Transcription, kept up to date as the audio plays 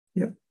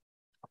Yeah.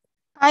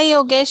 Hi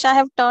Yogesh, I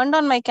have turned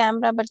on my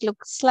camera, but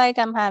looks like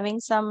I'm having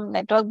some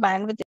network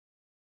bandwidth.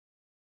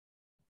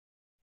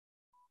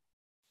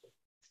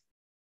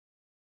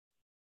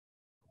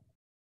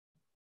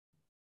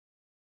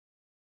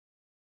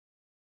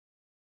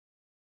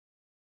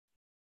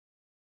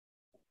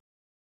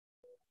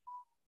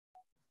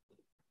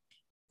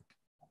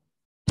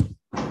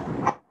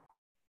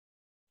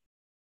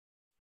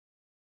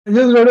 I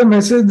just got a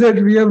message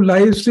that we have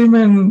live stream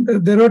and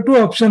there are two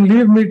options: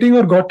 leave meeting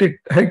or got it.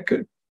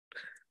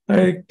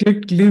 I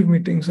clicked leave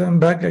meeting, so I'm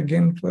back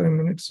again for a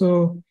minute.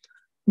 So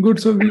good.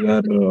 So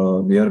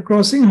we are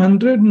crossing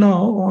 100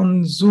 now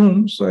on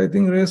Zoom. So I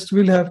think rest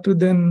will have to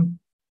then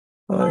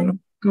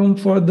come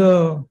for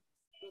the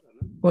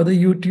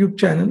YouTube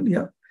channel.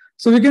 Yeah.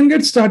 So we can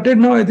get started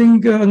now. I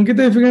think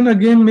Ankita, if you can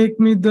again make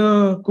me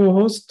the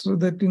co-host, so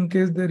that in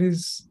case there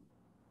is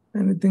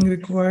anything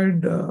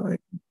required,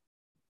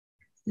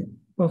 yeah,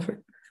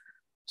 perfect.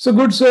 So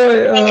good.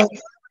 So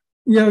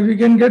yeah, we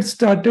can get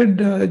started.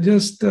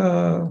 Just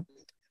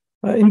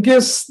in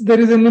case there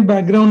is any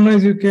background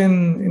noise, you can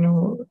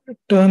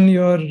turn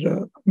your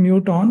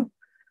mute on.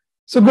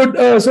 So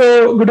good.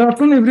 So good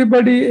afternoon,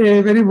 everybody.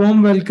 A very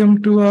warm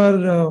welcome to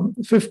our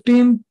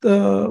 15th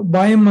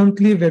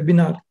bi-monthly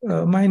webinar.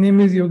 My name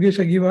is Yogesh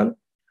Agiwal.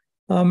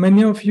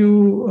 Many of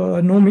you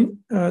know me.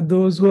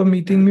 Those who are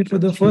meeting me for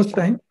the first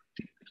time,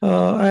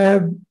 I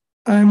have.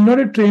 I am not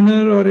a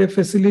trainer or a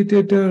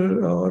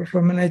facilitator or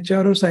from an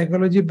HR or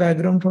psychology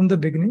background from the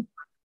beginning.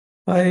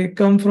 I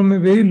come from a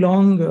very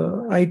long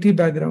IT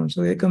background,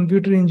 so a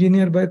computer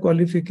engineer by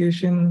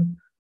qualification.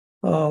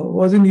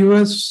 Was in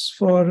US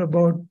for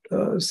about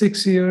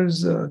 6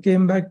 years.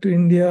 Came back to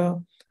India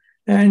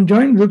and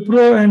joined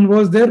Wipro and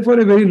was there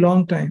for a very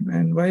long time.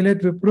 And while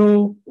at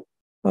Wipro,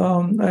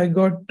 I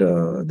got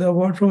the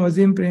award from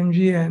Azim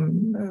Premji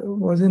and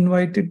was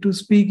invited to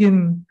speak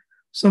in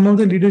some of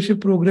the leadership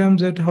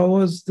programs. At how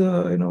was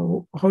the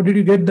how did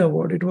you get the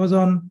award? It was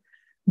on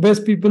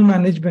best people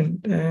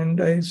management, and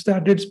I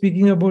started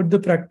speaking about the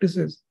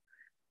practices.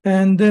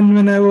 And then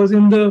when I was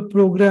in the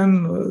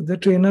program, the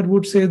trainer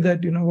would say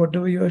that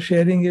whatever you are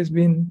sharing has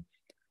been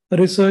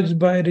researched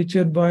by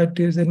Richard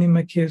Bartis and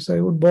McKay. So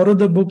I would borrow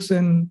the books,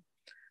 and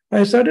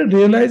I started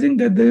realizing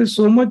that there is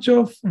so much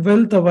of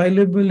wealth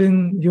available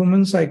in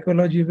human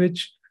psychology,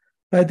 which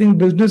I think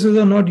businesses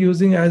are not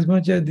using as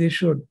much as they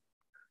should.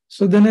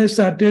 So then I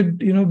started,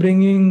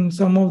 bringing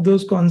some of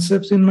those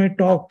concepts in my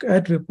talk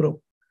at Wipro,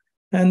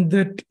 and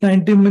that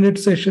 90-minute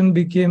session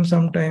became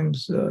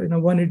sometimes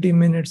 180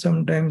 minutes,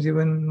 sometimes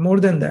even more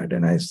than that.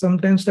 And I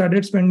sometimes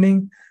started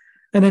spending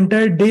an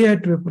entire day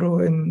at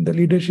Wipro in the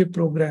leadership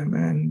program,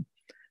 and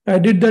I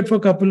did that for a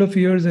couple of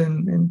years.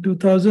 And in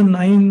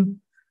 2009,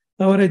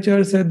 our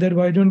HR said that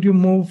why don't you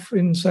move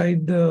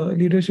inside the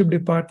leadership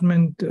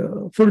department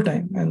full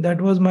time? And that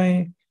was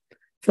my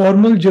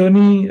formal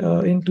journey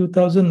in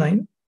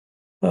 2009.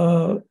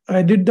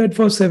 I did that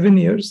for 7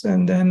 years,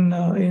 and then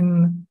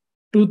in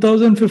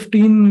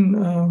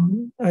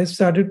 2015, I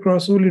started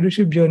Crossover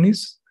Leadership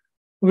Journeys,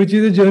 which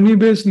is a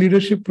journey-based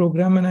leadership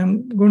program. And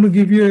I'm going to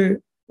give you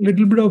a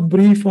little bit of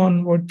brief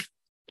on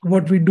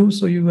what we do,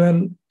 so you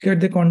will get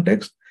the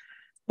context.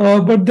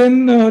 But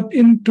then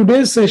in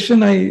today's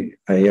session, I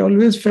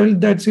always felt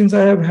that since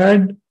I have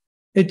had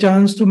a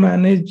chance to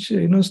manage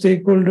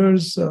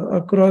stakeholders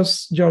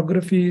across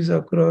geographies,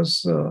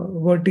 across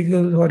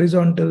verticals,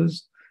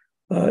 horizontals,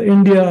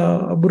 India,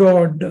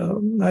 abroad,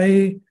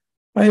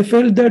 I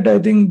felt that I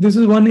think this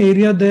is one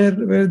area there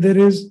where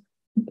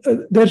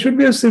there should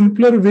be a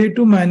simpler way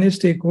to manage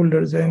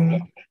stakeholders,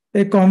 and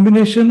a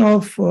combination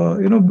of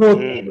both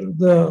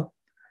the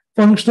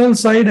functional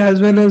side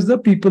as well as the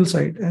people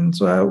side. And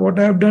so what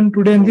I have done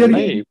today, and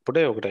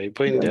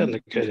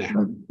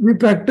we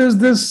practice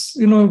this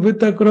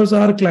with across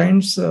our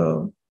clients,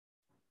 both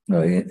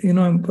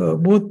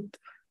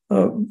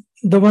uh,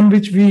 the one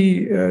which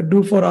we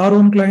do for our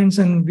own clients,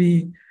 and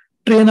we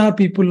train our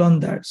people on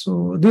that.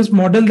 So this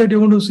model that you're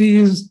going to see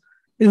is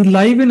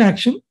live in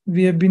action.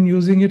 We have been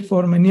using it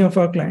for many of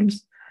our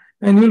clients,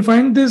 and you'll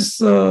find this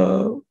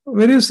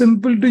very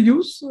simple to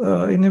use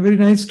in a very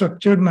nice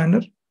structured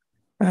manner.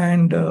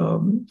 And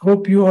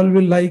hope you all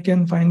will like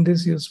and find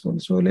this useful.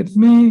 So let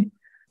me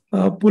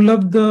pull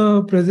up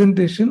the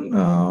presentation.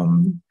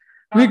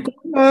 We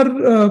call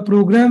our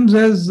programs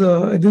as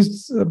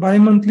this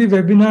bi-monthly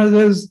webinars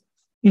as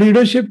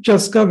Leadership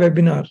Chaska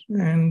webinar.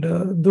 And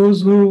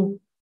those who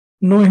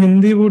know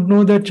Hindi would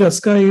know that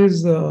Chaska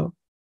is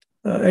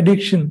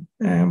addiction.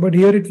 But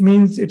here it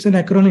means it's an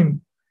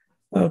acronym,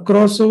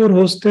 Crossover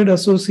Hosted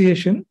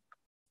Association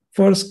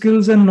for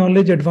Skills and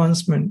Knowledge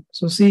Advancement.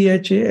 So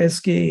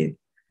CHASKA.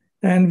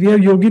 And we have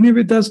Yogini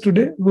with us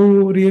today,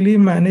 who really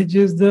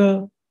manages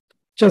the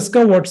Chaska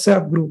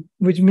WhatsApp group,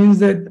 which means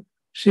that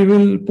she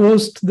will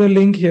post the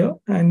link here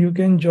and you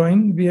can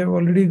join. We have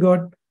already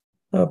got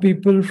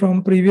people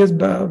from previous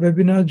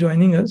webinar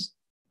joining us.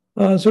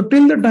 So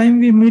till the time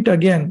we meet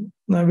again,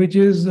 which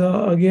is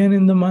again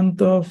in the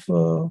month of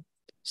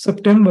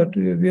September,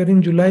 we are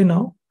in July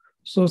now.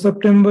 So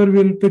September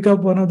we'll pick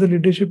up one of the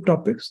leadership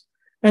topics.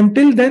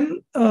 Until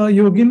then,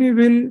 Yogini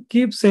will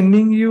keep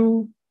sending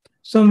you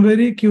some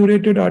very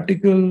curated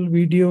article,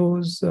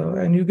 videos,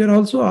 and you can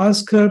also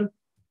ask her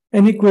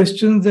any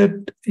questions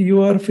that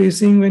you are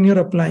facing when you're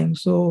applying.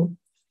 So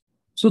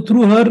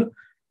through her,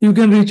 you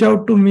can reach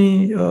out to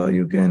me.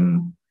 You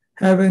can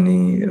have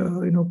any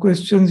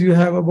questions you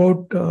have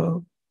about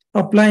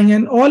applying.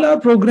 And all our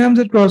programs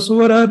at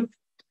Crossover are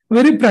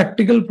very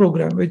practical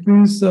program, which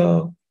means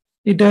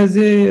it has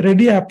a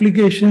ready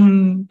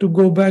application to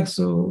go back.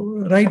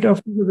 So right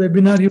after the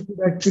webinar, you could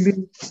actually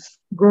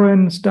go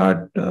and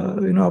start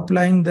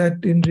applying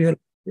that in real.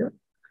 Yeah.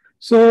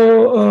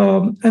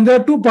 So and there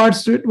are two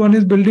parts to it. One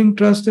is building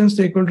trust and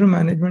stakeholder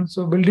management.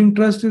 So building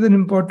trust is an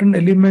important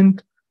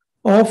element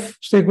of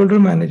stakeholder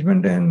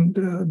management, and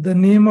the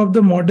name of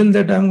the model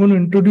that I'm going to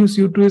introduce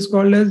you to is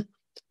called as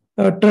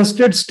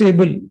trusted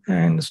stable.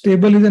 And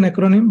stable is an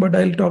acronym, but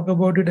I'll talk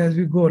about it as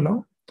we go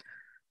along.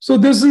 So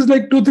this is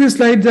like 2-3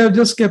 slides. I've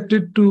just kept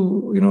it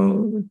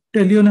to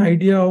tell you an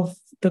idea of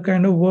the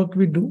kind of work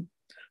we do.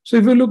 So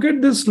if you look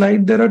at this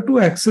slide, there are two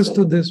axes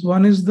to this.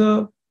 One is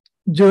the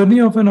journey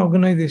of an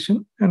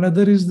organization,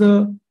 another is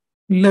the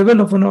level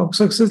of an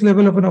success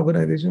level of an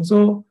organization.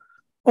 So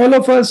all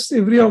of us,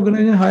 every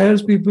organization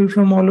hires people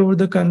from all over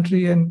the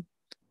country, and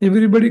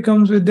everybody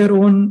comes with their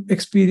own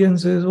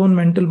experiences, own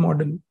mental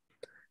model.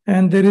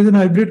 And there is an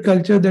hybrid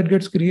culture that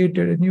gets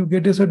created, and you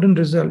get a certain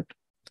result.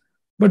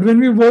 But when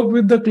we work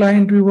with the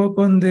client, we work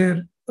on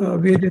their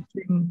way they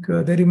think,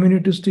 their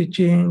immunity to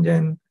change,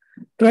 and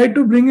try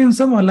to bring in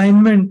some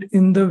alignment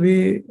in the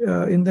way,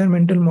 in their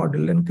mental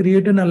model, and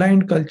create an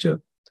aligned culture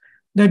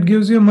that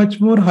gives you a much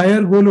more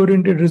higher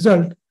goal-oriented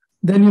result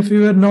than if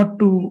you were not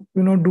to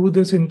do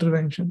this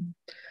intervention.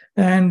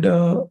 And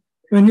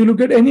when you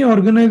look at any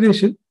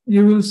organization,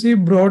 you will see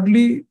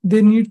broadly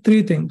they need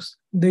three things.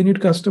 They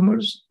need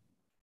customers,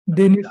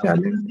 they need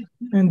talent,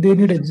 and they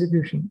need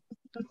execution.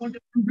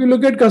 If you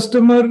look at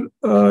customer,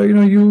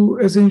 you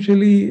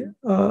essentially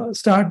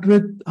start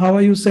with how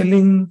are you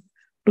selling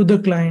to the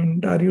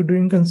client? Are you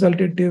doing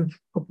consultative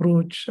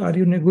approach? Are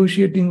you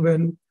negotiating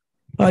well?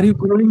 Are you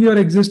growing your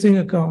existing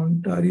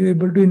account? Are you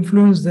able to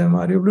influence them?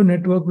 Are you able to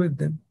network with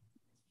them?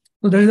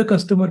 So that is the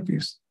customer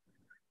piece.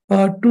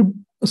 To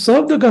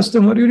serve the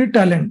customer, you need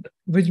talent,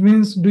 which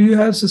means do you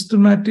have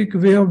systematic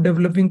way of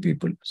developing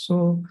people?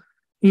 So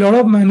a lot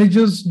of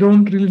managers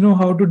don't really know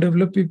how to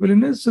develop people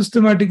in a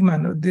systematic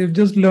manner. They've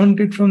just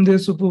learned it from their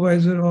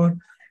supervisor or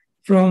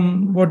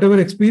from whatever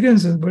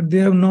experiences, but they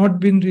have not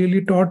been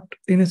really taught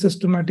in a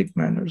systematic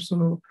manner.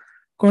 So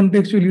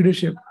contextual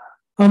leadership.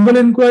 Humble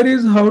inquiry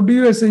is how do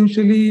you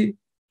essentially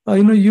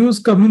use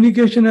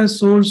communication as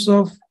source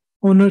of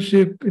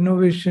ownership,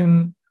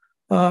 innovation.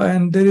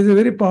 And there is a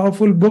very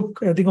powerful book.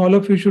 I think all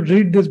of you should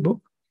read this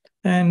book.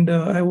 And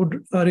I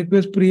would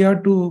request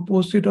Priya to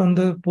post it on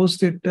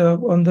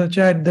the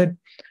chat, that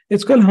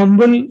it's called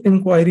Humble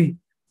Inquiry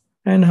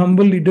and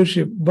Humble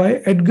Leadership by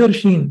Edgar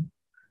Sheen.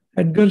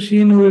 Edgar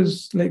Sheen, who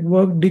has like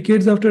worked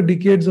decades after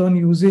decades on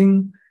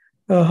using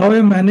how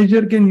a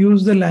manager can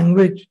use the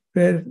language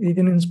where he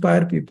can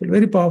inspire people.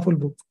 Very powerful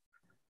book.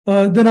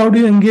 Then how do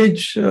you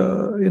engage,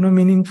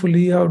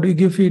 meaningfully? How do you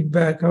give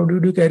feedback? How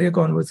do you carry a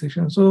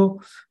conversation?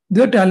 So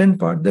the talent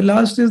part. The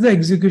last is the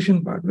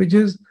execution part, which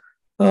is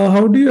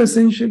how do you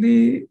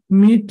essentially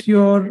meet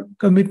your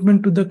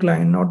commitment to the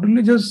client? Not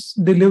only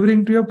just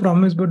delivering to your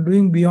promise, but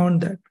doing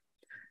beyond that,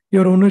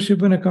 your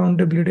ownership and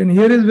accountability. And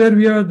here is where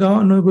we are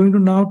going to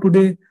now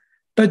today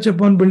touch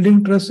upon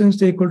building trust and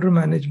stakeholder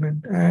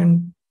management.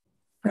 And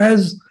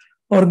as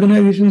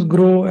organizations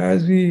grow,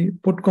 as we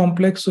put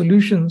complex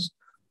solutions,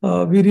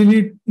 we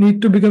really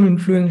need to become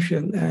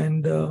influential,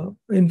 and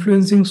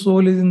influencing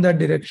soul is in that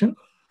direction.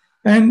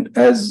 And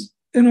as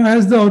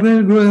as the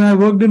organization grows, and I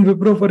worked in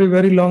Wipro for a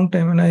very long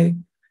time, and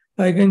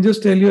I can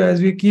just tell you,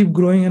 as we keep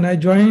growing, and I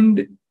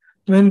joined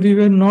when we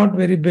were not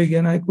very big,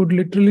 and I could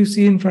literally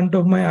see in front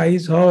of my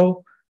eyes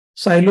how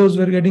silos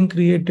were getting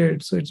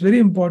created. So it's very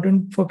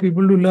important for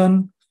people to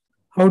learn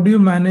how do you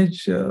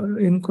manage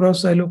in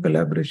cross silo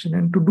collaboration.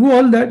 And to do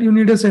all that, you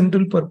need a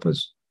central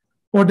purpose.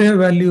 What are your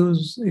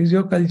values? Is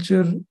your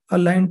culture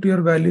aligned to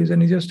your values,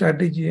 and is your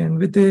strategy? And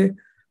with a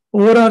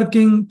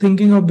overarching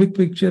thinking of big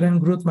picture and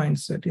growth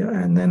mindset. Yeah.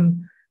 And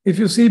then if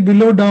you see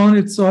below down,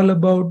 it's all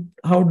about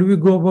how do we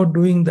go about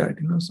doing that.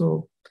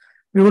 So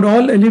we got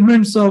all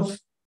elements of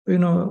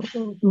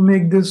to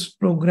make these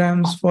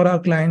programs for our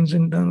clients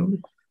in terms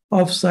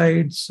of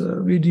sites,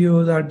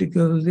 videos,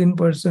 articles, in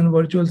person,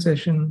 virtual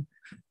session.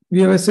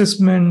 We have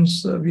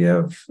assessments. We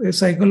have a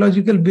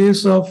psychological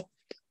base of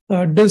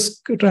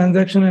DISC,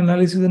 transaction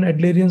analysis, and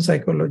Adlerian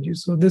psychology.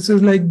 So this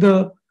is like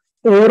the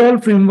overall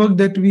framework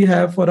that we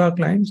have for our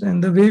clients.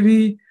 And the way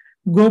we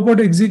go about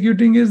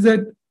executing is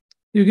that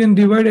you can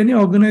divide any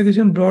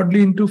organization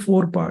broadly into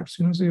 4 parts.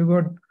 So you've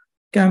got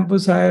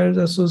campus hires,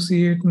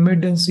 associate,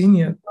 mid, and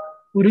senior.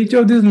 For each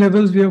of these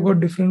levels, we have got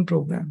different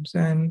programs.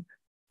 And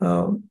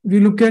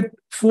we look at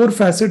 4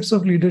 facets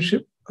of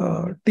leadership: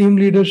 team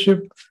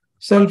leadership,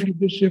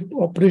 self-leadership,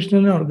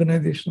 operational, and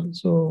organizational.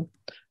 So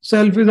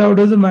Self is how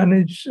does a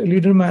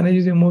leader manage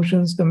his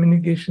emotions,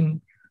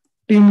 communication.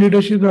 Team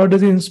leadership, how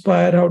does he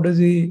inspire? How does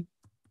he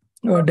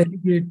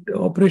delegate?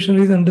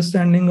 Operational is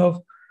understanding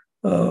of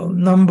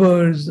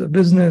numbers,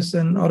 business,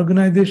 and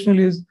organizational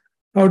is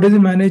how does he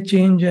manage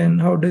change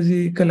and how does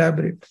he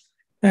collaborate.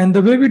 And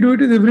the way we do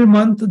it is every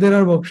month there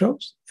are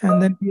workshops,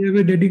 and then we have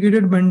a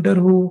dedicated mentor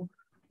who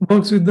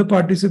works with the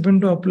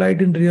participant to apply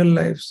it in real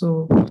life.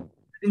 So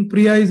I think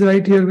Priya is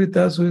right here with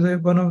us, who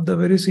is one of the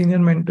very senior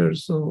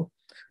mentors. So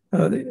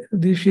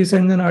she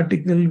sends an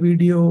article,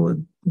 video.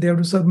 They have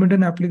to submit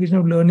an application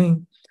of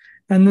learning,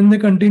 and then they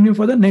continue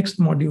for the next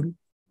module.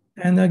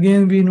 And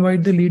again, we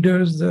invite the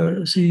leaders,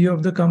 the CEO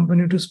of the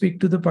company to speak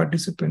to the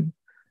participant.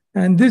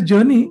 And this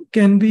journey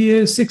can be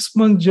a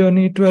 6-month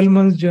journey,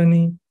 12-month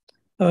journey,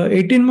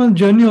 18-month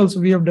journey also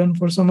we have done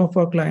for some of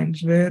our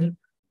clients, where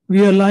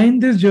we align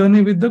this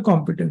journey with the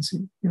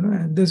competency.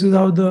 And this is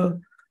how the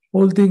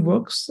whole thing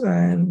works.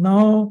 And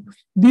now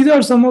these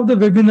are some of the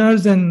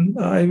webinars, and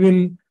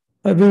we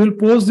will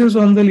post this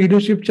on the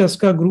Leadership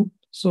Chaska group.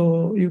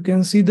 So you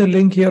can see the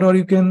link here, or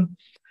you can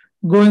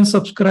go and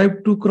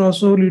subscribe to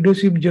Crossover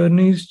Leadership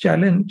Journeys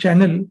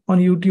channel on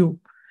YouTube,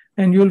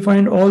 and you will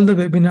find all the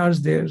webinars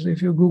there. So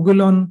if you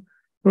Google on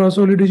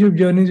Crossover Leadership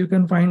Journeys, you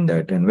can find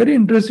that. And very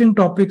interesting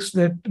topics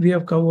that we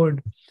have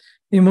covered: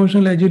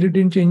 emotional agility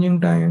in changing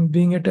time,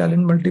 being a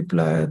talent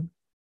multiplier,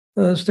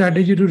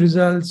 strategy to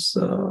results,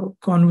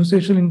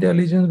 conversational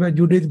intelligence by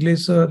Judith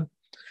Glaser,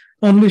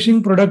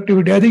 unleashing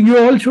productivity. I think you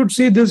all should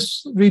see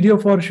this video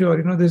for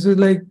sure. This is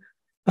like,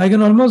 I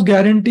can almost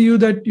guarantee you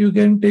that you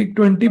can take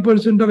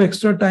 20% of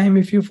extra time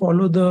if you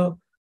follow the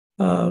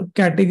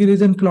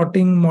categories and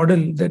plotting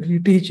model that we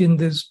teach in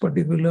this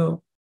particular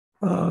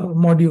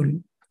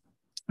module.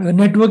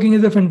 Networking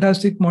is a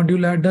fantastic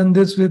module. I've done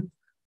this with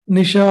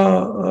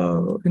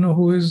Nisha,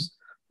 who is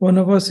one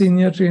of our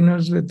senior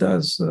trainers with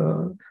us.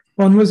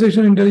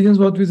 Conversation intelligence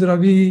worked with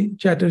Ravi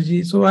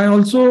Chatterjee. So I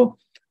also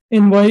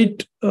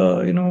invite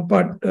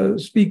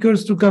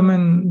speakers to come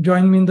and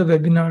join me in the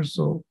webinar.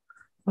 So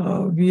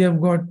we have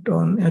got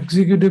on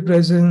executive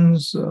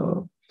presence,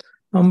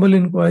 humble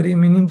inquiry,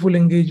 meaningful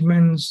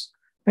engagements.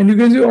 And you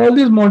can see all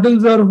these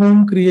models are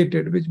home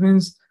created, which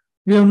means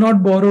we have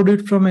not borrowed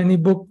it from any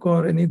book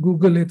or any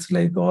Google. It's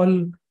like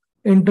all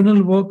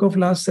internal work of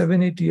last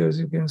 7-8 years,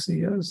 you can see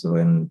here. So,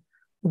 and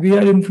we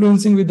are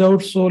influencing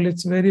without soul.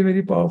 It's very,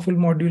 very powerful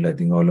module. I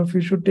think all of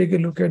you should take a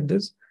look at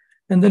this.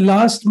 And the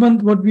last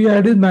month, what we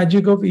had is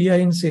magic of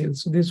EI in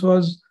sales. So this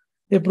was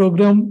a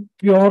program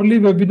purely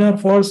webinar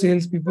for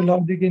salespeople, how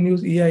they can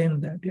use EI in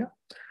that. Yeah.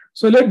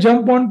 So let's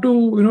jump on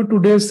to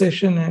today's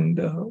session. And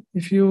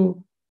if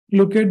you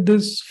look at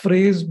this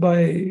phrase by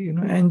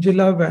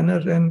Angela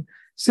Vanner, and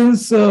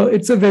since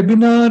it's a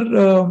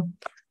webinar,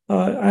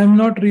 I'm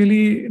not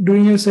really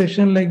doing a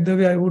session like the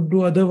way I would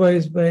do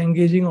otherwise by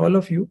engaging all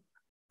of you,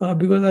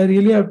 because I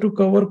really have to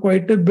cover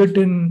quite a bit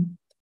in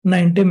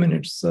 90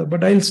 minutes.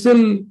 But I'll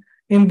still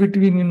in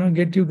between,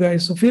 get you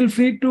guys. So feel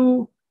free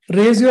to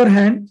raise your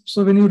hand.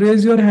 So when you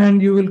raise your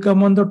hand, you will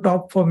come on the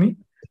top for me.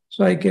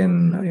 So I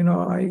can,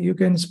 you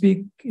can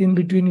speak in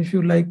between if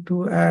you like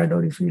to add,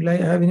 or if you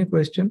have any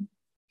question.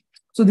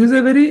 So this is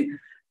a very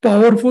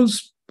powerful,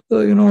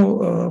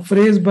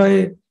 phrase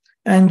by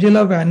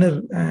Angela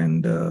Vanner.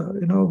 And,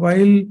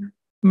 while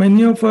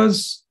many of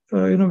us,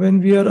 when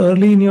we are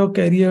early in your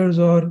careers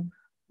or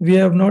we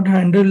have not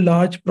handled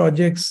large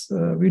projects,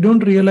 we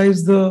don't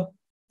realize the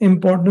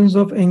importance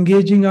of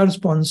engaging our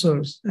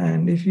sponsors.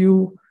 And if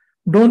you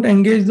don't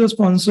engage the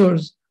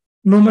sponsors,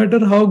 no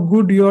matter how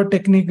good you are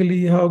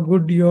technically, how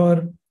good you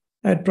are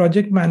at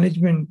project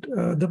management,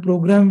 the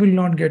program will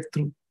not get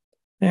through.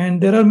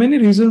 And there are many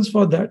reasons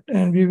for that.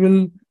 And we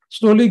will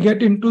slowly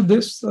get into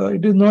this.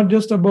 It is not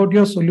just about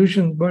your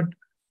solutions, but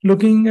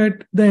looking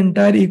at the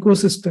entire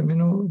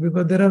ecosystem,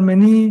 because there are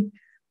many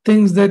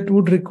things that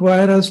would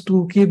require us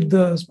to keep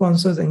the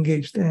sponsors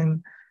engaged.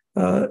 And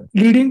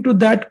leading to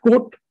that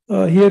quote,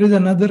 here is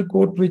another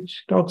quote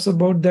which talks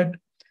about that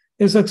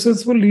a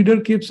successful leader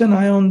keeps an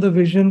eye on the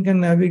vision, can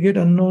navigate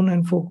unknown,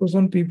 and focus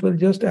on people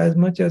just as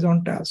much as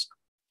on task.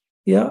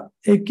 Yeah,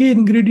 a key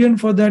ingredient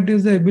for that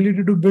is the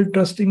ability to build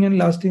trusting and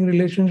lasting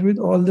relations with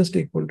all the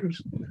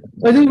stakeholders.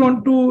 So I just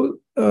want to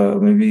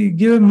maybe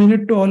give a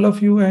minute to all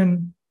of you,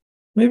 and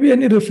maybe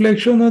any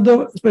reflection on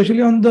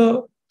especially on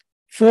the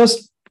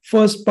first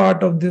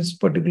part of this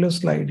particular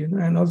slide,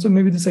 and also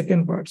maybe the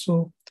second part.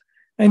 So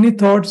any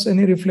thoughts,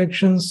 any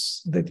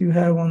reflections that you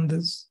have on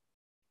this?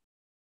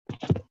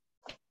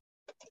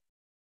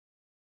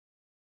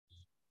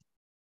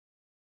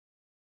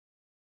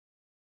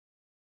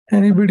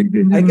 Anybody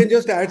can I can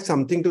just add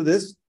something to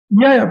this.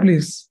 Yeah,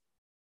 please.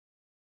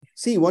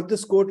 See, what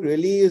this quote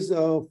really is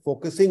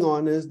focusing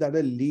on is that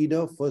a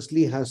leader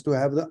firstly has to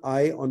have the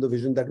eye on the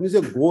vision. That means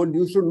your goal,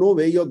 you should know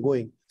where you're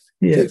going.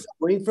 Yes. So if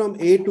you're going from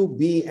A to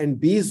B and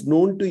B is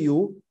known to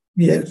you,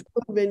 yes,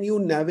 then when you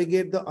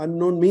navigate the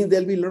unknown, means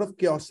there'll be a lot of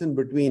chaos in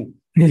between.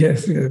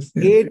 Yes.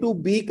 A to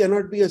B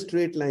cannot be a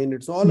straight line.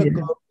 It's all a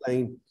curved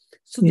line.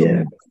 So the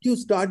moment you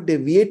start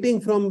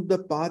deviating from the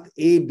path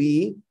A,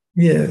 B,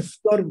 yes,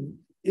 you're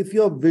if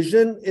your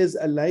vision is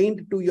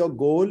aligned to your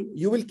goal,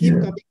 you will keep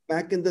coming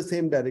back in the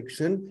same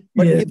direction.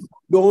 But if you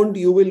don't,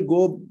 you will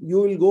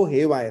go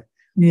haywire.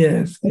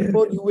 Yes.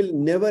 Therefore, you will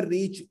never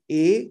reach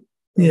A.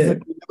 Yeah.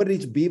 You never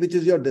reach B, which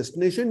is your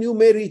destination. You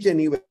may reach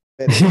anywhere.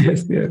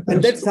 Yes.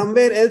 And that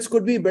somewhere else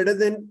could be better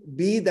than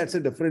B. That's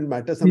a different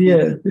matter. Some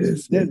yes.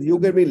 you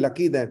can be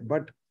lucky there,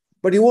 but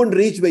you won't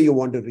reach where you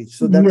want to reach.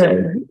 So that's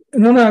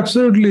no,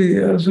 absolutely,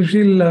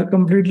 Sushil,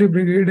 completely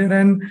brigadier.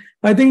 And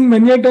I think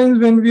many a times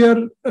when we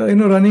are,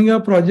 running our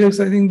projects,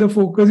 I think the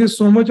focus is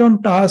so much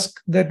on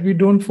task that we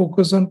don't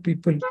focus on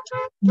people,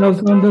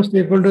 also on the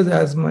stakeholders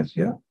as much.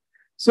 Yeah.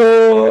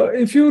 So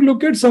if you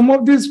look at some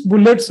of these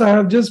bullets I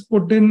have just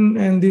put in,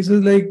 and this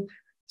is like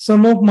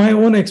some of my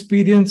own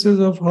experiences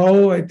of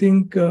how I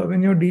think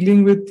when you're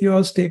dealing with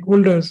your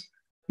stakeholders,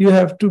 you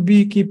have to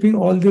be keeping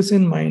all this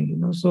in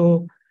mind.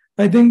 So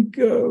I think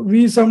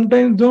we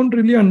sometimes don't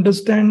really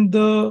understand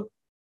the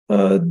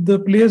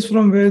place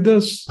from where the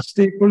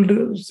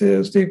stakeholder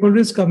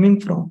is coming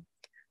from,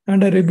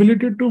 and our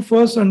ability to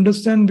first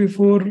understand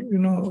before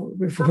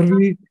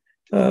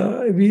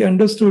we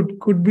understood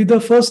could be the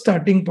first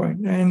starting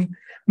point. And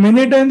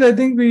many times I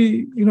think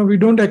we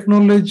don't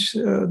acknowledge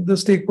the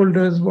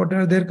stakeholders, what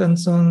are their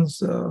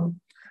concerns,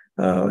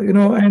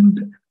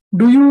 and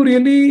do you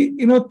really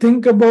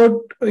think about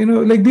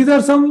like these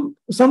are some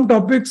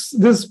topics,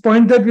 this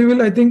point that we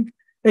will, I think,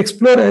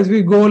 explore as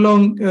we go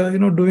along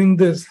doing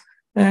this.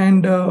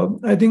 And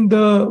I think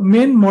the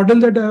main model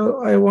that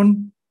I want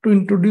to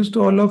introduce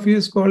to all of you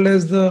is called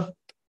as the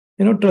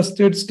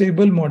trusted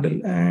stable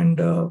model.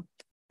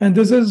 And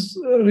this is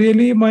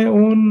really my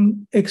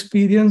own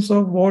experience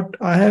of what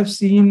I have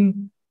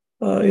seen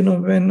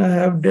when I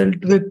have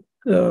dealt with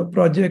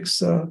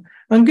projects.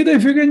 Ankita,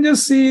 if you can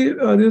just see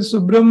this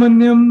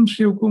Subramaniam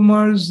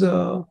Shivkumar's,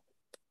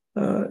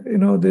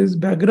 this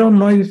background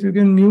noise, if you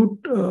can mute,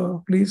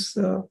 please.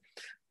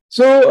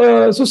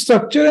 So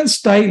structure and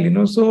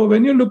style, so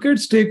when you look at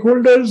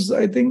stakeholders,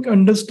 I think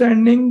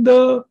understanding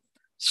the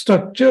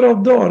structure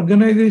of the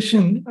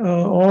organization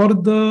or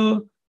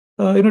the,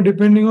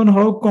 depending on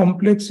how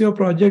complex your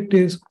project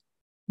is,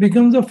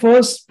 becomes the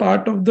first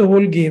part of the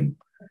whole game,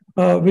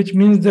 which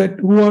means that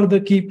who are the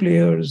key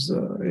players,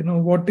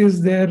 what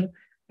is their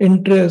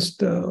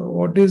interest,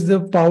 what is the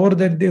power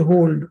that they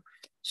hold.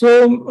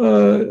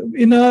 So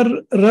in our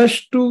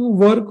rush to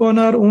work on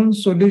our own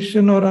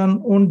solution or our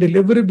own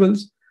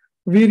deliverables,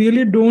 we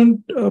really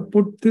don't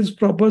put this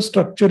proper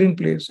structure in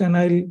place. And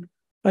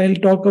I'll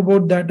talk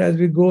about that as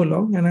we go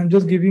along. And I'm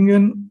just giving you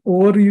an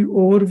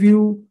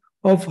overview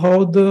of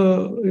how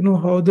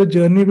the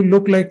journey will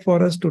look like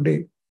for us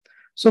today.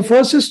 So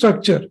first is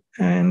structure,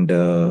 and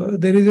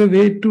there is a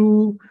way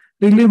to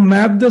really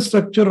map the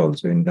structure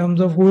also in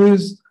terms of who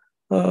is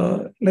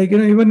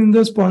even in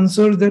the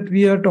sponsors that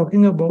we are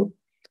talking about,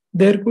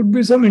 there could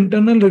be some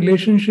internal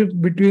relationships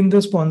between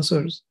the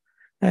sponsors,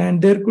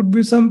 and there could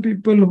be some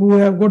people who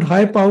have got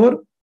high power,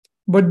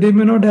 but they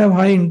may not have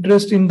high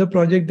interest in the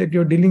project that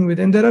you're dealing with,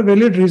 and there are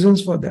valid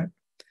reasons for that.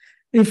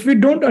 If we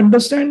don't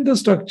understand the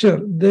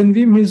structure, then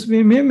we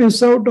may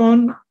miss out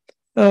on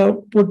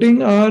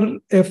putting our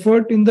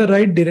effort in the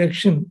right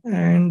direction.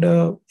 And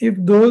if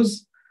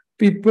those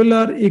people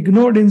are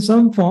ignored in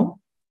some form,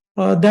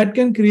 that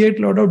can create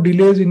a lot of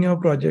delays in your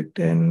project.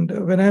 And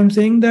when I'm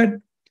saying that,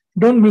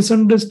 don't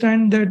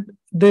misunderstand that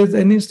there's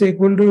any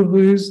stakeholder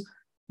who is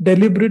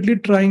deliberately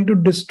trying to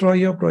destroy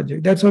your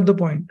project. That's not the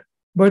point.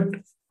 But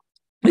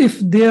if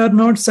they are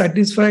not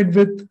satisfied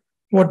with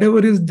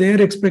whatever is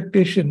their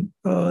expectation,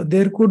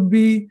 there could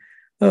be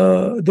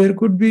a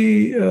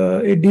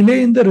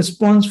delay in the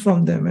response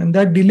from them, and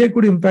that delay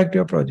could impact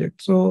your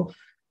project. So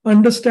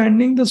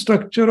understanding the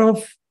structure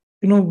of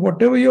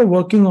whatever you're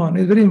working on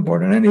is very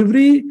important, and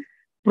every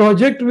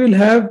project will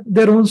have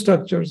their own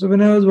structure. So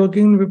when I was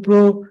working in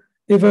Wipro,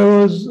 if I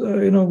was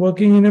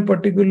working in a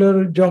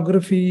particular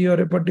geography or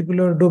a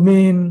particular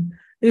domain,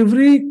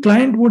 every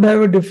client would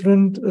have a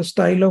different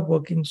style of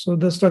working. So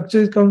the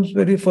structure comes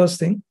very first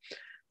thing.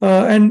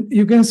 And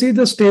you can see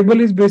the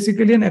stable is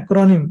basically an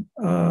acronym.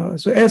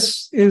 So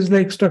S is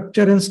like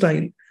structure and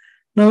style.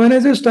 Now, when I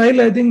say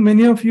style, I think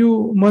many of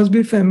you must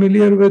be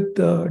familiar with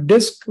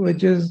DISC,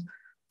 which is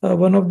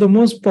one of the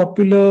most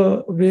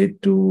popular way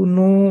to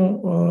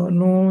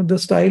know the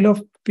style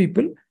of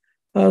people.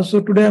 So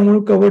today I'm going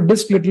to cover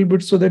DISC a little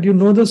bit so that you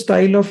know the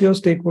style of your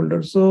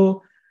stakeholder.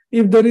 So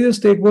if there is a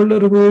stakeholder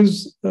who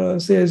is,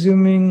 say,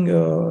 assuming,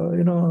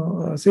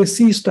 say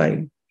C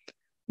style,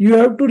 you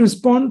have to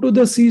respond to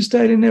the C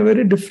style in a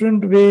very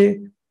different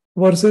way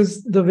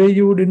versus the way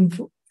you would,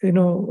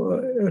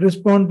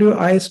 respond to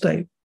I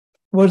style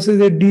versus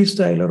a D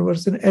style or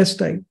versus an S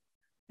style.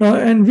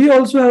 And we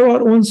also have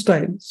our own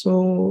style.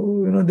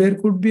 So, there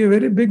could be a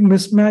very big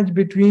mismatch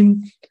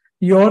between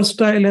your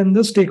style and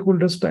the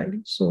stakeholder style.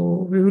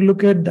 So we will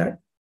look at that.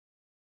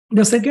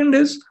 The second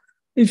is,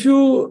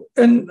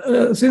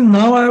 since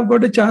now I have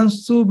got a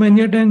chance to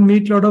many a time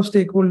meet a lot of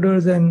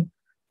stakeholders and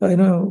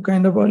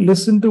kind of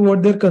listen to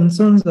what their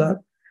concerns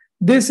are.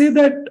 They say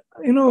that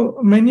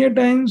many a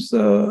times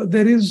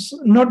there is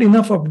not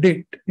enough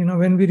update,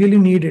 when we really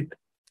need it.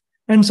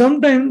 And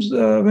sometimes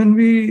when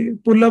we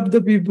pull up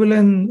the people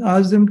and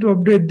ask them to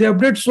update, they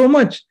update so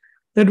much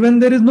that when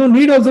there is no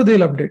need also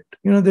they'll update.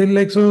 They'll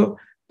like, so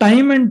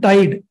time and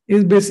tide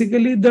is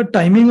basically the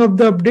timing of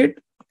the update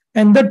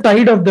and the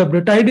tide of the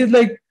update. Tide is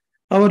like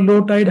our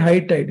low tide,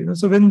 high tide.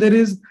 So when there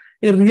is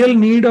a real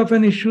need of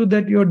an issue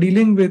that you're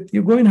dealing with,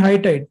 you go in high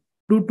tide,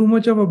 do too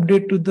much of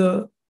update to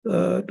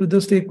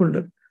the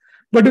stakeholder.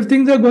 But if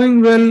things are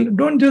going well,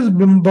 don't just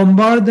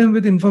bombard them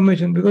with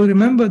information, because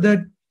remember that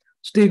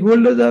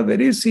stakeholders are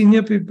very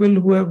senior people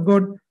who have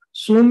got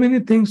so many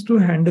things to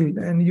handle,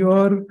 and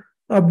your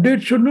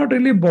update should not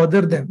really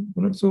bother them.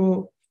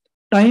 So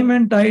time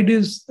and tide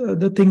is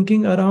the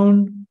thinking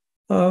around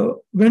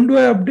when do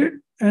I update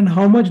and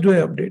how much do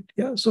I update.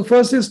 Yeah. So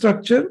first is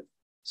structure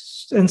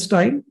and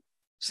style.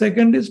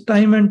 Second is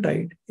time and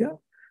tide. Yeah.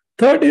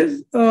 Third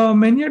is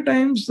many a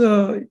times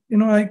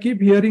I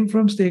keep hearing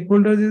from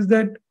stakeholders is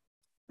that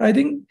I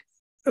think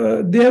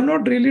they have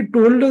not really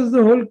told us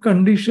the whole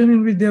condition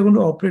in which they are going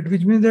to operate,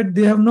 which means that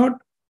they have not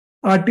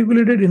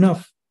articulated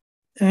enough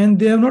and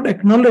they have not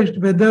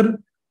acknowledged whether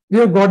we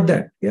have got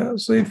that. Yeah.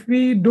 So if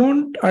we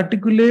don't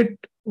articulate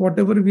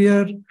whatever we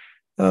are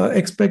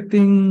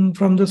expecting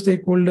from the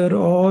stakeholder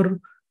or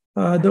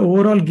the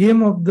overall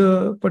game of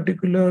the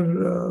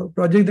particular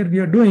project that we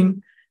are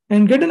doing,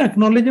 and get an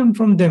acknowledgement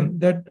from them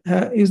that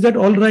is that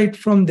all right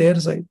from their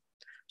side.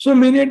 So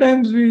many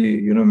times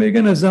we, make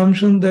an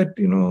assumption that,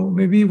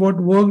 maybe what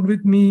worked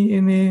with me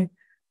in a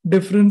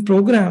different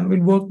program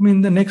will work me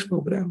in the next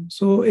program.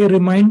 So a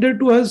reminder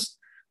to us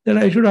that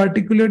I should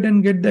articulate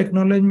and get the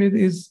acknowledgement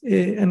is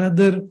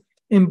another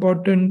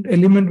important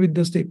element with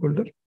the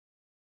stakeholder.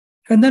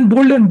 And then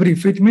bold and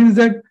brief, which means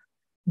that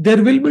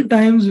there will be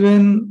times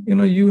when,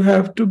 you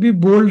have to be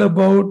bold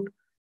about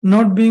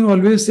not being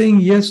always saying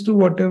yes to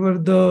whatever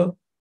the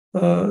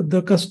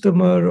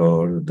customer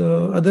or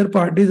the other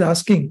party is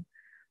asking.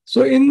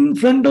 So in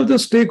front of the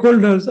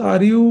stakeholders,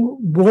 are you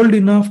bold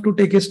enough to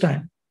take a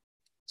stand?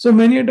 So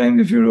many a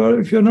times,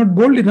 if you're not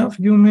bold enough,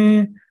 you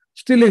may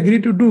still agree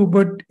to do,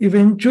 but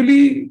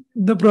eventually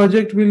the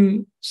project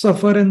will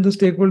suffer and the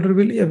stakeholder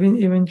will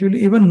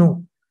eventually even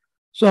know.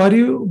 So are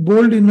you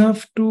bold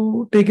enough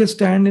to take a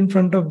stand in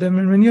front of them?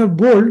 And when you're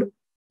bold,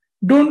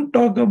 don't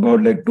talk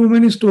about like too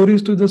many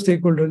stories to the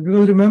stakeholders,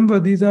 because remember,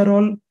 these are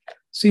all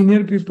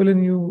senior people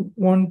and you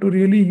want to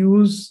really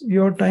use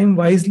your time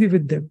wisely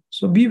with them.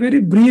 So be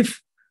very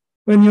brief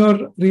when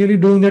you're really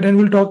doing that, and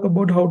we'll talk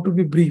about how to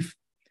be brief.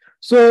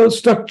 So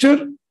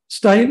structure,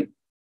 style,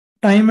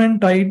 time and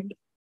tide,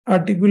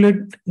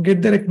 articulate,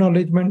 get their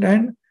acknowledgement,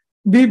 and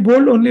be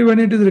bold only when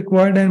it is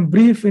required and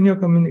brief when you're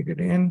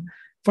communicating. And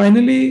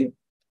finally,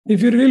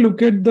 if you really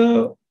look at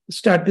the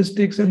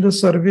statistics and the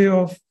survey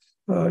of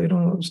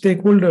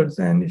stakeholders,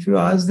 and if you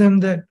ask them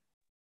that,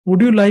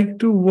 would you like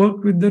to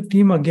work with the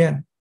team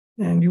again?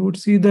 And you would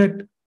see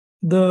that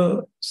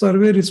the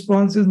survey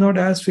response is not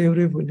as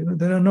favorable.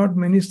 There are not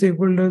many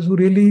stakeholders who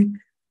really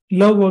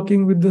love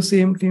working with the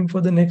same team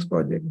for the next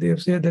project. They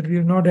have said that we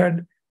have not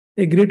had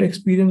a great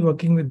experience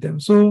working with them.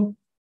 So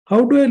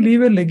how do I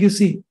leave a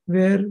legacy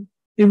where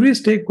every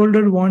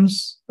stakeholder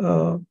wants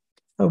us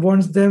to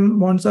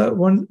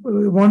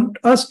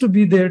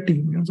be their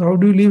team? So how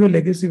do you leave a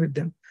legacy with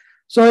them?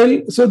 So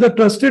the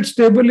trusted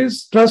stable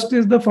is, trust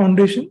is the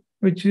foundation,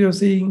 which you're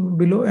seeing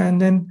below,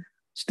 and then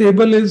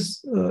stable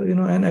is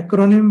an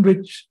acronym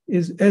which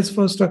is S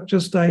for structure,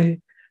 style,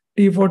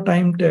 T for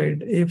time,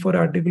 tide, A for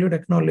articulate,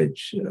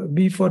 acknowledge,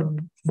 B for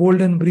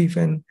bold and brief,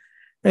 and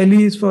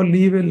LE is for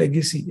leave a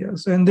legacy. Yeah.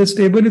 So, and the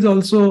stable is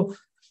also,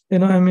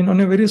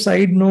 on a very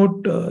side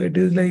note, it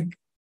is like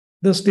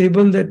the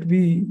stable that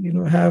we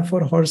have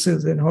for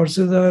horses, and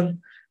horses are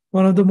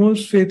one of the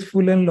most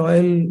faithful and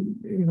loyal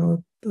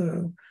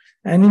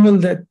animal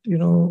that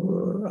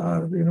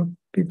are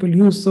people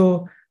use.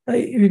 So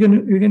we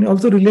can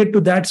also relate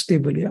to that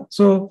stable. Yeah.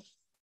 So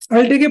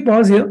I'll take a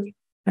pause here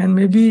and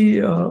maybe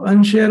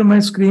unshare my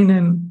screen,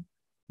 and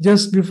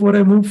just before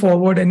I move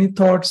forward, any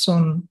thoughts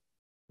on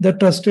the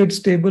trusted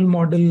stable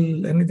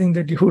model, anything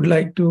that you would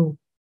like to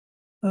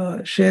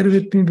share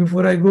with me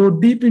before I go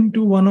deep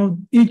into one of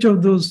each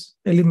of those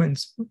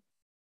elements?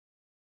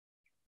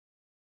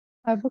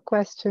 I have a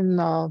question,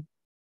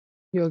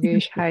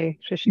 Yogesh. Hi,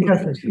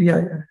 Srishti.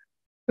 Yeah.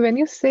 When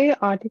you say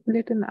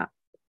articulate and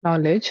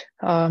acknowledge,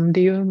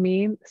 do you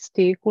mean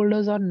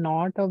stakeholders are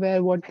not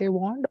aware what they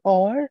want,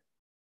 or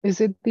is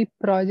it the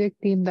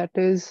project team that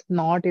is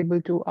not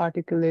able to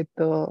articulate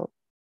the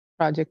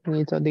project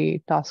needs or the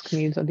task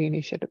needs or the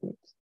initiative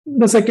needs?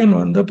 The second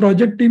one, the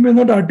project team is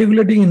not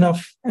articulating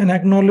enough and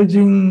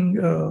acknowledging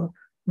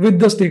with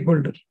the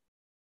stakeholder.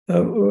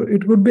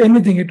 It could be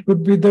anything. It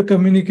could be the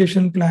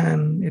communication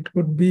plan. It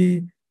could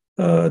be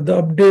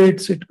the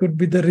updates. It could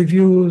be the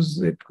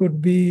reviews. It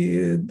could be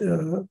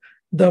the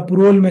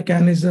approval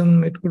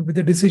mechanism. It could be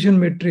the decision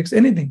matrix,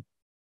 anything.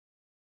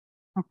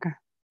 Okay.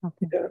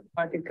 Yeah.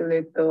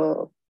 Articulate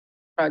the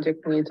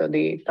project needs or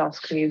the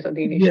task needs or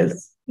the initiative.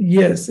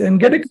 Yes, and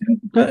get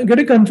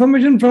a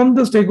confirmation from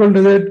the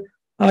stakeholder that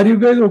are you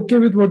guys okay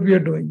with what we are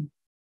doing?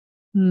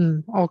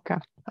 Okay.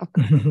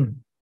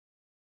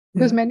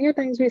 Because many a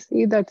times we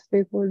see that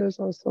stakeholders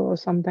also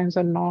sometimes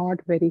are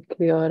not very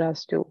clear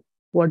as to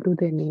what do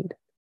they need.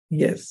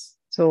 Yes.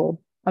 So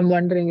I'm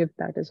wondering if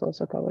that is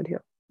also covered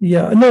here.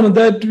 Yeah, no,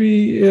 that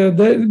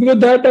because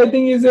that I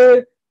think is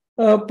a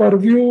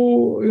purview,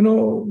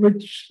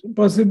 which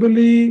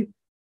possibly,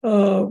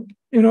 I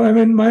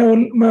mean,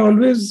 my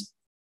always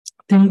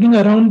thinking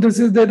around this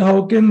is that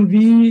how can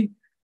we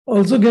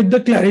also get the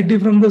clarity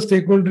from the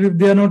stakeholder if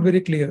they are not very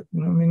clear,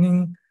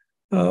 meaning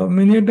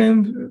many a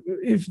times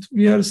if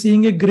we are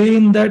seeing a gray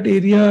in that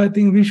area, I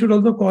think we should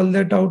also call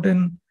that out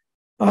and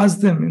ask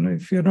them,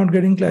 if you're not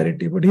getting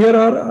clarity. But here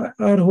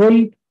our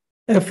whole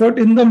effort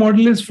in the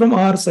model is from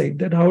our side,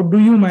 that how do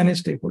you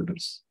manage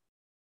stakeholders?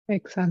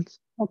 Makes sense.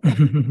 Okay.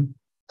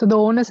 So the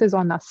onus is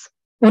on us.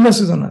 Onus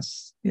is on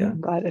us. Yeah.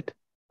 Got it.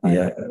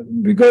 Yeah.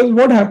 Because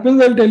what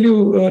happens, I'll tell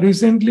you,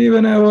 recently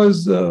when I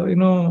was,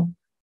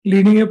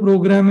 leading a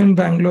program in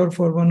Bangalore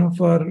for one of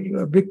our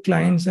big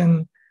clients,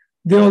 and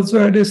they also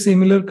had a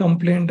similar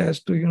complaint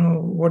as to,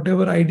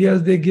 whatever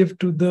ideas they give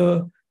to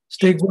the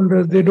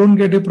stakeholders, they don't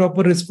get a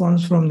proper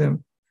response from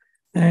them.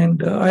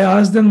 And I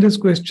asked them this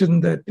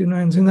question that,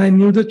 and since I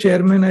knew the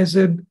chairman, I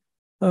said,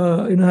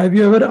 have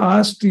you ever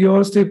asked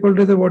your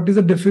stakeholders what is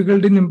the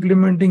difficulty in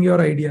implementing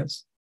your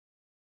ideas?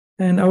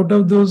 And out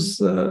of those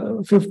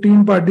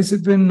 15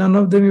 participants, none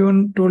of them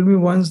even told me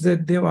once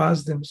that they've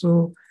asked them.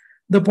 So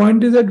the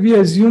point is that we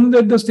assume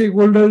that the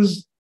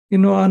stakeholders,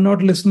 are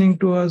not listening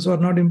to us or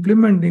not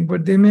implementing,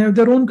 but they may have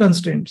their own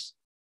constraints.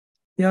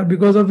 Yeah,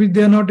 because of which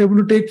they are not able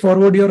to take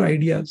forward your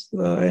ideas.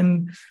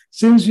 And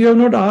since you have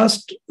not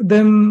asked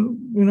them,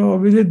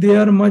 obviously they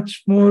are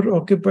much more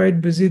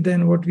occupied, busy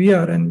than what we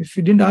are. And if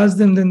you didn't ask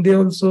them, then they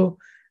also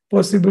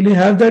possibly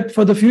have that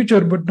for the future,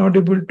 but not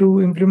able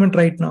to implement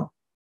right now.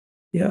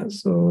 Yeah,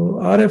 so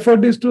our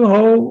effort is to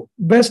how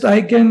best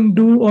I can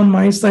do on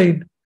my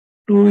side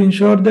to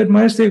ensure that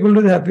my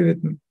stakeholder is happy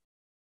with me.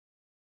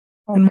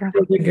 Okay. And my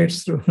project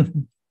gets through.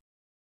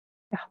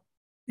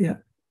 Yeah.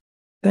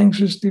 Thanks,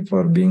 Srishti,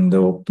 for being the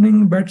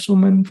opening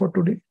batswoman for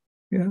today.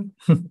 Yeah.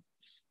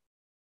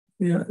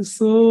 Yeah.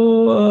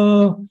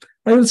 So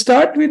I will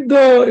start with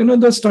the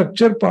the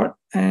structure part.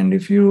 And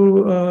if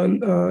you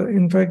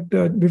in fact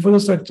before the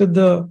structure,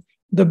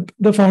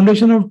 the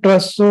foundation of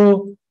trust.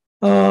 So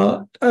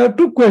I have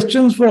two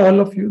questions for all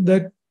of you.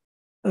 That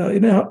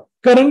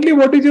currently,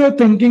 what is your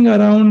thinking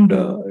around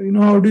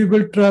how do you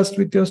build trust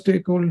with your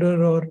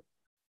stakeholder, or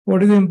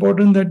what is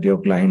important that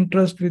your client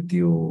trust with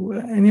you?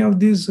 Any of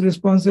these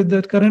responses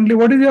that currently,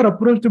 what is your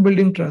approach to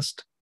building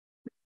trust?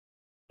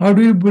 How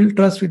do you build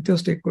trust with your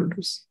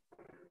stakeholders?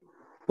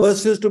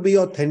 First is to be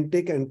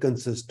authentic and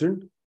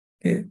consistent.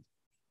 Okay.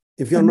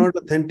 If you're not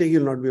authentic,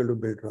 you'll not be able to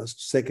build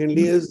trust.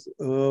 Secondly is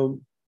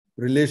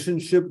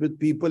relationship with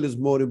people is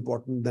more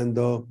important than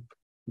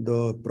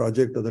the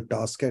project or the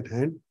task at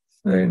hand.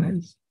 Very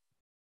nice.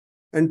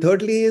 And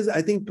thirdly is,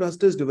 I think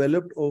trust is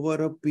developed over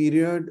a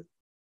period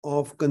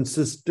of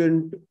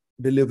consistent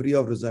delivery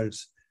of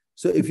results.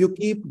 So if you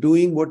keep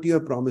doing what you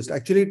have promised,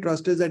 actually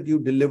trust is that you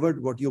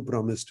delivered what you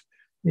promised.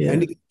 Yeah.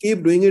 And if you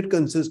keep doing it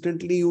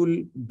consistently, you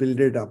will build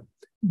it up.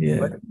 Yeah.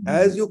 But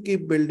as you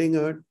keep building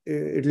it,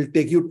 it will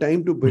take you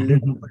time to build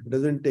it, but it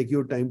doesn't take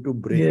you time to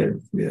break it.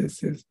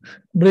 Yes.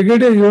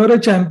 Brigadier, you are a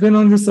champion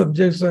on this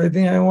subject, so I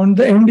think I want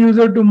the end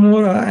user to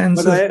more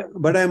answer.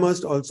 But I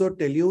must also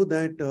tell you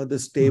that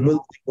this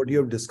table, what you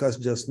have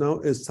discussed just now,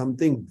 is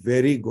something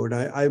very good.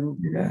 I'm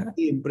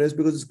really impressed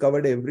because it's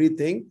covered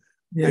everything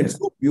and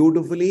so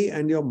beautifully.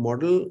 And your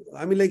model,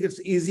 I mean, like it's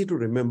easy to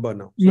remember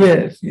now. So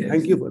yes.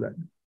 Thank you for that.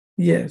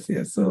 Yes.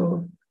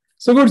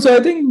 So good. So I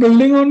think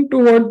building on to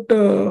what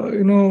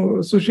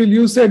Sushil,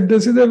 you said,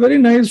 this is a very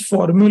nice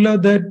formula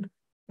that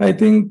I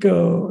think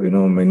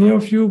many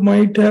of you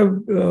might have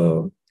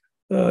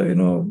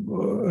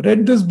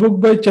read this book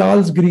by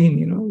Charles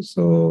Green.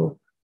 So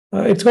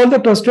it's called The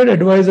Trusted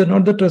Advisor,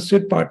 not The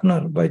Trusted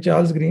Partner, by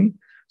Charles Green.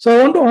 So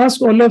I want to ask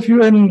all of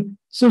you, and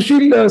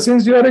Sushil,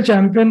 since you are a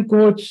champion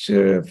coach,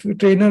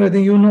 trainer, I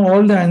think you know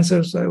all the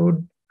answers. I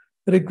would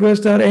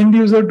request our end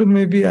user to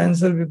maybe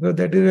answer, because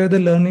that is where the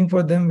learning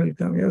for them will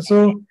come. Yeah.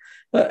 So,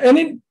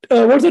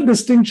 what's the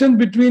distinction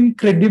between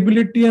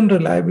credibility and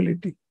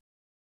reliability?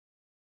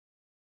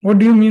 What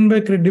do you mean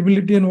by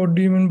credibility and what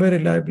do you mean by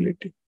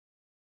reliability?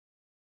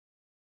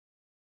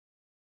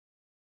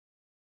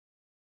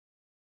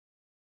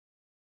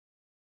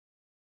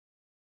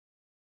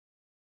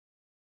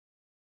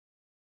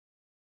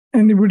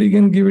 Anybody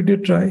can give it a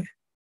try.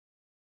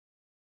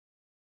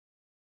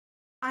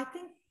 I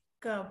think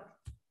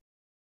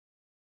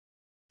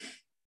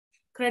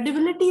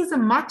credibility is a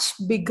much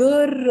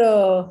bigger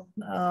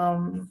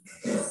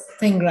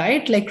thing,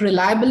 right? Like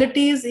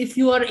reliability is if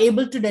you are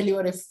able to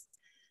deliver, if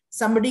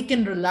somebody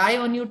can rely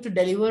on you to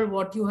deliver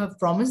what you have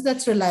promised,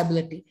 that's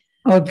reliability.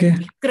 Okay.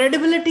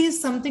 Credibility is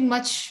something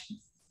much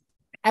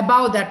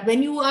above that,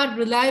 when you are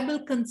reliable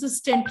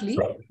consistently,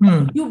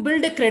 you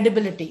build a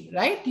credibility,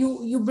 right?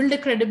 You build a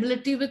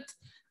credibility with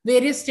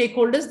various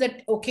stakeholders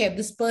that, okay,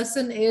 this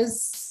person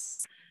is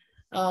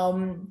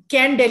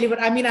can deliver.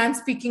 I mean, I'm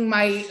speaking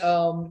my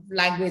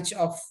language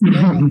of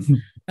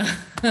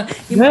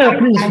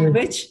impact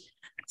language.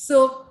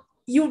 So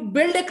you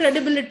build a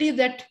credibility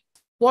that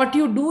what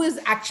you do is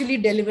actually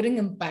delivering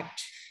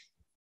impact.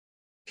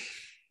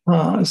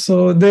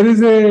 So there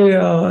is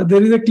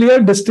a clear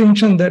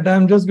distinction that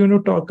I'm just going to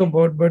talk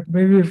about, but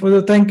maybe for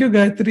the thank you,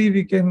 Gayatri,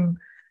 we can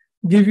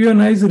give you a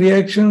nice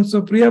reaction.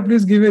 So Priya,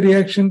 please give a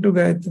reaction to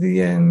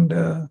Gayatri, and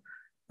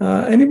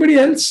anybody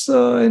else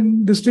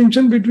in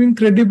distinction between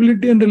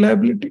credibility and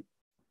reliability?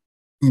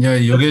 Yeah,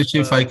 Yogesh,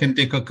 if I can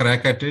take a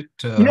crack at it.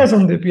 Yes,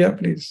 Sandeep, yeah,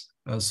 please.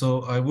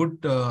 So I would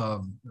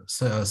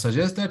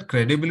suggest that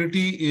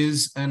credibility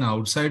is an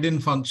outside-in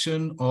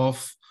function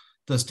of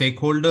the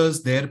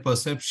stakeholders, their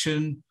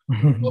perception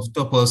of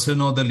the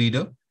person or the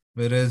leader,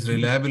 whereas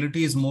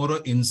reliability is more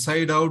an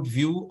inside-out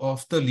view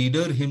of the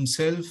leader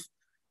himself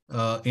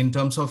in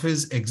terms of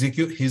his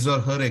or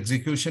her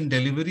execution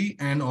delivery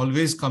and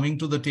always coming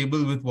to the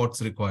table with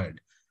what's required.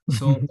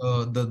 So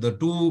the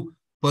two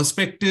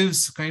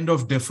perspectives kind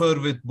of differ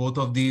with both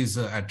of these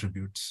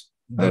attributes.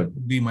 That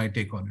would be my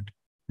take on it.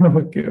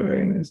 Okay,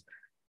 very nice.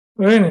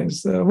 Very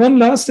nice. One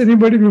last,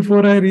 anybody,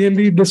 before I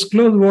really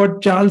disclose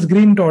what Charles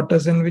Green taught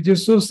us, and which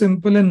is so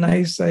simple and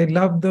nice. I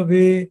love the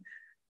way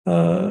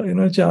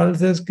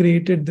Charles has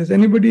created this.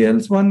 Anybody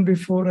else? One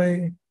before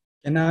I.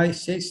 Can I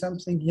say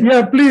something here?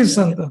 Yeah, please,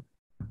 Santa.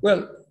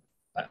 Well,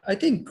 I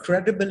think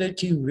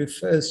credibility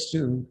refers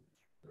to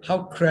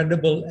how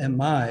credible am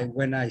I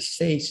when I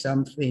say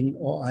something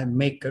or I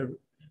make a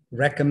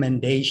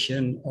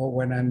recommendation or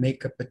when I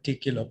make a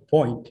particular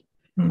point.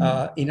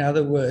 In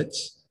other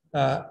words,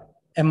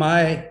 am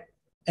I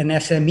an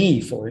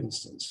SME, for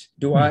instance?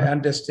 Do I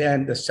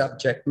understand the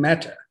subject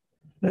matter?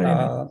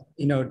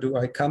 Do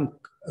I come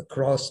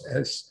across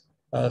as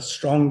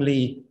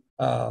strongly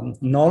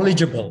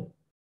knowledgeable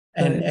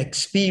and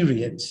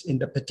experienced in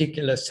the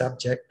particular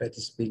subject that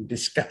is being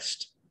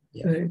discussed?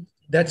 Yeah.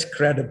 That's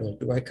credible.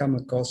 Do I come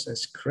across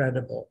as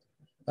credible?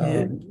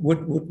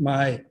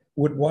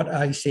 Would what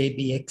I say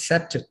be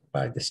accepted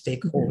by the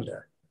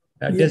stakeholder?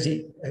 Does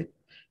it?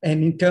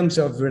 And in terms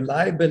of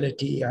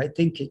reliability, I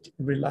think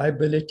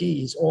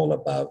reliability is all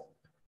about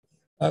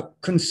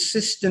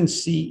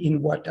consistency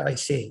in what I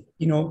say.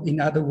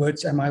 In other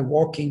words, am I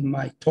walking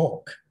my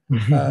talk?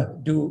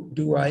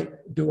 Do I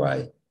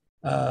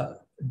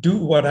do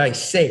what I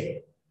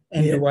say,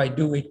 and do I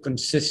do it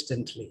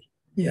consistently?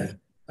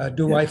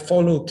 Do I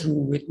follow through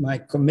with my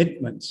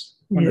commitments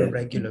on a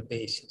regular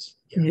basis?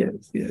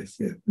 Yes.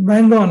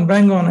 Bang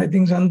on. I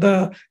think,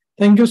 Santa,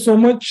 thank you so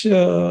much.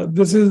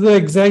 This is the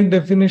exact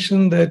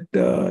definition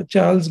that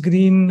Charles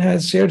Green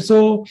has shared.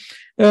 So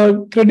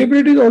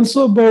credibility is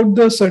also about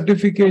the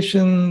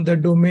certification, the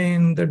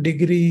domain, the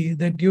degree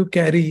that you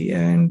carry.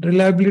 And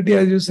reliability,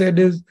 as you said,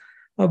 is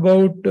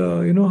about,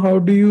 how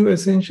do you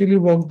essentially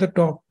walk the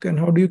talk and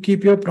how do you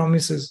keep your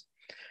promises?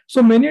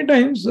 So many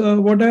times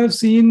what I have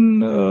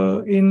seen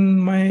in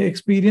my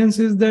experience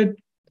is that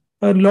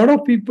a lot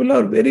of people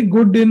are very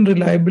good in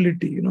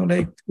reliability.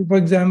 Like, for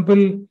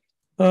example,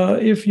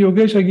 if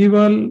Yogesh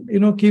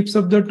Agiwal, keeps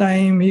up the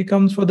time, he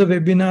comes for the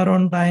webinar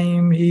on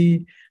time,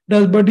 he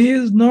does, but he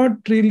has not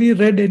really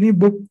read any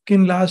book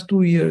in last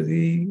 2 years.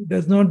 He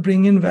does not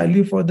bring in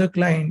value for the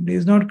client. He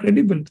is not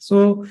credible.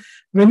 So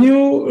when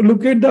you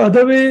look at the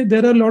other way,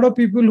 there are a lot of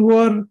people who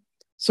are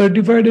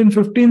certified in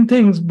 15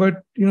 things,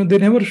 but they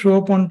never show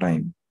up on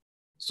time.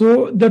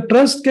 So the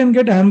trust can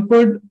get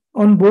hampered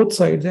on both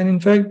sides. And in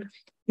fact,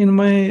 in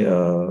my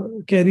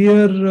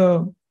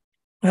career,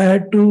 I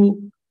had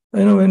to,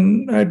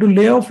 when I had to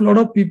lay off a lot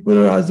of people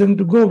or ask them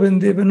to go when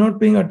they were not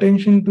paying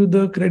attention to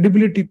the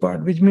credibility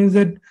part, which means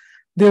that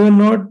they were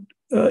not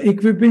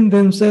equipping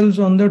themselves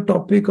on the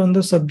topic, on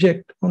the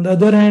subject. On the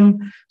other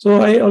hand,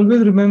 so I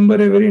always remember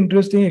a very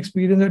interesting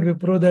experience at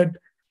Wipro that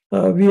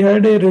we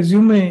had a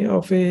resume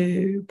of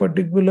a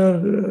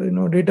particular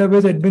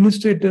database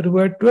administrator who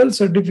had 12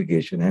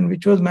 certification and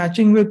which was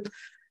matching with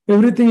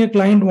everything a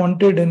client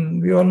wanted,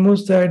 and we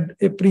almost had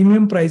a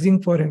premium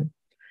pricing for him.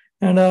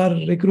 And our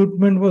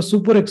recruitment was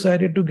super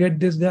excited to get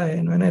this guy.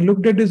 And when I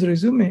looked at his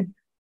resume,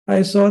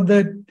 I saw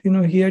that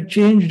he had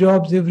changed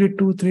jobs every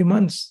 2-3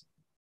 months.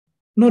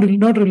 Not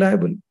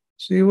reliable.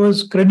 So he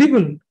was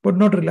credible but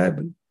not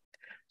reliable.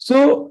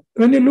 So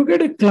when you look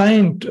at a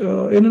client,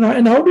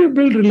 and how do you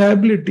build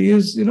reliability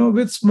is,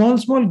 with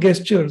small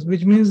gestures,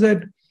 which means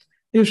that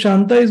if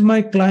Shanta is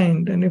my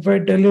client and if I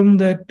tell him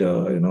that,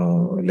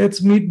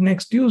 let's meet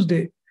next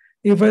Tuesday,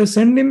 if I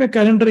send him a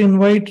calendar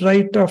invite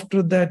right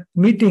after that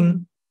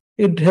meeting,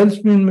 it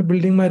helps me in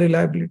building my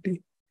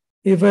reliability.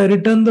 If I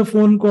return the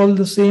phone call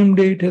the same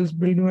day, it helps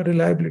build my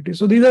reliability.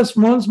 So these are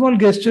small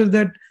gestures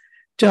that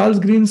Charles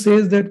Green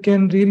says that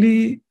can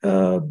really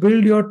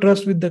build your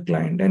trust with the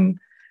client. And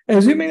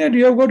assuming that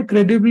you have got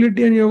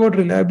credibility and you have got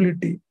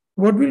reliability,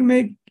 what will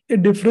make a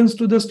difference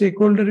to the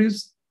stakeholder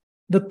is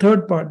the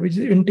third part, which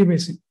is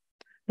intimacy.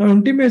 Now,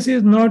 intimacy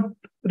is not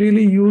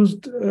really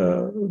used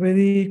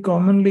very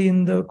commonly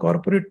in the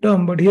corporate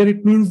term, but here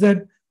it means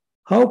that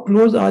how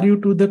close are you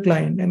to the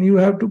client, and you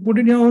have to put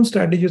in your own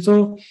strategy.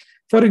 So,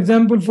 for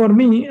example, for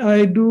me,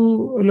 I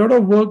do a lot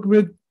of work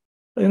with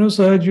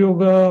Sahaj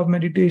Yoga,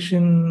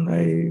 meditation.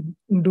 I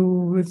do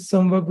with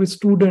some work with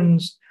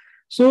students.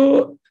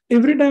 So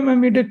every time I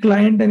meet a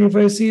client, and if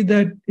I see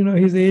that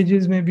his age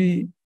is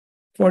maybe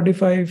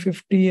 45,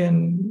 50,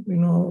 and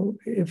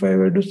if I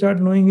were to start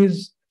knowing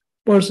his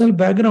personal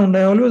background,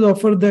 I always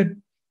offer that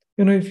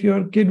if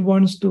your kid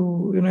wants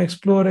to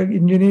explore an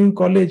engineering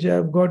college,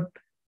 I've got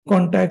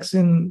contacts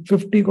in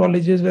 50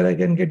 colleges where I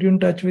can get you in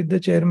touch with the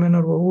chairman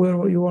or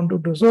whoever you want to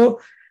do.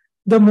 So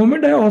the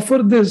moment I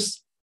offer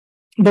this,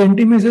 the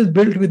intimacy is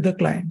built with the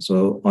client.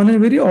 So on a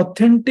very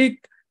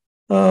authentic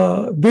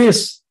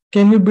base,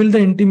 can you build the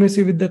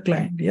intimacy with the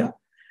client? Yeah.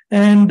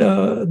 And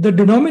the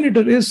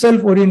denominator is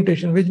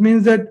self-orientation, which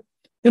means that,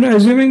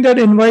 assuming that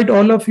invite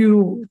all of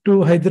you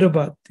to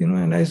Hyderabad,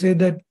 and I say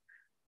that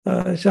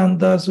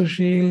Shanta,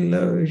 Sushil,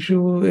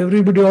 Ishu,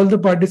 everybody, all the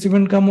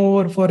participants come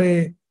over for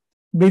a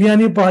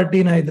biryani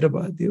party in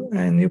Hyderabad,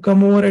 and you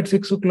come over at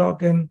 6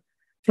 o'clock, and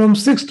from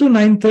 6 to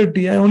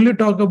 9:30, I only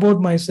talk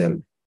about myself.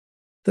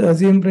 The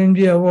Azim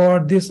Premji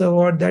award, this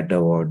award, that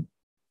award.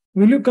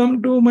 Will you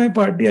come to my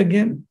party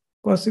again?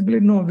 Possibly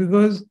no,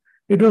 because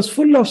it was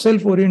full of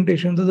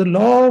self-orientation. So the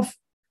law of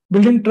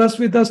building trust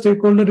with a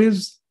stakeholder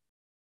is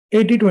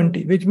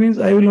 80-20, which means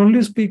I will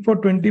only speak for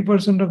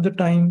 20% of the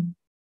time.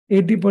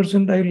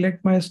 80% I will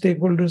let my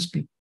stakeholders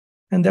speak.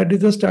 And that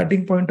is the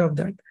starting point of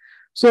that.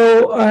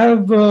 So I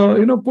have,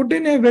 put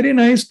in a very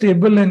nice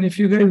table. And if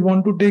you guys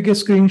want to take a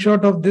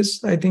screenshot of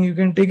this, I think you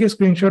can take a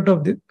screenshot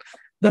of this.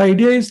 The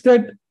idea is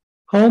that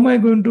how am I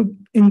going to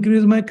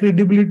increase my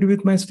credibility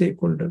with my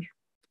stakeholder?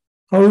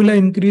 How will I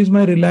increase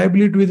my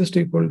reliability with the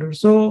stakeholder?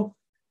 So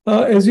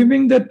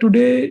assuming that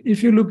today,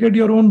 if you look at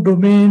your own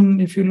domain,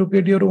 if you look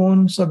at your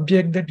own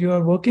subject that you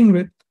are working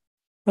with,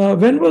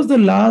 when was the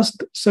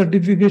last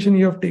certification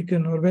you have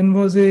taken, or when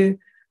was a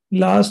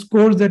last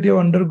course that you have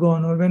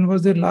undergone, or when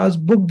was the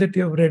last book that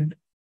you have read?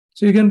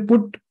 So you can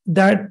put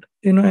that,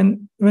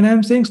 and when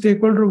I'm saying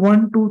stakeholder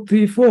 1, 2,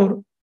 3,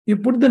 4, you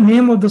put the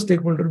name of the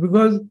stakeholder,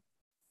 because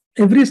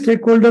every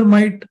stakeholder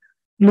might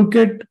look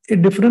at a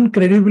different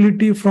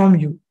credibility from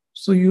you.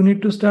 So you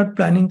need to start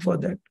planning for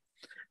that.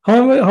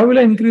 How will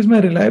I increase my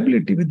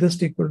reliability with the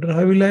stakeholder?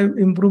 How will I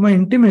improve my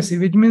intimacy?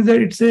 Which means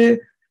that it's a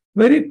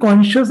very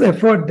conscious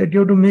effort that you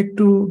have to make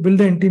to build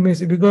the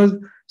intimacy, because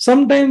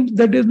sometimes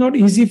that is not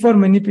easy for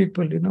many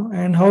people,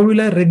 and how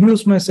will I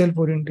reduce my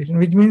self-orientation?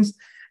 Which means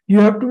you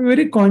have to be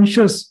very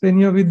conscious when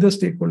you're with the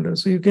stakeholder.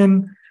 So you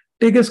can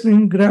take a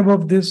screen grab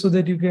of this so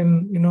that you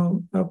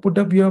can, put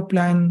up your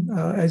plan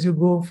as you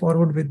go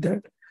forward with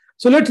that.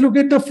 So let's look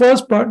at the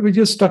first part, which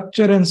is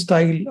structure and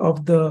style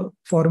of the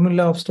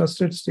formula of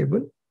trusted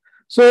stable.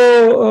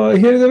 So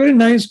here is a very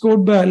nice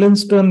quote by Alan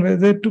Stern, where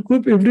that to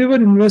keep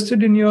everyone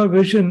invested in your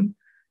vision,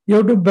 you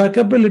have to back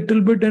up a little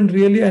bit and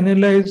really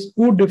analyze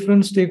who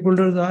different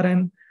stakeholders are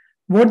and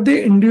what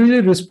they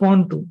individually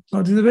respond to.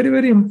 Now, this is a very,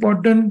 very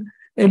important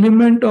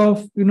element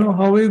of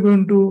how are you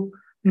going to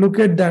look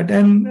at that.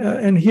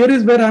 And here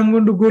is where I'm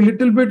going to go a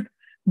little bit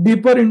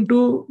deeper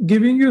into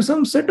giving you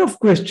some set of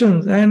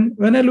questions. And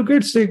when I look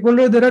at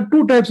stakeholders, there are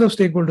two types of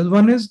stakeholders.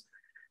 One is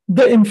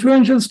the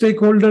influential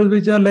stakeholders,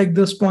 which are like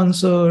the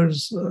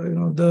sponsors,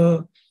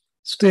 the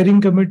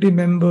steering committee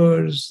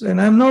members. And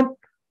I'm not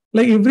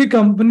like every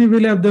company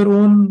will have their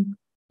own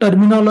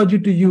terminology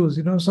to use.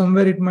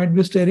 Somewhere it might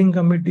be steering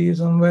committee,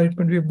 somewhere it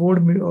might be a board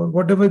or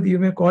whatever you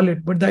may call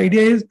it. But the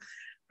idea is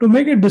to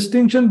make a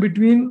distinction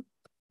between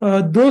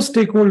those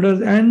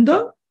stakeholders and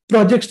the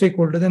project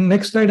stakeholders. And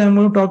next slide, I'm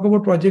going to talk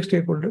about project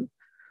stakeholders.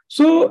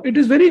 So it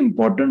is very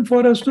important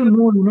for us to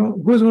know,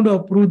 who is going to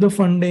approve the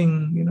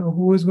funding,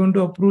 who is going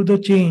to approve the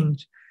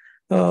change,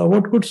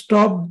 what could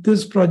stop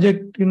this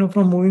project,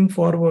 from moving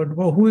forward,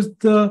 or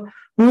who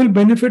will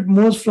benefit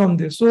most from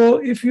this. So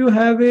if you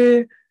have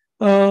a,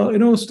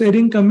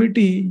 steering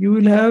committee, you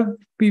will have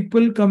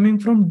people coming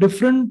from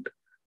different,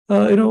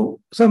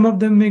 some of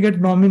them may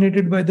get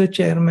nominated by the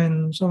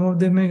chairman, some of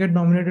them may get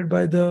nominated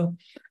by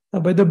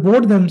the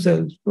board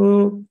themselves.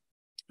 So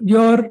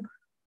you're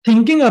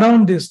thinking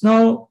around this.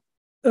 Now,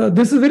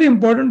 this is very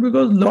important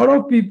because a lot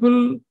of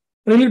people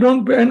really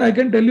don't pay. And I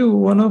can tell you,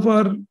 one of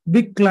our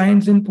big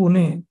clients in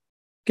Pune,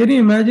 can you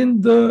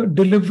imagine the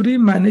delivery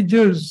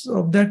managers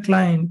of that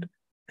client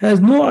has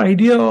no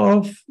idea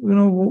of,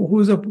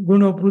 who's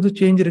going to approve the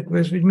change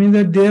request, which means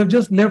that they have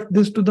just left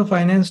this to the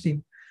finance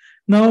team.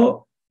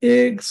 Now,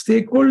 a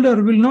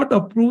stakeholder will not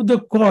approve the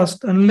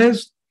cost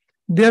unless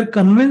they are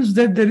convinced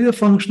that there is a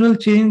functional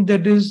change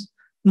that is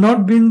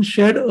not been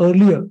shared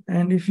earlier.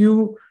 And if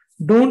you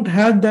don't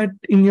have that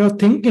in your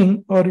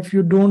thinking, or if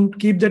you don't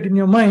keep that in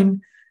your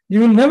mind, you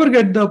will never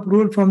get the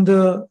approval from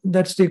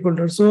that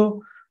stakeholder.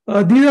 So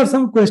these are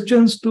some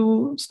questions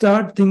to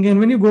start thinking.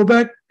 When you go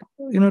back,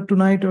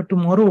 tonight or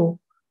tomorrow,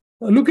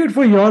 look at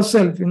for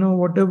yourself,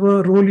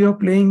 whatever role you're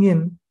playing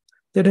in,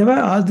 that have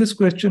I asked this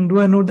question, do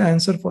I know the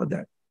answer for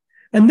that?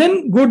 and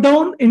then go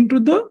down into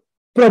the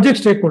project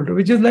stakeholder,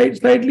 which is like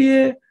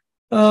slightly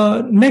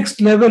a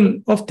next level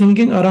of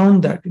thinking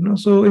around that.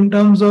 So in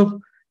terms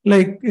of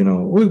like,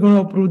 who is going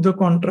to approve the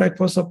contract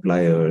for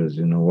suppliers,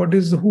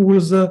 who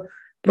is the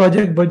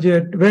project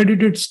budget, where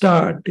did it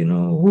start,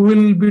 who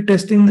will be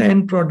testing the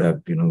end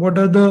product, what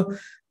are the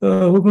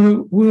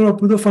who will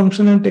approve the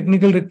functional and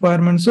technical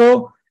requirements.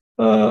 So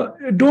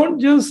don't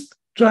just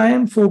try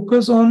and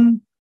focus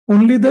on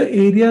only the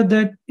area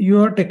that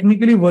you are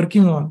technically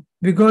working on,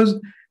 because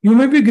you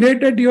may be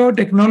great at your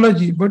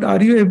technology, but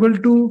are you able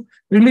to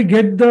really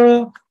get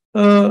the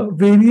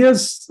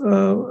various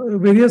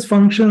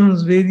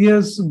functions,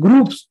 various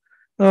groups,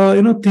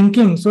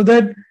 thinking, so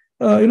that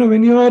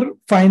when you are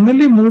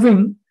finally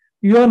moving,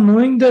 you are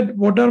knowing that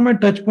what are my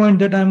touch points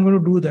that I'm going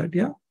to do that.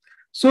 Yeah.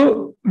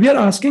 So we are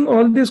asking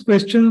all these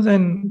questions,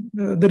 and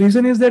the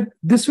reason is that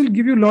this will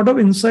give you a lot of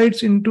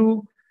insights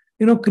into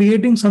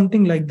creating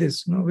something like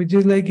this, which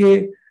is like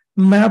a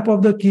map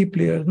of the key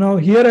players. Now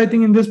here, I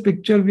think in this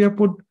picture we have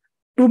put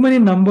too many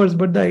numbers,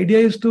 but the idea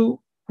is to,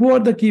 who are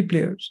the key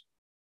players,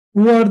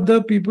 who are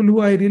the people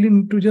who I really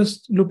need to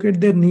just look at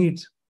their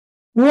needs,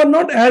 who are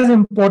not as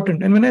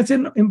important. And when I say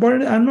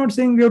important, I'm not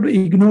saying we have to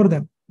ignore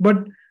them,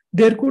 but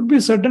there could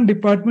be certain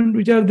departments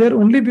which are there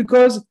only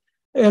because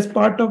as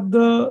part of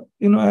the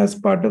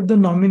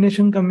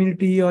nomination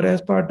community, or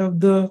as part of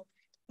the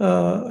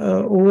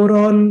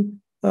overall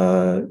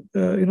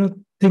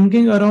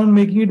thinking around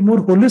making it more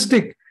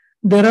holistic,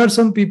 there are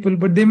some people,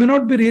 but they may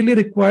not be really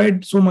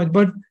required so much.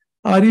 But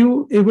are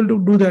you able to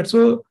do that?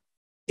 So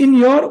in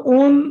your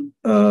own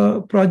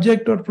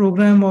project or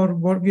program or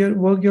work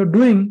you're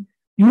doing,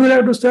 you will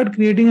have to start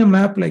creating a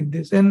map like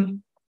this.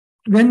 And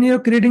when you're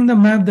creating the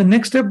map, the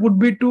next step would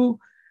be to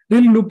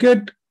really look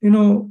at,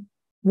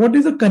 what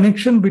is the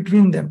connection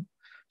between them.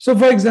 So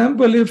for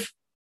example, if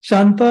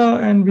Shanta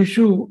and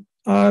Vishu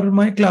are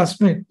my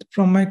classmates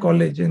from my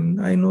college, and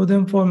I know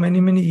them for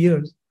many, many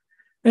years,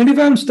 and if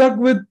I'm stuck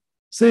with,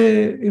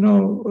 say,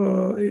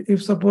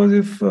 if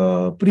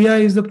Priya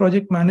is the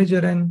project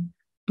manager, and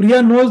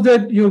Priya knows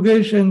that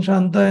Yogesh and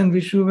Shanta and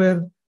Vishu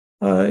were,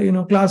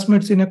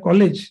 classmates in a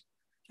college,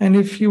 and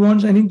if she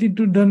wants anything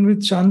to done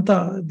with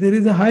Shanta, there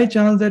is a high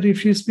chance that if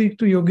she speaks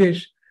to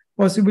Yogesh,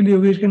 possibly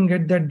Yogesh can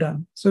get that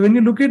done. So when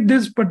you look at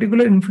this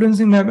particular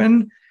influencing map,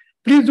 and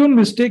please don't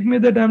mistake me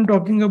that I'm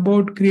talking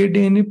about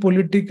creating any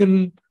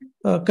political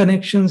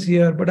connections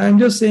here, but I'm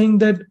just saying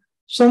that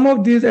some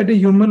of these at a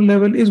human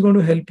level is going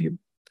to help you.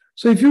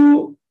 So if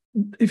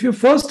you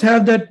first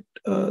have that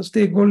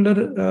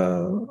stakeholder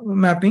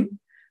mapping,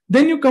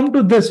 then you come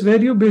to this,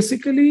 where you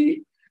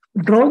basically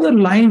draw the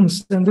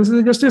lines. And this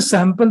is just a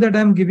sample that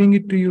I'm giving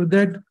it to you,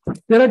 that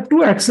there are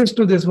two axes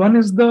to this. One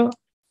is the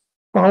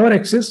power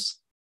axis,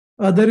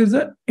 other is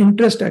the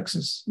interest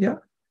axis. Yeah.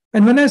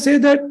 And when I say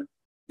that,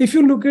 if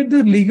you look at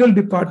the legal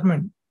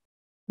department,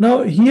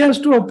 now he has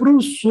to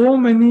approve so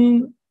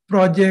many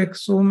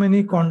projects, so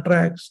many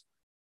contracts.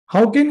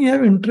 How can he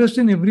have interest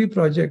in every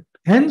project?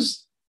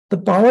 Hence, the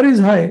power is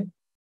high,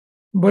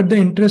 but the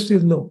interest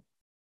is low.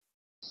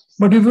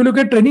 But if you look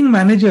at training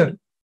manager,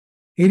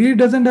 he really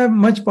doesn't have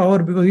much power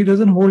because he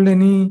doesn't hold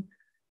any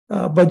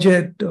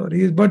budget,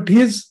 but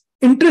his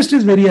interest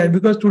is very high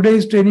because today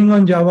he's training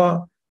on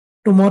Java,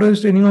 tomorrow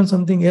he's training on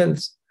something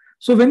else.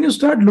 So when you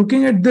start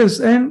looking at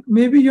this, and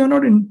maybe you're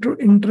not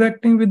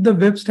interacting with the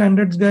web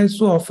standards guys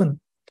so often,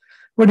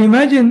 but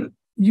imagine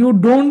you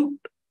don't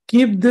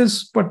keep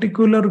this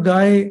particular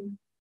guy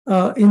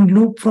in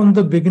loop from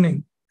the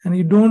beginning, and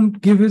you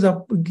don't give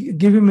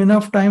him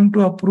enough time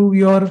to approve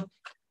your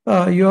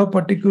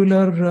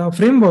particular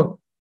framework.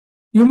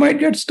 You might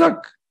get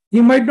stuck.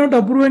 He might not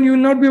approve, and you will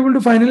not be able to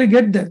finally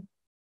get there.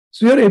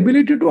 So your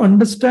ability to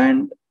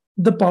understand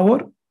the power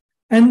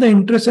and the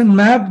interest and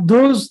map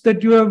those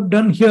that you have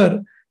done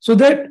here, so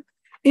that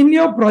in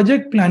your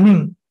project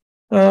planning,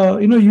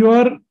 you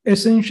are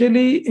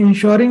essentially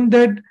ensuring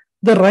that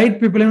the right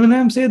people. And when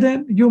I'm saying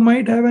that, you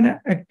might have an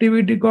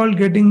activity called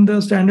getting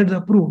the standards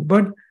approved,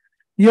 but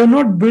you have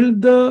not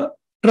built the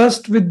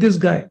trust with this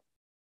guy.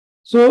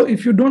 So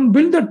if you don't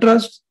build the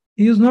trust,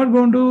 he is not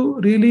going to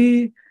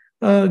really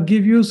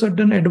give you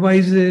certain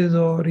advices,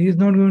 or he is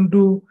not going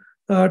to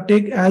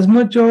take as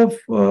much of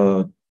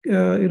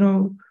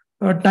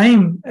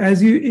time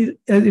as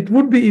it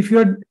would be if you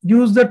had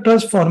used the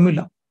trust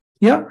formula.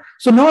 Yeah.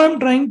 So now I'm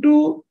trying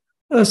to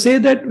say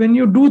that when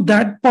you do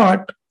that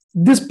part,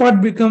 this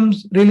part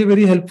becomes really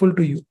very helpful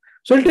to you.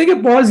 So I'll take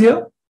a pause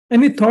here.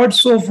 Any thoughts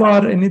so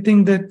far?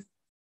 Anything that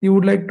you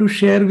would like to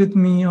share with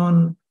me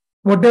on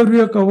whatever we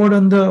have covered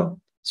on the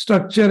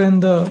structure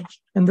and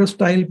the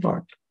style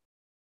part?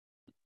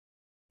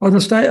 Or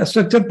the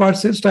structure part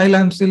says style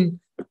I'm still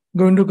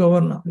going to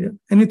cover now. Yeah.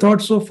 Any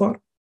thoughts so far?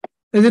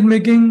 Is it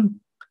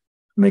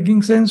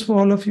making sense for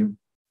all of you?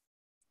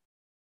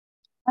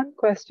 One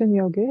question,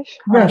 Yogesh.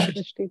 Yeah,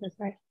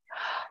 sure.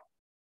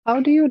 How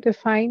do you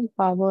define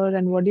power,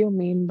 and what do you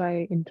mean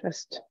by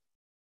interest?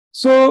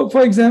 So,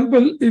 for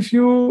example, if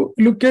you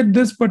look at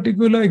this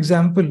particular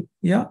example,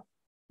 yeah,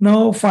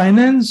 now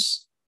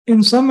finance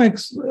in some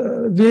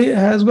way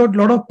has got a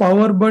lot of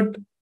power. But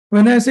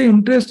when I say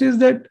interest is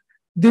that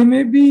they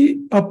may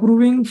be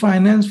approving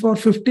finance for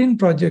 15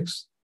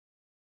 projects.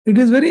 It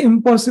is very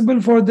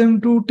impossible for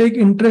them to take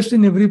interest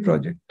in every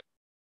project.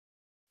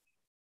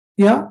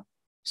 Yeah.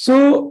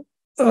 So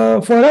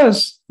for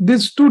us,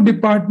 these two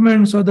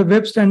departments or the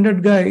web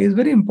standard guy is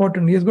very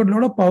important. He has got a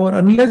lot of power.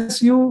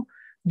 Unless you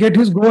get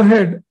his go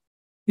ahead,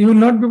 you will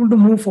not be able to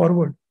move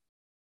forward.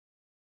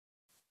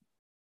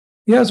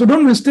 Yeah, so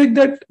don't mistake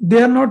that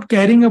they are not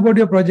caring about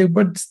your project,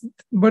 but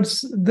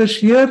the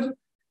sheer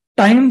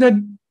time that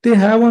they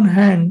have on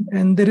hand,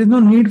 and there is no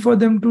need for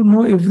them to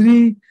know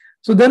every.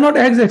 So they're not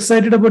as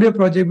excited about your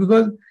project,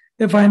 because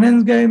a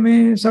finance guy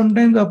may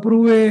sometimes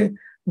approve a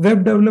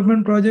web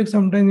development project,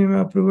 sometimes he may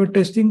approve a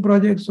testing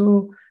project.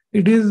 So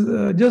it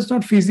is just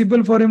not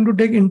feasible for him to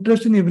take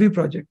interest in every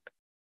project.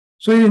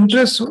 So his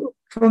interest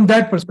from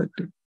that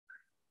perspective.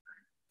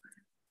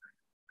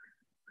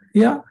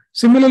 Yeah.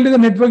 Similarly, the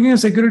networking and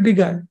security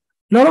guy, a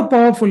lot of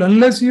powerful.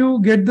 Unless you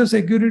get the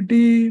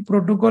security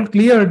protocol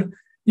cleared,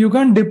 you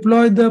can't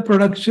deploy the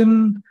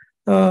production,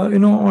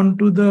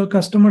 onto the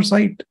customer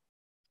site.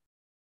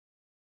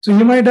 So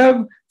you might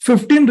have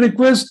 15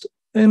 requests,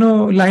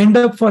 lined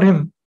up for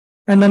him,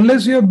 and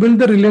unless you have built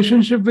the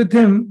relationship with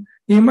him,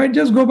 he might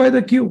just go by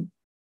the queue,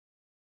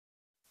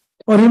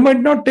 or he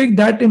might not take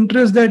that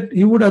interest that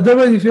he would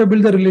otherwise if you have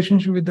built the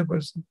relationship with the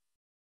person.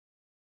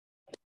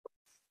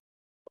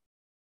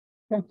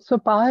 Okay. So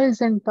power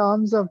is in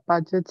terms of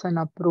budgets and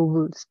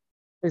approvals,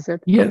 is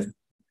it? Yes.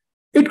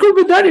 It could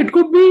be that. It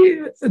could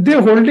be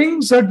they're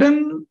holding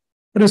certain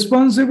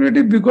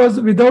responsibility, because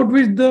without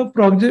which the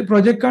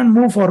project can't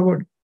move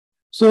forward.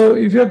 So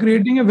if you're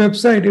creating a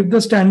website, if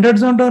the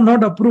standards are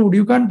not approved,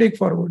 you can't take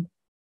forward.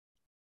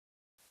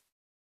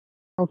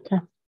 Okay.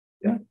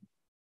 Yeah.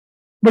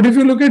 But if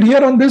you look at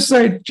here on this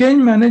side,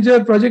 change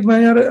manager, project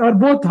manager are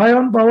both high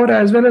on power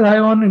as well as high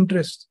on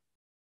interest.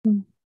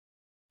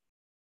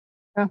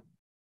 Yeah.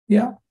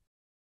 Yeah.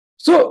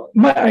 So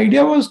my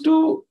idea was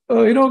to,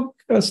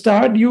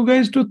 start you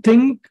guys to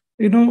think,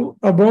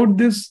 about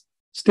this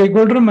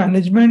stakeholder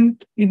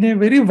management in a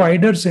very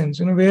wider sense,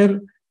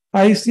 where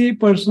I see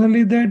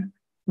personally that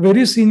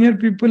very senior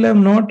people have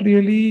not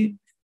really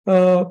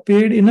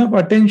paid enough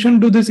attention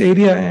to this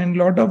area, and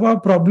a lot of our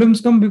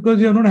problems come because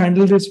you have not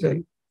handled this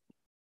well.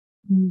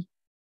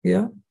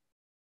 Yeah.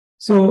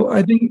 So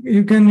I think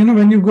you can,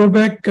 when you go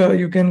back,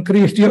 you can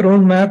create your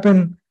own map,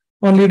 and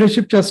on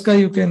Leadership Chaska,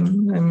 you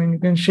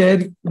can share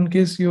in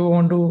case you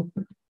want to,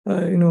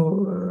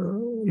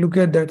 look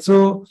at that.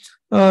 So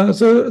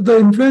the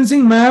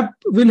influencing map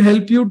will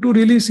help you to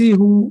really see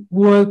who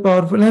are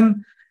powerful.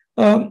 And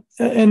I'm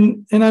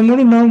going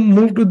to now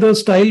move to the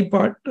style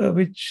part,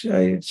 which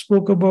I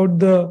spoke about,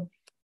 the,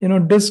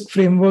 DISC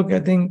framework. I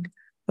think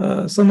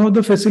some of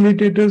the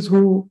facilitators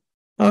who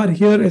are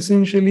here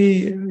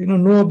essentially,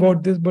 know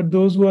about this, but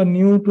those who are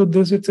new to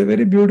this, it's a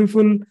very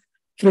beautiful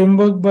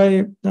framework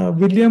by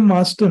William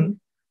Marston.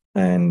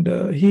 And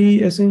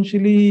he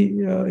essentially,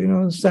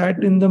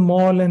 sat in the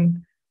mall,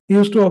 and he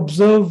used to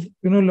observe,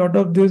 a lot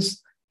of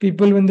these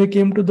people when they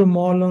came to the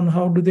mall on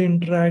how do they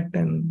interact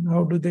and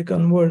how do they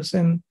converse.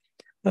 And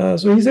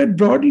so he said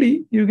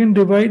broadly, you can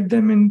divide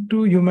them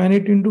into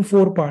humanity into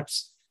 4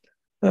 parts.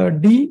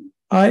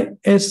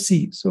 DISC,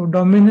 so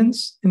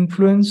dominance,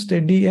 influence,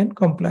 steady, and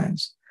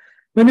compliance.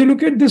 When you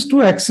look at these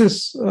 2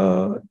 axes,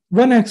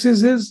 one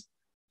axis is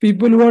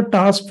people who are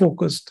task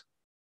focused,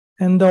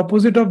 and the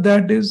opposite of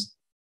that is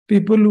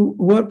people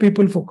who are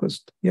people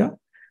focused. Yeah.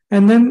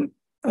 And then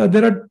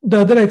the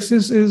other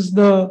axis is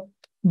the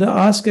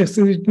ask axis,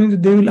 which means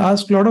they will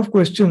ask a lot of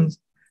questions,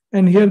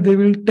 and here they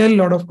will tell a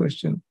lot of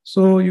questions.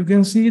 So you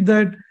can see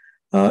that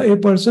a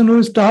person who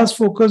is task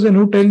focused and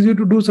who tells you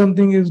to do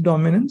something is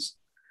dominance.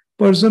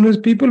 Person who is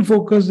people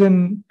focused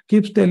and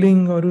keeps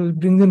telling, or who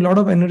brings in a lot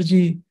of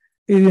energy,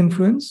 is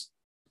influence.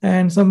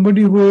 And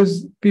somebody who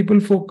is people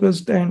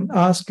focused and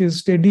ask is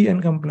steady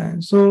and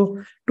compliant.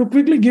 So to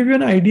quickly give you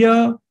an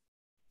idea,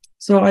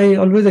 so I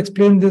always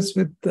explain this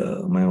with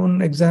my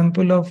own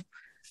example of,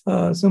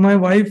 so my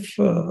wife,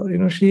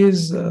 she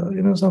is,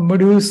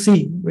 somebody who is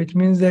C, which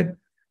means that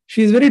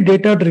she is very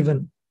data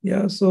driven.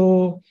 Yeah.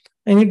 So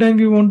anytime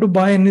you want to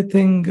buy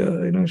anything,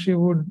 she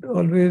would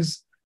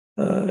always,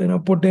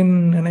 put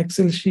in an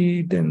Excel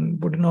sheet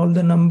and put in all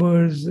the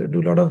numbers,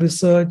 do a lot of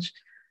research,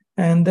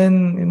 and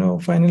then,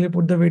 finally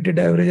put the weighted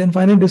average and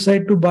finally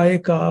decide to buy a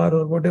car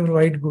or whatever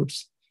white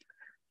goods.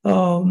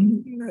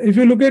 If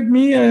you look at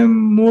me,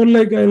 I'm more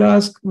like, I'll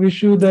ask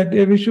Vishu that,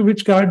 hey, Vishu,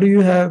 which car do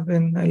you have?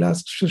 And I'll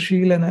ask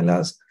Sushil, and I'll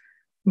ask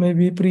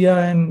maybe Priya,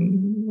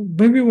 and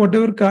maybe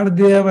whatever car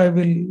they have, I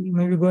will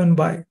maybe go and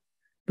buy,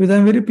 because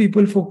I'm a very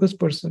people focused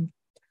person.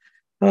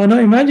 Now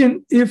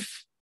imagine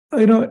if,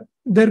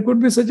 there could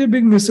be such a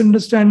big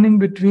misunderstanding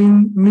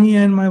between me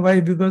and my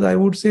wife, because I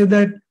would say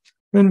that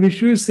when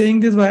Vishu is saying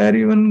this, why are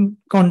you even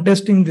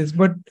contesting this?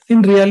 But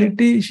in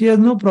reality, she has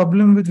no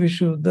problem with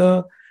Vishu.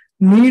 The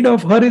need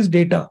of her is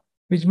data,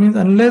 which means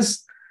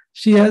unless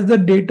she has the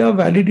data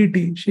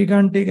validity, she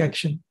can't take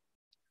action.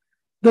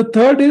 The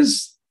third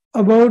is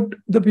about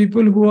the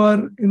people who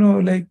are,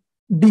 like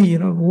D,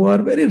 who are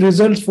very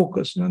results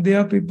focused. They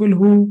are people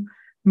who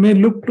may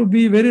look to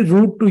be very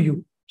rude to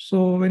you.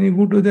 So when you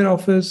go to their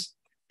office,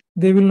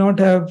 they will not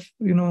have,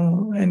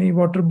 any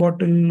water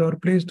bottle or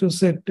place to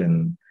sit,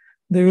 and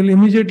they will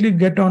immediately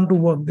get on to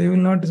work. They will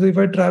not. So if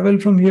I travel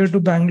from here to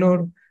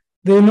Bangalore,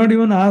 they will not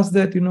even ask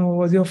that,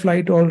 was your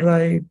flight all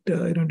right?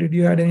 Did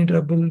you had any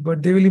trouble?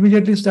 But they will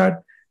immediately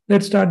start,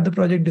 let's start the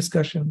project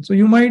discussion. So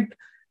you might,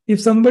 if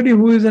somebody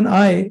who is an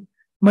I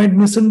might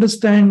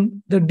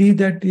misunderstand the D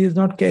that he is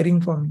not caring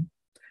for me.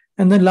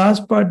 And the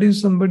last part is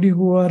somebody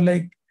who are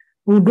like,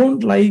 who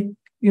don't like,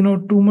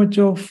 too much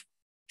of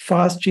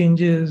fast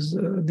changes.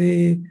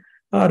 They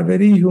are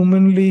very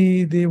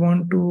humanly, they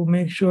want to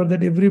make sure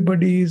that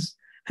everybody is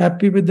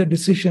happy with the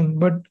decision.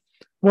 But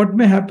what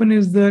may happen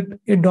is that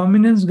a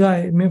dominance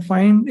guy may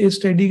find a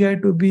steady guy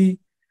to be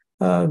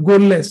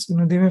goalless.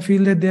 They may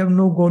feel that they have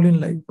no goal in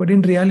life, but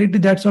in reality,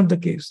 that's not the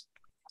case.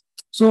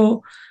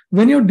 So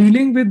when you're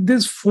dealing with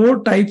these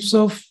 4 types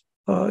of,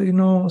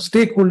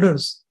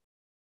 stakeholders,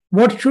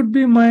 what should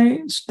be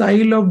my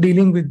style of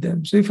dealing with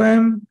them? So if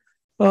I'm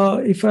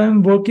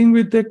working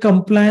with a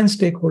compliance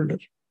stakeholder,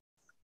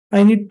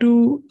 I need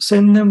to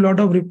send them a lot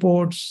of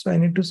reports. I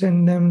need to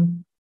send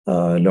them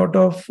a lot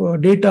of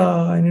data.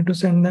 I need to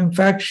send them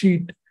fact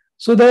sheet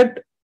so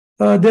that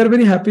they're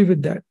very happy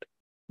with that.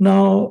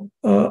 Now,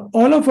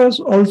 all of us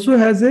also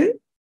has a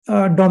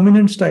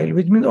dominant style,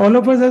 which means all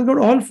of us has got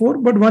all 4,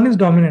 but one is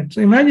dominant.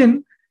 So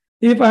imagine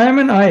if I am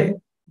an I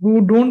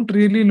who don't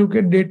really look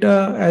at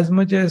data as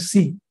much as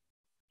C,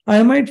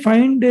 I might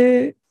find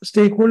a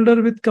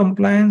stakeholder with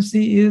compliance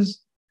C is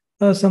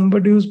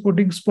somebody who's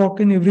putting Spock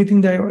in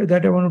everything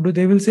that I want to do.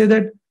 They will say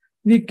that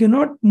we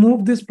cannot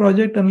move this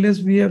project unless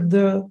we have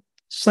the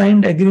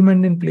signed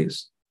agreement in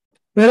place.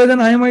 Whereas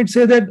then I might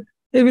say that,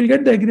 hey, we'll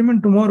get the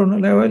agreement tomorrow.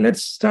 No?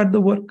 Let's start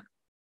the work.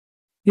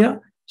 Yeah.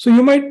 So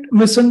you might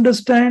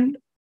misunderstand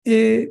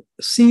a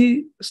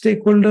C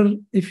stakeholder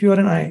if you are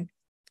an I.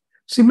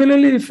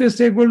 Similarly, if a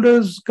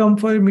stakeholders come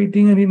for a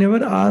meeting and he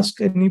never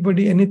asks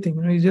anybody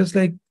anything, he's just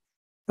like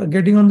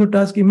getting on the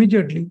task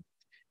immediately,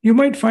 you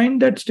might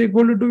find that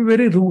stakeholder to be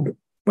very rude.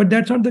 But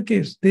that's not the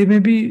case. They may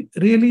be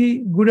really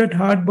good at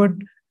heart, but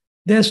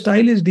their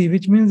style is D,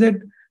 which means that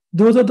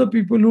those are the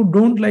people who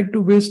don't like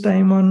to waste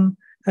time on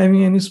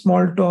having any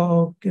small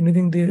talk,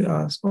 anything they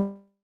ask.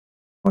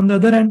 On the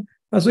other hand,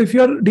 so if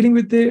you are dealing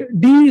with a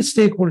D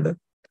stakeholder,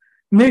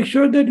 make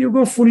sure that you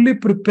go fully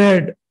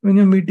prepared when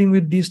you're meeting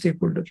with these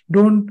stakeholders.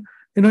 Don't,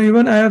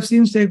 even I have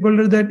seen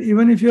stakeholders that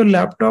even if your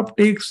laptop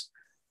takes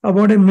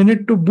about a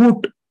minute to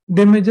boot,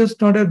 they may just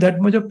not have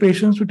that much of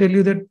patience to tell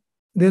you that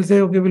they'll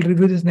say, okay, we'll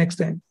review this next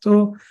time.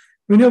 So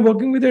when you're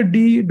working with a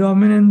D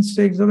dominant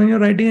stakeholder, when you're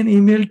writing an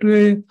email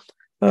to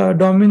a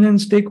dominant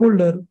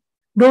stakeholder,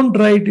 don't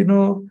write,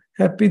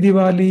 happy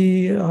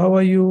Diwali, how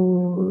are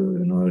you,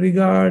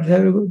 regards.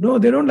 No,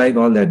 they don't like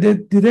all that. They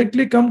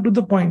directly come to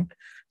the point.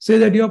 Say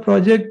that your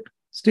project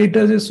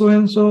status is so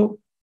and so,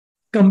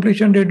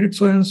 completion date is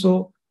so and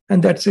so,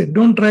 and that's it.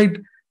 Don't write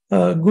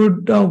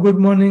good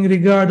morning,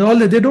 regard, all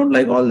that. They don't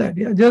like all that.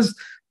 Yeah,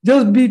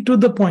 just be to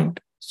the point.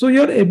 So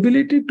your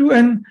ability to,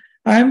 and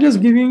I am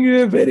just giving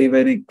you a very,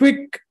 very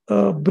quick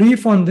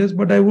brief on this,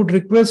 but I would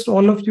request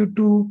all of you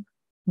to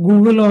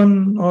Google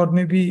on, or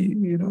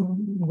maybe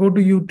go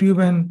to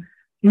YouTube and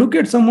look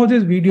at some of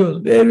these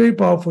videos. Very, very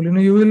powerful.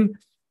 You will,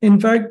 in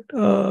fact,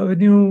 when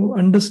you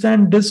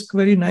understand DISC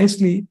very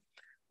nicely,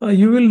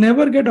 you will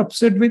never get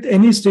upset with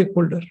any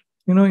stakeholder.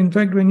 In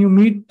fact, when you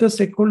meet the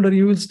stakeholder,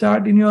 you will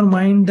start in your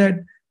mind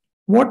that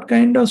what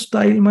kind of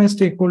style my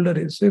stakeholder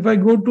is. So if I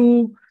go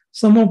to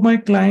some of my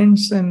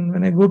clients and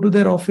when I go to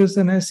their office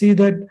and I see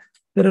that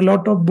there are a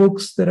lot of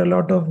books, there are a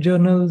lot of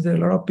journals, there are a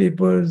lot of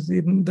papers,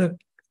 even the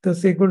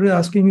stakeholder is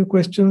asking you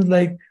questions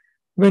like,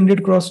 when did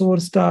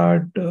crossover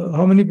start?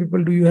 How many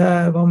people do you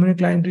have? How many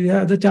clients do you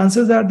have? The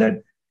chances are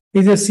that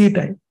is a C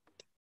type.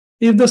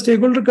 If the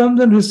stakeholder comes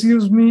and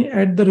receives me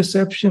at the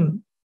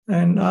reception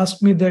and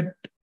asks me that,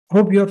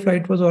 hope your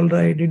flight was all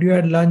right. Did you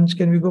have lunch?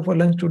 Can we go for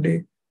lunch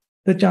today?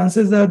 The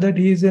chances are that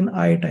he is an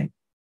I type.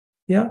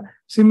 Yeah.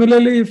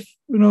 Similarly,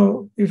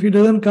 if he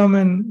doesn't come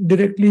and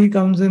directly he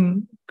comes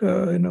in,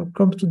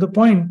 comes to the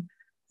point,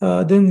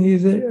 then he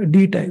is a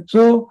D type.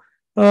 So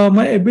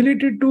my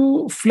ability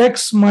to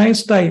flex my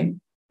style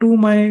to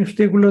my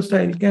stakeholder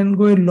style can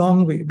go a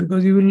long way,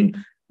 because you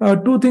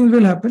will, 2 things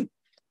will happen.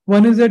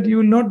 One is that you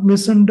will not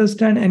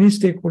misunderstand any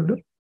stakeholder,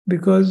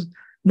 because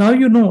now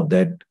you know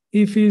that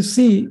if he is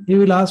C, he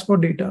will ask for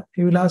data,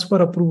 he will ask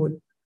for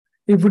approval.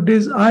 If it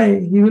is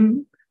I, he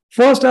will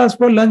first ask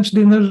for lunch,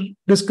 dinner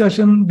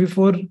discussion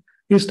before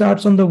he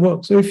starts on the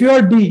work. So if you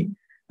are D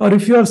or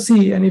if you are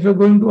C and if you're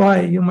going to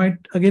I, you might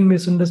again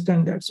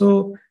misunderstand that.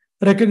 So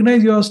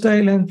recognize your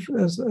style and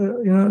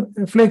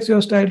flex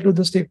your style to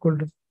the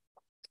stakeholder.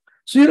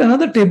 So here's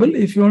another table,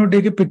 if you want to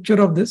take a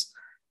picture of this,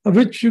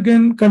 which you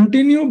can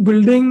continue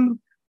building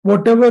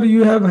whatever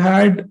you have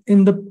had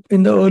in the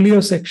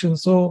earlier section.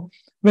 So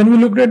when we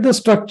looked at the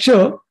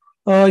structure,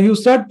 you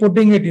start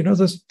putting it,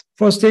 so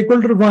for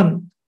stakeholder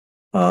 1,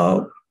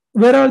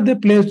 where are they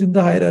placed in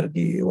the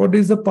hierarchy? What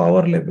is the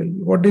power level?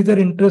 What is their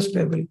interest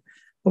level?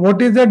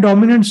 What is their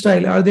dominant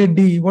style? Are they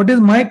D? What is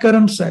my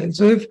current style?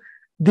 So if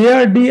they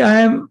are D,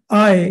 I am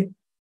I.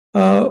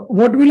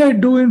 What will I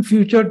do in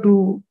future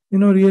to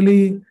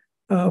really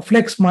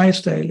flex my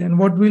style, and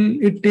what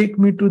will it take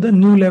me to the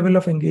new level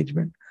of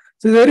engagement?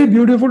 So it's a very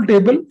beautiful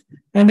table,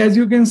 and as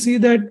you can see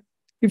that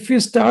if you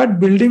start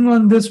building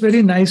on this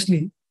very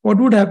nicely, what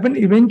would happen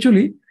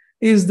eventually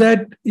is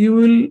that you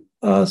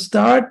will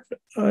start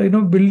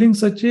building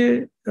such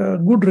a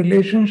good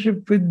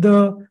relationship with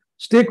the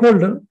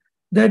stakeholder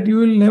that you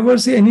will never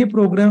see any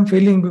program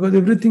failing, because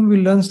everything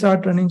will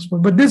start running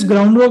smooth. But this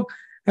groundwork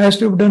has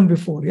to be done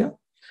before. Yeah.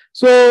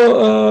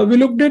 So we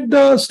looked at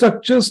the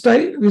structure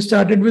style. We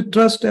started with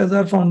trust as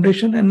our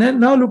foundation, and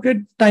then now look at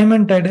time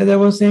and tide. As I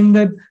was saying,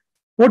 that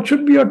what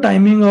should be your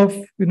timing of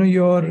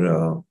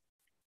your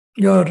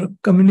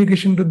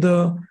communication to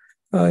the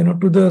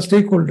to the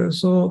stakeholders.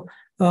 So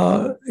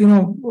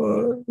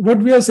what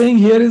we are saying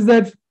here is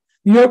that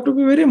you have to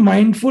be very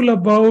mindful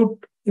about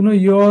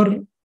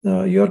your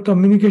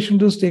communication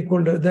to the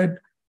stakeholder. That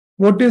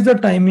what is the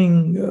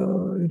timing,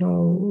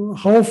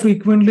 how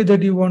frequently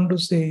that you want to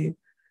say.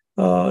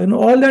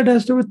 All that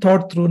has to be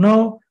thought through.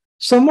 Now,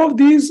 some of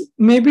these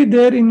may be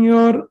there in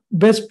your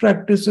best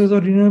practices or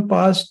in your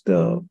past,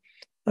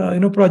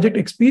 project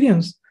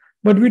experience,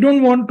 but we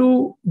don't want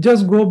to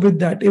just go with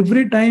that.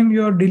 Every time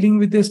you are dealing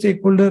with a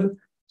stakeholder,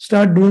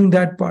 start doing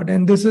that part.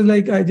 And this is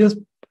like, I just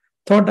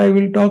thought I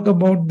will talk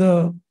about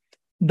the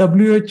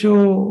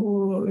WHO,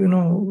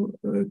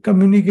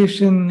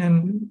 communication.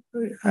 And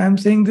I am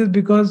saying this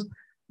because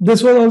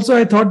this was also,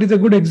 I thought, is a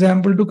good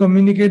example to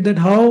communicate that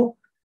how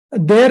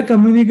their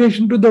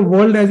communication to the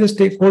world as a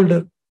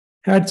stakeholder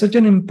had such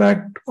an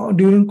impact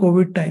during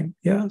COVID time.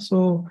 Yeah.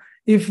 So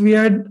if we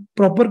had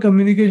proper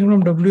communication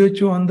from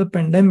WHO on the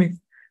pandemic,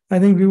 I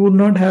think we would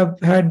not have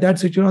had that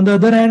situation. On the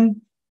other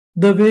hand,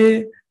 the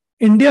way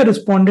India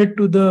responded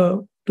to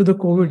the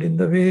COVID, in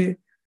the way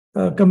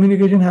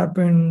communication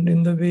happened,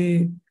 in the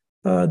way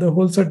the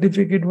whole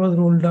certificate was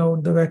rolled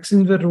out, the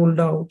vaccines were rolled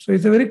out. So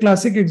it's a very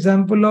classic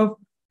example of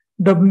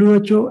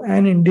WHO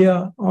and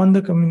India on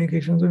the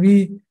communication. So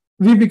we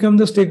become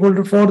the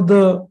stakeholder for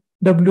the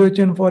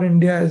WHO and for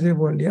India as a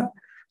world. Yeah.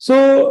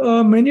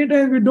 So many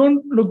times we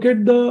don't look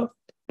at the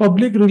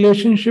public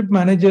relationship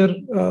manager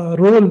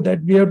role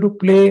that we have to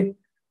play,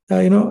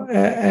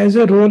 as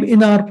a role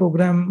in our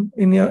program,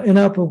 in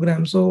our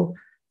program. So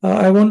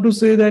I want to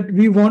say that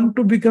we want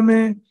to become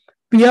a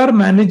PR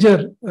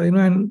manager,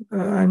 and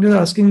I'm just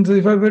asking, so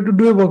if I were to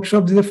do a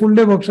workshop, this is a full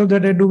day workshop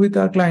that I do with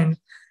our clients.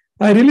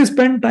 I really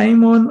spend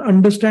time on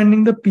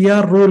understanding the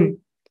PR role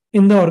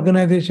in the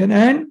organization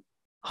and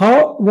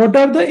what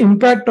are the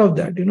impact of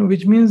that,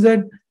 which means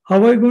that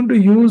how are you going to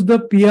use the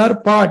PR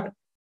part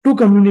to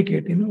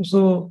communicate,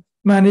 so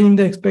managing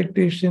the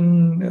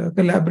expectation,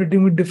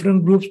 collaborating with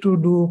different groups to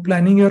do,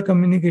 planning your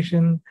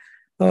communication,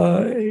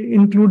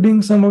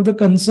 including some of the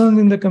concerns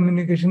in the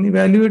communication,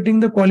 evaluating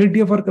the quality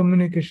of our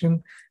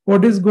communication,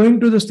 what is going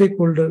to the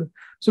stakeholder.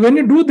 So when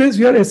you do this,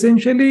 you are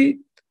essentially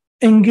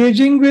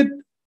engaging with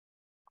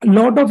a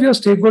lot of your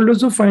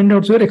stakeholders to find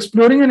out. So you're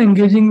exploring and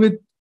engaging with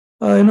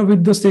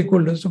with the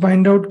stakeholders to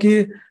find out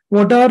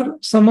what are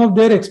some of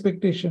their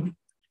expectations.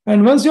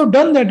 And once you've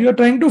done that, you're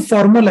trying to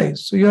formalize.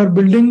 So you are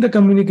building the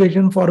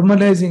communication,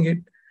 formalizing it,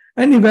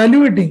 and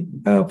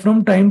evaluating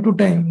from time to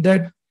time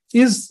that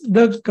is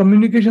the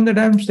communication that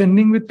I'm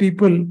sending with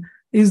people,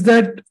 is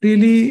that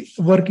really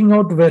working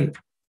out well?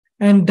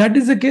 And that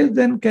is the case,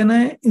 then can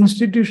I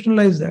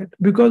institutionalize that?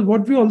 Because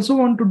what we also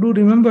want to do,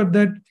 remember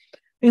that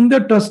in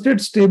the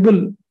trusted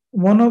stable,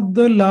 one of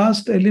the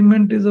last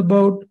element is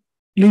about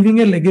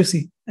leaving a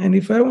legacy. And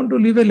if I want to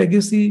leave a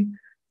legacy,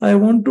 I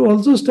want to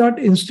also start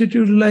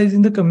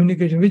institutionalizing the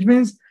communication, which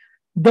means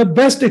the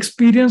best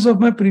experience of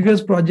my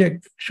previous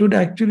project should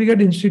actually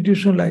get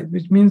institutionalized,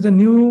 which means the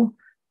new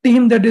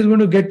team that is going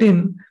to get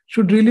in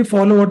should really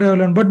follow what I have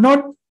learned, but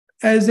not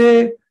as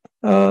a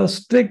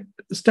strict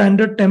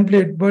standard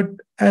template, but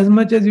as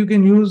much as you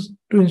can use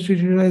to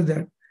institutionalize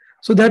that.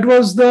 So that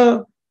was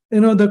the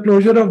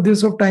closure of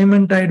this of time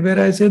and tide, where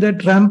I say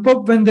that ramp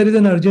up when there is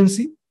an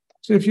urgency.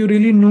 So if you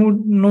really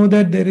know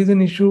that there is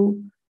an issue,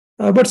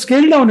 but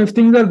scale down if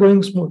things are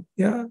going smooth.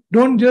 Yeah,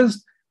 don't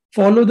just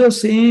follow the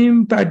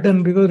same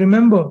pattern, because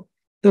remember,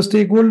 the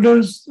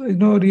stakeholders,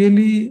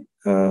 really,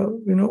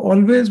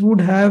 always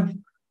would have,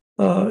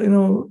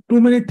 too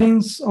many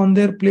things on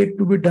their plate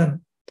to be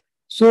done.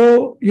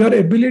 So your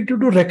ability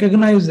to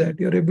recognize that,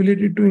 your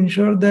ability to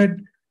ensure that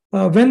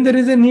when there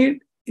is a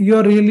need,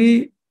 you're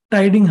really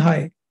tiding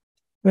high.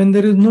 When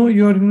there is no,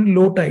 you're in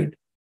low tide.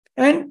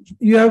 And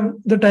you have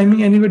the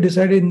timing anyway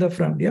decided in the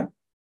front. Yeah.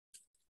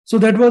 So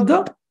that was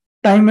the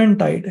time and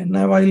tide. And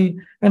now I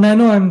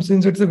know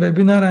since it's a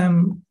webinar,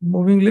 I'm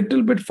moving a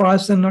little bit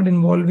fast and not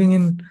involving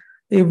in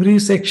every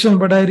section,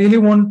 but I really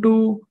want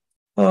to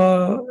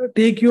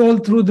take you all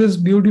through this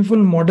beautiful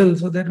model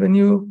so that when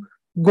you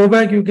go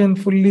back, you can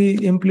fully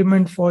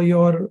implement for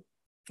your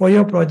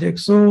project.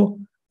 So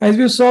as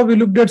we saw, we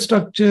looked at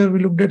structure, we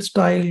looked at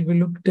style, we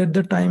looked at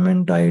the time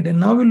and tide, and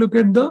now we look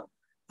at the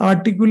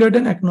articulate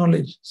and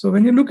acknowledge. So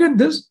when you look at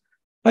this,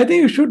 I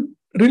think you should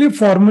really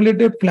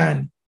formulate a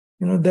plan,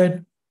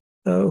 that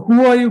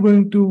who are you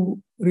going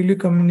to really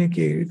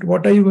communicate?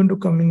 What are you going to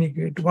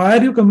communicate? Why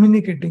are you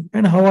communicating?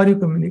 And how are you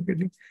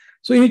communicating?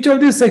 So each of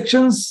these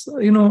sections,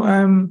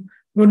 I'm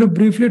going to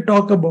briefly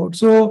talk about.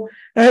 So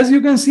as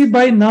you can see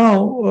by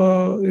now,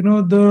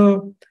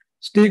 the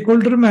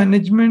stakeholder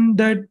management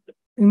that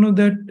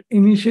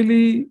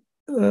initially,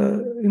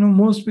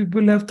 most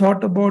people have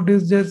thought about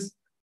is just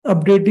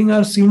updating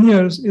our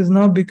seniors is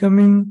now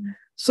becoming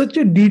such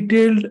a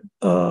detailed,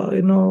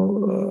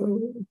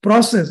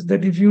 process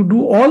that if you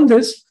do all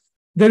this,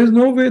 there is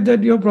no way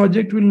that your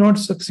project will not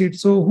succeed.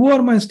 So who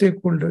are my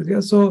stakeholders?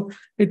 Yeah. So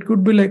it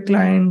could be like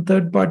client,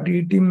 third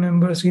party, team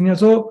member, senior.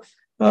 So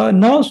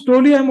now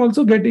slowly I'm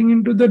also getting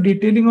into the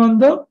detailing on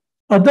the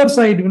other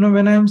side.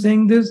 When I'm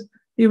saying this,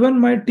 even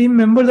my team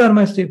members are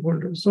my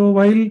stakeholders. So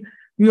while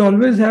we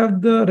always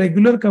have the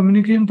regular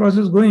communication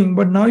process going,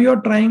 but now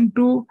you're trying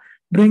to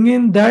bring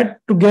in that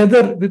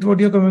together with what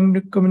you're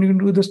communicating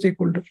to the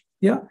stakeholder.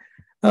 Yeah.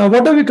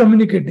 What are we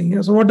communicating?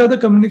 Yeah. So what are the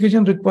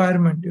communication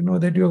requirement,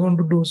 that you're going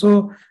to do?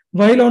 So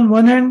while on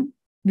one hand,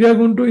 we are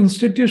going to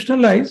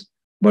institutionalize,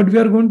 but we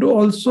are going to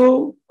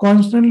also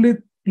constantly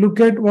look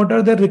at what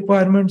are the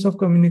requirements of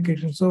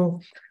communication. So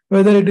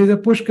whether it is a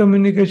push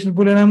communication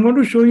pull, and I'm going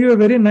to show you a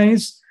very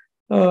nice,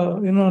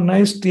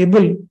 nice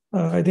table.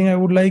 I think I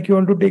would like you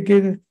all to take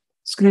a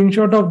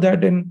screenshot of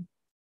that. And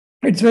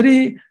it's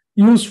very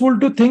useful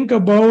to think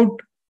about,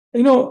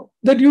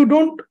 that you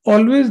don't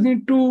always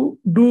need to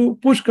do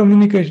push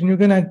communication. You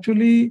can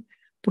actually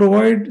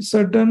provide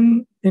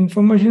certain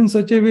information in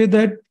such a way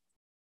that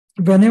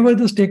whenever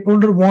the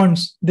stakeholder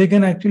wants, they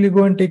can actually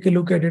go and take a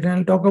look at it. And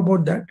I'll talk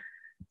about that.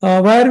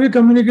 Why are we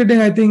communicating?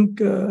 I think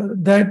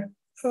that,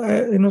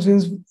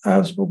 since I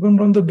have spoken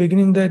from the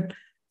beginning that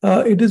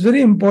it is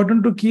very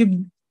important to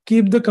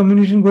keep the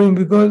communication going,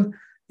 because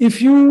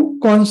if you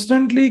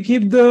constantly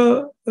keep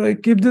the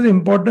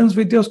importance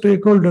with your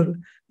stakeholder,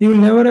 you will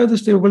never have the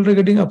stakeholder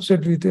getting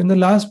upset with you. And the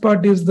last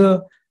part is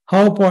the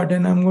how part,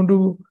 and I'm going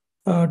to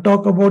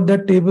talk about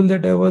that table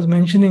that I was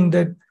mentioning,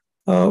 that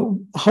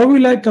how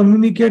will I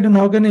communicate and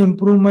how can I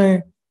improve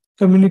my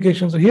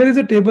communication. So here is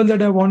a table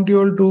that I want you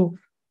all to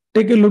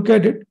take a look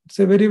at it. It's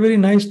a very, very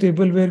nice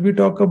table where we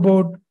talk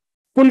about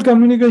full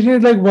communication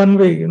is like one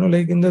way,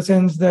 like in the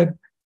sense that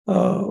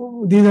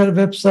these are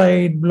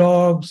website,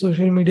 blogs,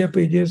 social media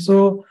pages.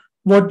 So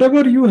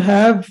whatever you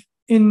have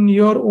in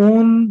your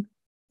own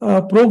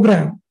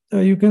program,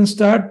 you can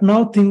start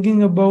now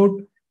thinking about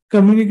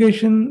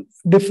communication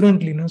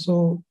differently.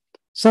 So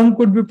some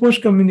could be push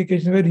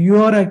communication where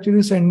you are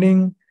actually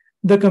sending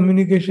the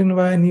communication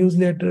via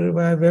newsletter,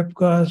 via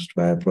webcast,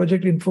 via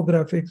project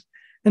infographics.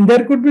 And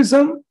there could be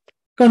some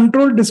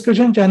controlled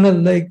discussion channel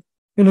like,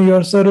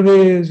 your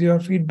surveys, your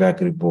feedback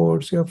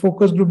reports, your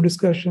focus group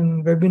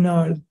discussion,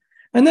 webinars,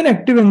 and then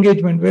active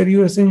engagement where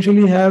you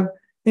essentially have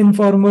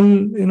informal,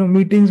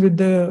 meetings with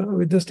the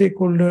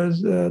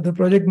stakeholders, the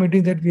project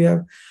meeting that we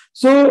have.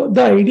 So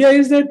the idea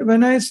is that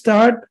when I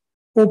start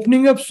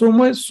opening up so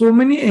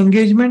many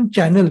engagement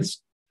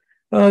channels,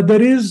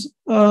 there is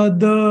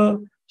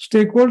the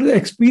stakeholder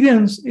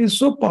experience is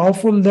so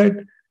powerful that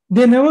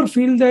they never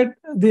feel that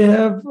they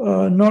have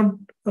not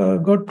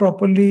got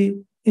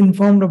properly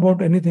informed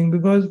about anything,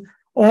 because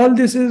all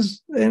this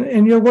is,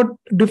 and you've got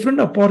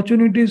different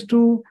opportunities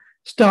to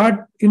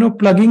start,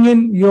 plugging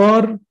in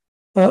your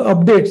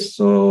updates.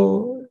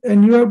 So,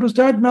 and you have to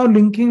start now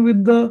linking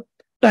with the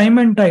time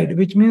and tide,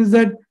 which means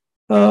that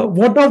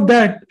what of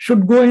that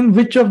should go in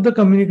which of the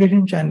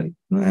communication channel,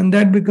 and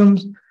that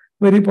becomes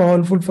very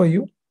powerful for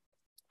you.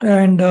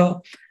 And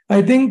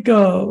I think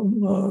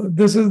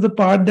this is the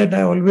part that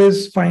I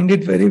always find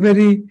it very,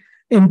 very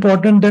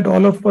important that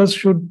all of us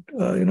should,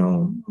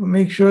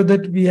 make sure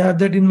that we have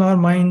that in our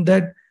mind,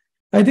 that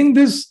I think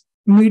these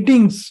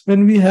meetings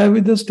when we have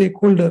with the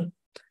stakeholder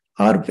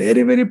are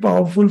very, very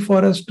powerful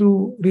for us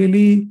to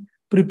really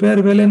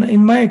prepare well. And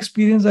in my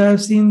experience, I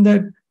have seen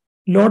that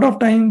a lot of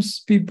times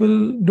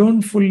people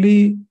don't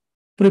fully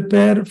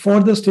prepare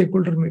for the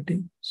stakeholder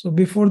meeting. So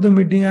before the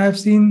meeting, I have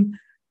seen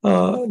a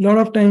lot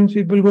of times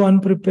people go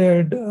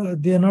unprepared.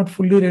 They are not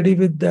fully ready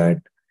with that.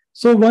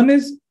 So one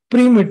is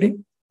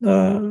pre-meeting,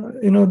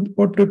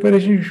 what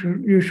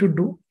preparation you should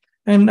do.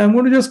 And I'm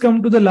going to just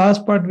come to the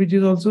last part, which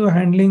is also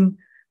handling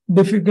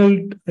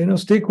difficult,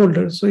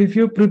 stakeholders. So if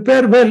you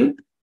prepare well,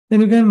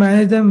 then you can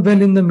manage them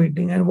well in the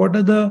meeting. And what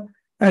are the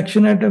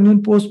action items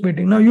in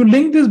post-meeting? Now you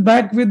link this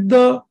back with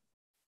the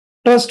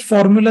trust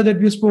formula that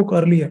we spoke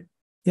earlier.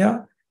 Yeah.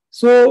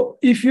 So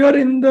if you are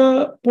in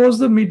the post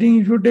the meeting,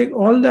 if you take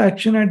all the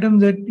action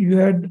items that you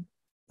had,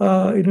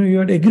 you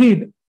had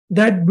agreed,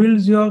 that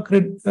builds your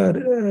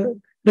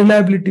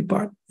reliability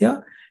part.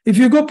 Yeah. If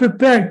you go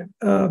prepared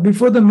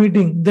before the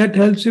meeting, that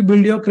helps you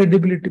build your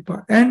credibility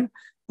part. And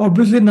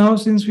obviously now,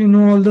 since we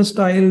know all the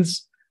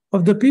styles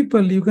of the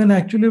people, you can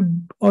actually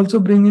also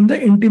bring in the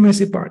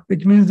intimacy part,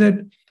 which means that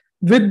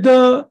with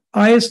the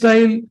I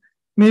style,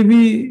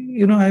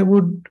 maybe, I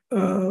would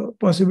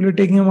possibly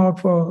take him out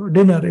for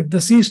dinner. If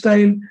the C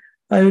style,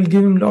 I will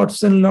give him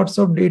lots and lots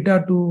of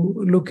data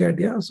to look at.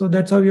 Yeah, so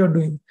that's how you're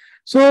doing.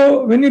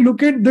 So when you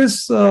look at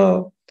this,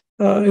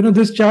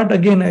 this chart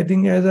again, I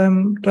think as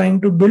I'm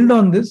trying to build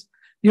on this,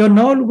 you're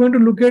now going to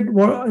look at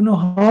what,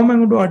 how am I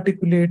going to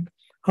articulate,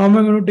 how am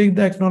I going to take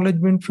the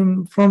acknowledgement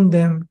from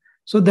them.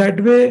 So that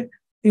way,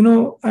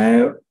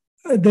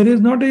 there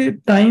is not a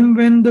time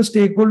when the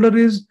stakeholder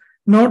is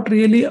not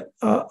really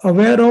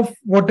aware of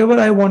whatever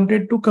I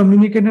wanted to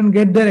communicate and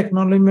get their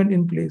acknowledgement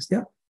in place.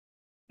 Yeah,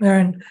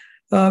 and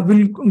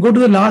we'll go to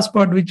the last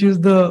part, which is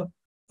the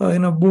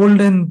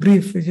bold and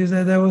brief, which is,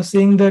 as I was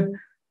saying, that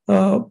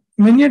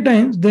many a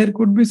times there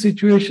could be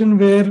situation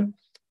where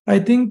I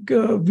think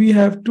we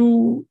have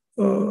to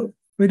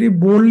very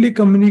boldly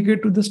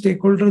communicate to the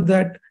stakeholder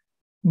that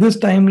this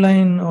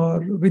timeline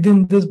or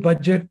within this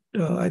budget,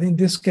 I think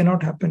this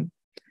cannot happen.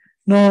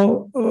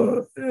 Now,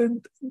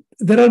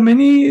 there are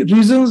many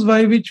reasons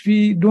why which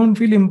we don't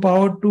feel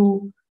empowered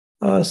to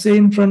say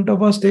in front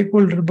of our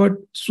stakeholder, but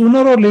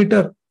sooner or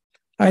later,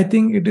 I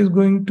think it is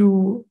going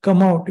to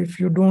come out if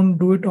you don't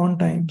do it on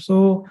time.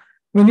 So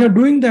when you're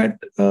doing that,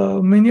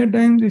 many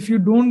times if you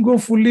don't go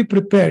fully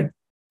prepared,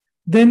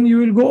 then you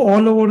will go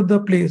all over the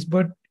place.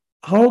 But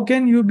how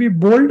can you be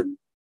bold,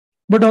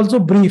 but also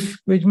brief,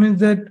 which means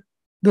that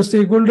the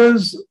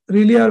stakeholders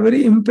really are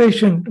very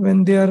impatient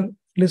when they are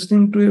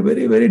listening to a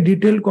very, very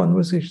detailed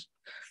conversation.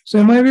 So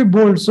am I be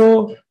bold?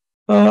 So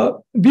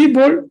be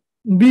bold,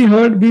 be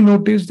heard, be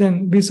noticed,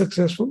 and be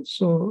successful.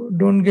 So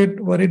don't get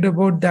worried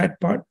about that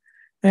part.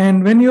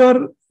 And when you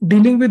are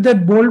dealing with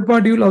that bold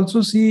part, you will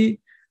also see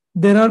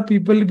there are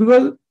people,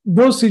 because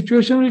those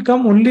situations will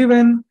come only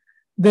when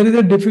there is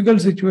a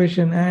difficult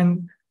situation.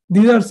 And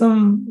these are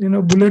some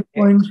bullet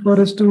points for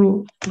us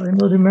to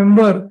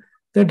remember,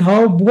 that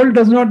how bold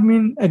does not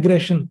mean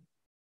aggression.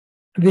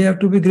 We have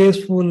to be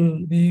graceful.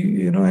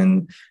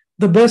 And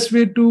the best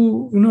way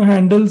to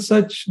handle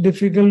such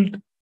difficult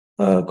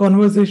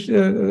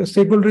conversation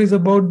stakeholder is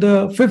about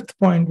the fifth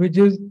point, which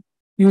is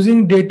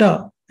using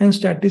data and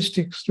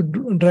statistics to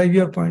drive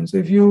your points. So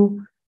if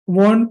you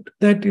want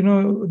that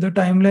the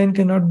timeline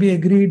cannot be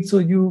agreed, so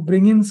you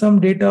bring in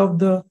some data of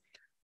the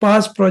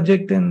past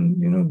project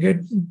and get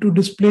to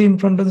display in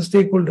front of the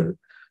stakeholder.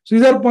 So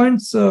these are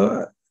points.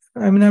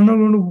 I'm not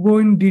going to go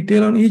in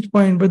detail on each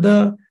point, but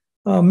the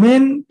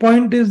main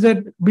point is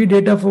that be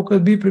data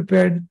focused, be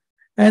prepared,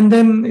 and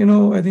then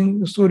I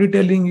think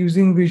storytelling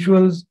using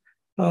visuals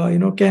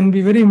can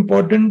be very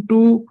important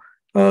to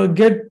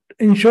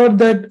ensure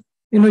that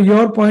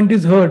your point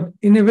is heard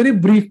in a very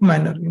brief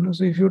manner.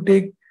 So if you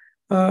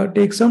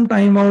take some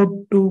time out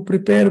to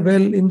prepare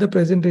well in the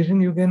presentation,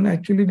 you can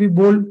actually be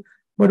bold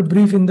but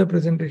brief in the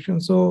presentation.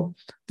 So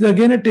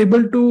again, a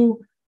table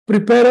to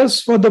prepare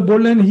us for the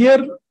bold. And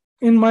here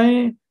in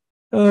my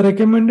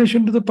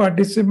recommendation to the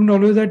participant,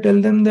 always I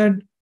tell them that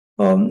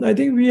I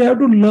think we have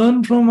to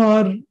learn from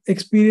our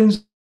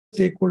experienced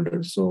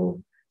stakeholders.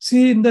 So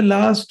see in the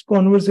last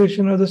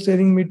conversation or the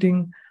steering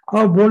meeting,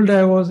 how bold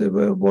I was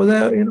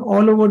I in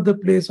all over the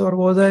place, or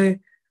was I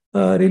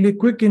really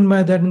quick in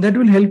my that? And that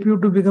will help you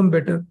to become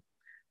better.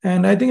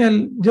 And I think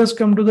I'll just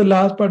come to the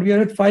last part. We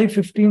are at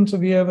 5:15, so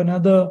we have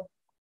another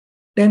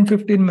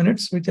 10-15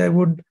 minutes, which I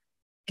would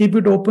keep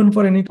it open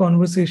for any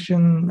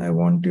conversation. I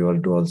want you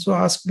all to also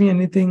ask me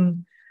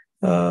anything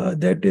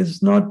that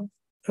is not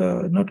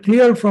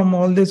clear from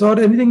all this, or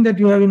anything that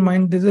you have in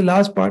mind. There's a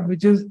last part,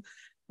 which is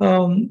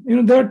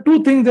there are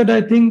two things that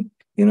I think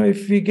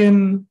if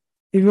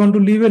we want to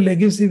leave a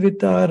legacy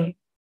with our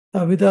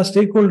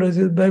stakeholders,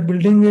 is by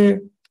building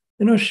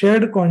a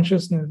shared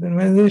consciousness. And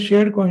when they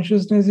shared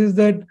consciousness is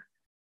that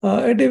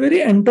at a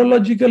very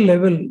ontological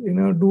level,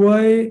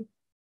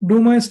 do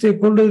my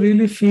stakeholders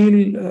really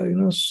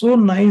feel so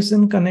nice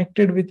and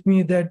connected with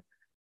me that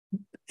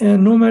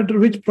no matter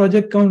which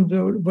project comes,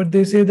 but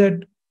they say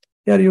that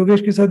yaar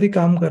Yogesh ke saath hi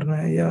kaam karna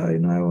hai,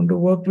 I want to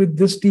work with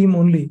this team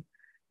only,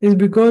 is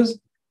because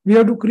we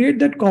have to create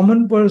that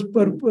common purpose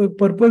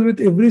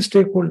with every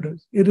stakeholder,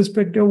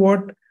 irrespective of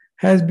what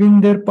has been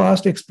their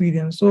past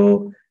experience.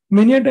 So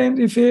many a times,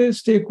 if a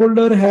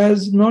stakeholder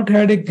has not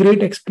had a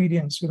great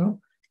experience,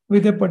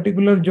 with a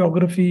particular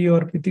geography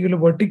or particular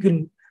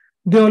vertical,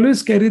 they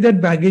always carry that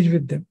baggage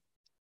with them.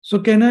 So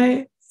can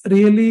I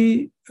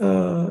really,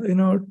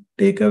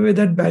 take away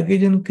that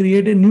baggage and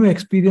create a new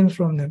experience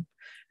from them?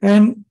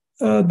 And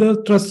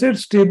the trusted,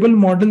 stable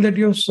model that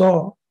you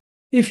saw,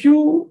 if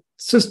you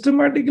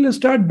systematically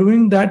start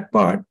doing that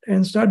part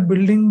and start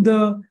building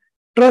the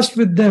trust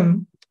with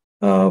them,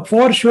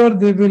 for sure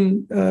they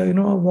will,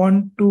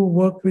 want to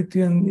work with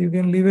you, and you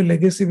can leave a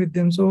legacy with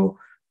them. So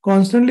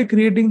constantly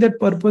creating that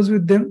purpose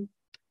with them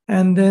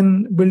and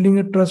then building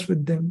a trust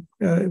with them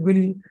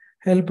will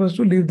help us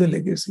to leave the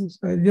legacies.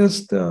 I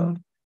just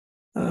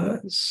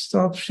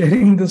stop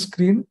sharing the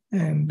screen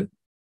and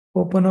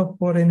open up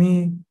for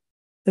any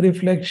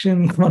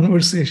reflection,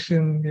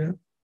 conversation. Yeah.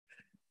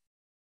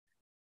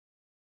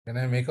 Can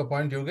I make a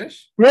point,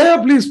 Yogesh?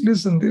 Yeah, please,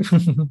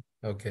 Sandeep.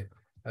 Okay.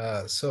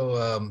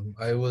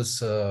 I was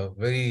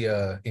very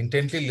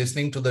intently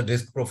listening to the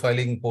disk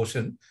profiling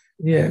portion.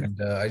 Yeah.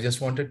 And I just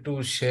wanted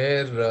to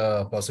share,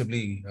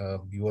 possibly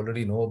you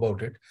already know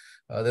about it.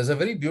 There's a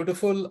very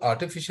beautiful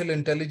artificial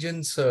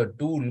intelligence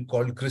tool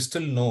called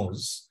Crystal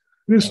Nose.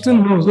 Crystal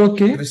Nose,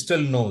 okay.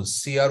 Crystal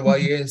Nose,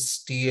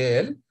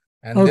 CRYSTAL,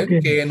 and then Okay.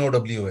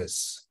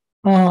 KNOWS.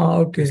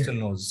 Okay. Crystal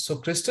Nose. So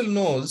Crystal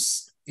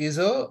Nose is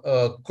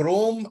a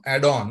Chrome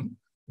add-on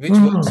which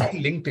works on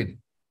LinkedIn.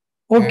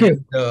 Okay.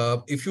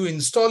 And if you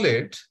install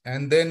it,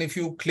 and then if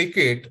you click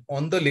it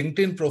on the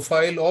LinkedIn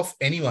profile of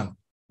anyone,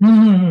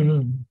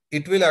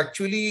 it will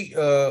actually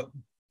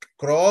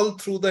crawl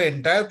through the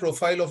entire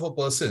profile of a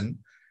person,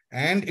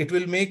 and it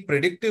will make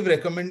predictive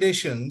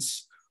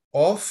recommendations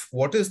of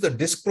what is the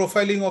disk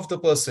profiling of the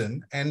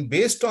person. And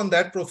based on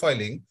that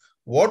profiling,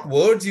 what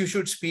words you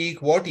should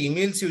speak, what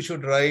emails you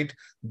should write,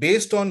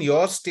 based on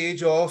your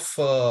stage of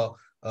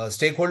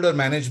stakeholder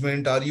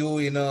management. Are you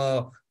in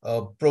a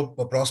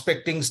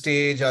prospecting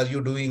stage? Are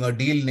you doing a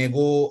deal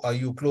nego? Are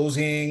you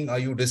closing? Are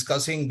you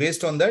discussing?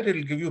 Based on that, it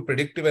will give you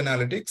predictive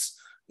analytics,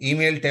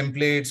 email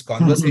templates,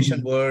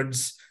 conversation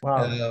words.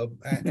 Wow.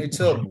 It's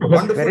a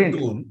wonderful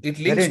tool. It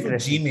links to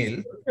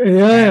Gmail.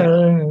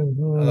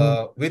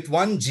 With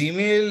one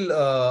Gmail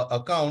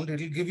account, it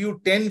will give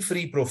you 10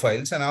 free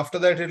profiles. And after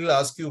that, it will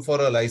ask you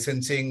for a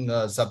licensing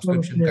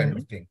subscription kind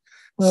of thing.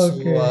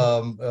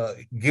 So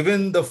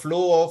given the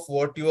flow of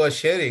what you are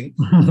sharing,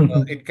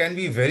 it can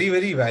be very,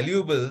 very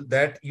valuable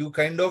that you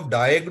kind of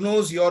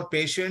diagnose your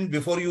patient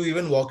before you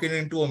even walk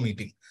into a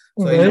meeting.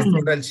 So I just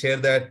thought I'll share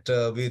that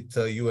with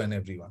you and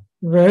everyone.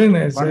 Very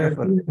nice.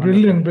 Wonderful.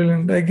 Brilliant,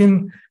 brilliant.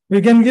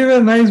 We can give a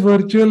nice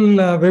virtual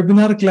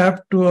webinar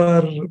clap to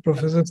our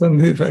Professor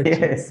Sandeep.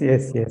 Yes.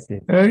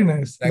 Very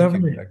nice. Thank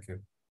Lovely. you. Thank you.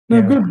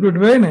 No, good.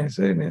 Very nice.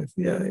 Yeah,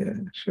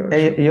 sure.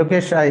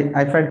 Yogesh,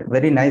 I felt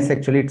very nice.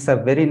 Actually, it's a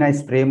very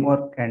nice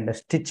framework and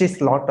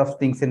stitches lot of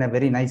things in a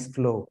very nice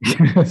flow.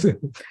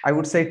 I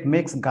would say it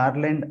makes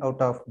garland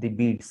out of the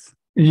beads.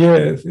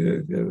 Yes.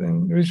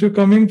 And Vishu,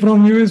 coming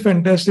from you is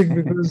fantastic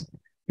because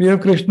we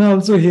have Krishna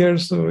also here.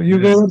 So you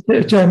guys are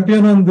a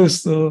champion on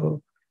this.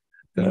 So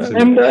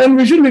and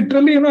Vishu,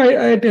 literally,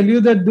 I tell you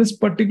that this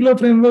particular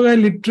framework, I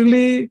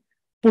literally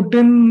put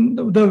in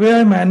the way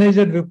I manage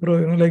at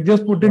Wipro, like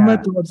just put in my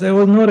thoughts. There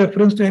was no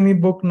reference to any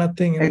book,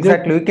 nothing.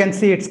 Exactly. We can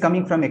see it's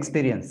coming from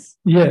experience.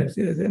 Yes.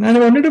 And I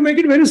wanted to make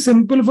it very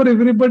simple for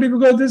everybody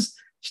because this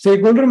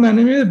stakeholder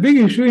management is a big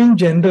issue in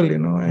general,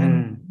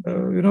 and,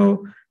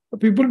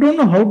 people don't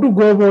know how to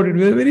go about it.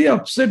 We're very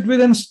upset with,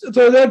 and so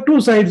there are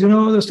two sides,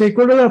 the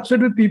stakeholder are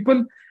upset with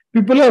people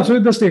are upset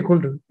with the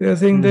stakeholder. They are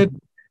saying that,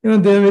 they're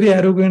very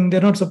arrogant,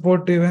 they're not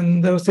supportive,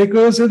 and the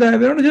stakeholders say that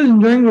we're not just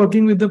enjoying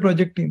working with the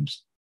project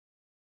teams.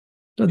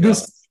 So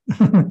this,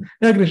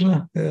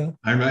 Krishna. And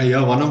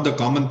one of the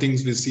common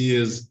things we see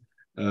is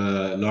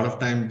a lot of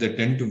times they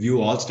tend to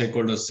view all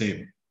stakeholders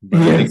same.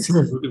 But I think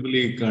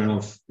beautifully kind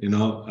of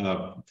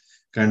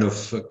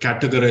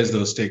categorize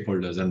those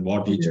stakeholders and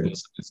what each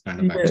person is kind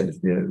of actually.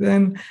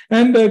 Yes.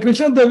 And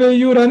Krishna, the way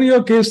you run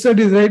your case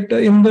studies, right?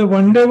 In the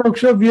one-day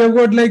workshop, we have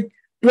got like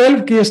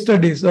 12 case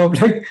studies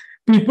of like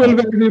people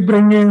where we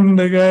bring in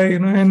the guy,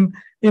 and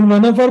in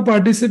one of our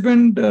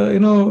participants,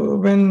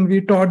 when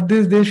we taught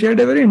this, they shared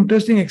a very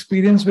interesting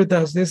experience with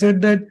us. They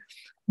said that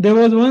there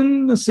was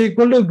one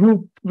stakeholder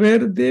group where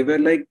they were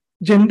like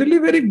generally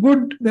very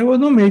good. There was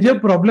no major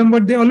problem,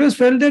 but they always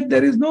felt that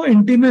there is no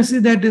intimacy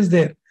that is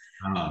there.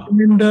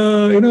 And,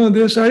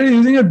 they started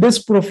using a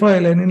disk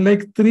profile. And in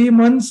like 3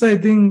 months, I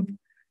think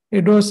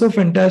it was so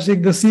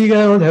fantastic. The C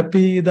guy was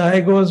happy. The I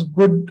guy was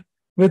good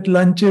with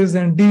lunches.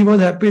 And D was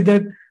happy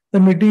that the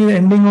meeting is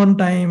ending on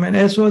time, and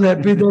S was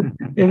happy that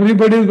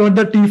everybody got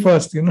the tea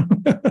first,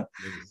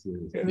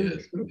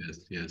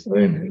 Yes.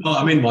 No,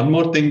 I mean, one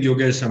more thing,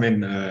 Yogesh. I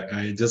mean,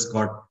 I just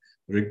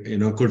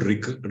could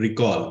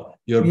recall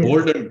your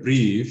bold and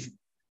brief.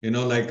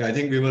 Like I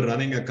think we were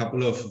running a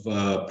couple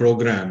of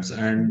programs,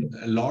 and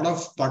a lot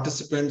of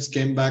participants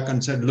came back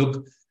and said,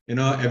 look,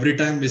 every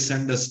time we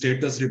send a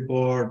status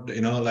report,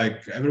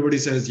 like everybody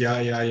says,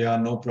 yeah,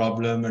 no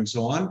problem, and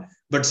so on.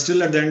 But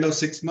still at the end of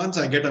 6 months,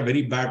 I get a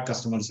very bad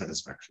customer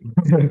satisfaction.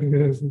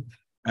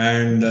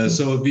 And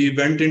so we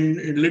went in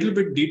a little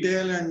bit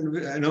detail, and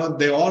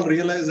they all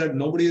realized that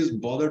nobody is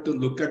bothered to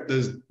look at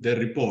their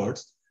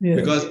reports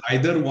because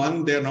either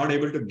one, they're not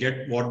able to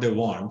get what they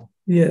want,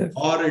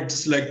 or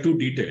it's like too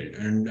detailed,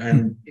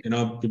 and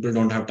people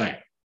don't have time.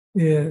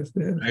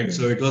 Right.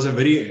 So it was a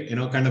very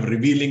kind of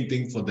revealing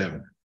thing for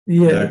them.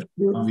 That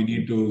we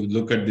need to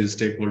look at these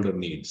stakeholder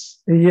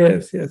needs.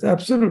 Yes,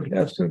 absolutely,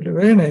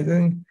 very nice.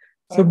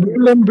 So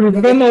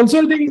Bhuvan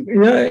also think,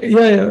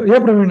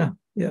 Pravina.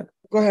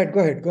 Go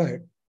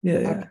ahead.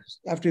 Yeah.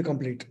 After you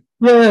complete.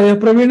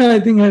 Pravina,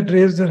 I think had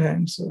raised her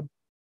hand. So.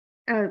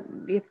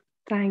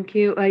 Thank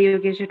you,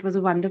 Yogesh. It was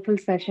a wonderful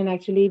session.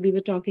 Actually, we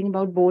were talking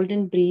about bold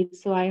and brief.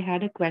 So I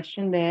had a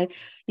question there.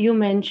 You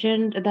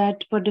mentioned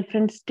that for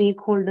different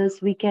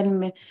stakeholders, we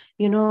can,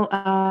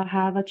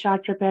 have a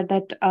chart prepared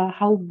that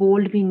how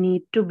bold we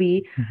need to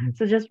be.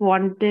 So just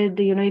wanted,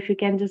 if you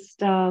can just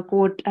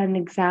quote an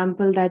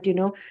example that,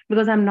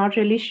 because I'm not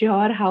really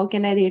sure how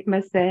can I rate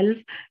myself,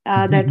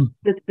 that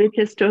with which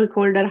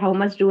stakeholder, how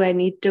much do I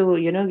need to,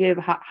 give,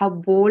 how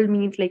bold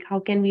means, like, how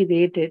can we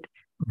rate it?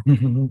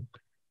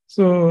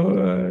 So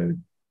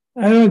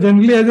I don't know.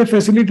 Generally, as a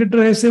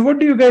facilitator, I say, "What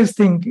do you guys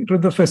think to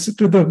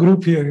the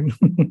group here?"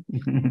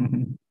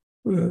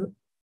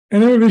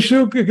 Anyway,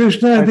 Vishnu,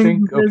 Krishna, I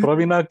think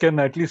Pravina can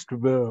at least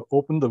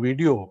open the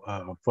video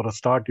for a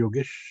start,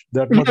 Yogesh.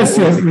 That much.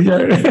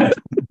 Yes,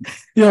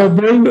 yeah.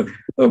 Bold.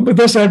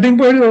 The starting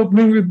point is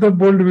opening with the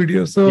bold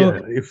video. So,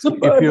 yeah, if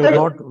you're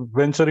not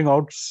venturing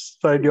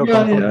outside your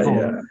comfort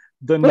zone,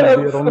 then we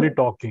are only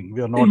talking.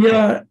 We are not.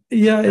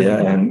 Yeah.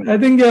 And I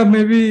think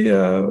maybe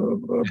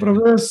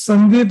Professor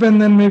Sandeep and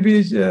then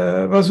maybe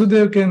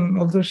Vasudev can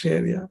also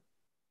share. Yeah.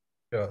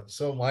 Yeah.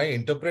 So my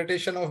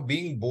interpretation of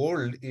being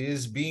bold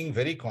is being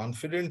very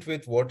confident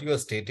with what you are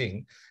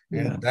stating,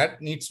 and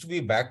that needs to be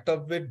backed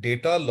up with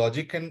data,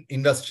 logic, and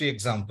industry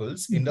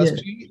examples,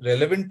 industry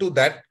relevant to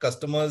that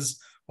customers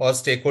or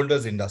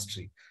stakeholders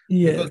industry.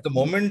 Because the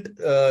moment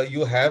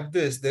you have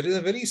this, there is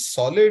a very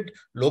solid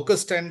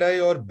locus standi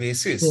or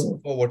basis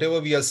for whatever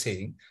we are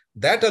saying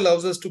that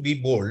allows us to be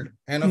bold.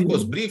 And of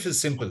course, brief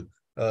is simple.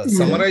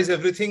 Summarize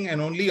everything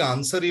and only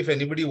answer if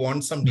anybody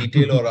wants some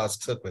detail or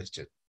asks a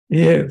question.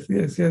 Yes.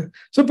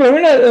 So,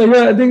 Praveen,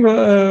 I think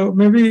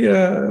maybe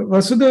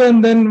Vasudha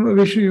and then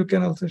Vishu, you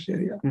can also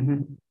share. Yeah.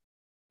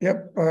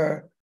 Yep.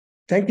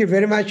 Thank you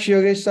very much,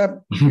 Yogesh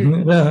sir.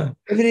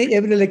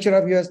 Every lecture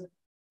of yours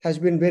has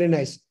been very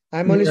nice.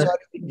 I'm only sorry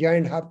I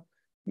joined half.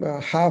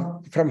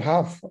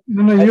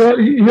 No,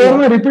 you are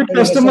my repeat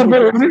customer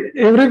for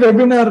every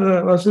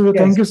webinar, Vasudha.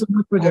 Thank you so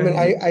much for joining.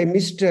 I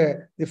missed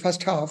the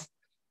first half,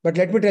 but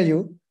let me tell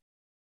you,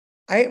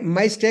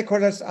 my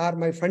stakeholders are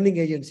my funding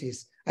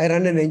agencies. I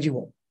run an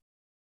NGO.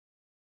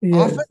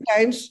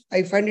 Oftentimes,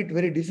 I find it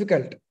very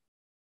difficult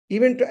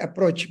even to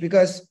approach,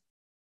 because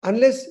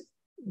unless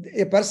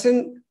a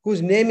person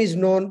whose name is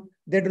known,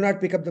 they do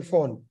not pick up the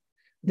phone.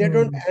 They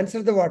don't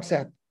answer the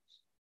WhatsApp.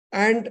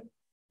 And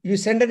you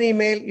send an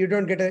email, you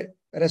don't get a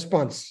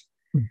response.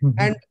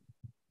 And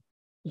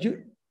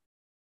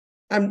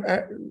I'm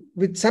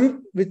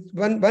with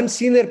one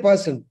senior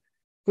person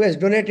who has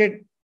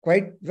donated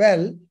quite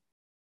well,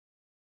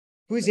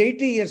 who is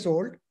 80 years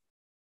old.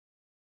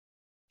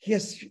 He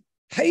has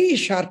high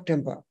sharp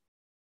temper.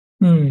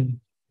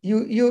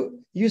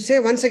 You say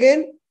once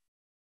again,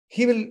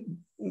 he will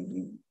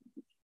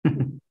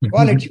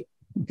call at you.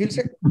 He'll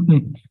say,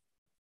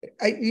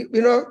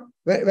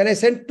 when I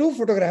sent 2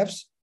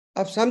 photographs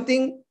of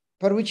something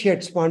for which he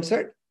had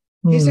sponsored,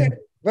 he said,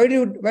 why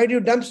do you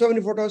dump so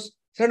many photos?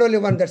 Send only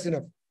one, that's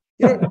enough.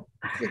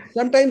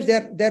 Sometimes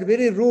they're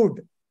very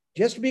rude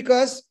just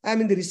because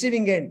I'm in the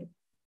receiving end.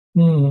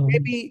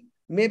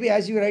 Maybe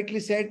as you rightly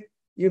said,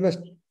 you must.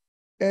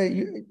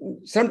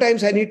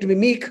 Sometimes I need to be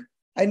meek.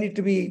 I need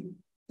to be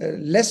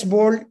less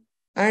bold,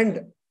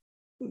 and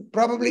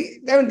probably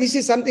this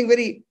is something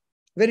very,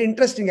 very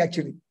interesting.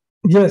 Actually,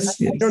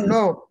 yes. I don't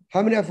know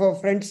how many of our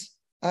friends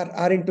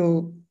are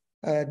into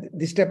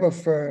this type of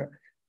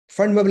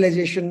fund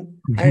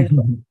mobilization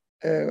and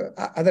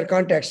other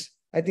contacts.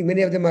 I think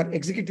many of them are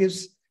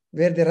executives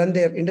where they run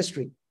their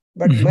industry,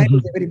 but mine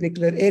is a very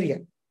particular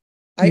area.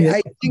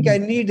 I think I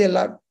need a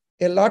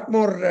lot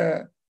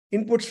more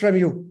inputs from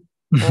you.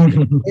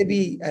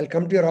 Maybe I'll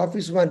come to your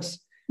office once.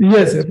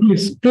 Yes,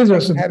 please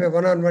have a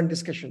one-on-one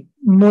discussion.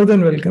 More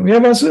than welcome. Yeah,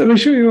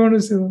 Vishu, you want to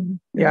say something?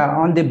 Yeah,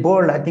 on the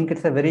bold, I think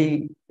it's a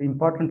very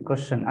important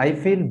question. I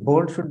feel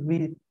bold should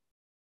be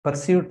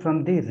pursued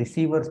from the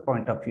receiver's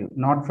point of view,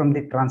 not from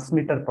the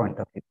transmitter point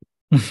of view.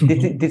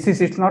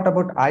 It's not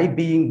about I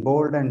being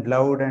bold and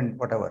loud and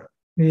whatever.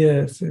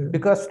 Yes.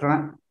 Because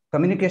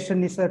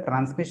communication is a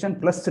transmission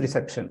plus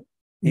reception.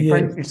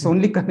 If it's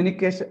only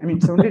communication,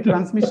 it's only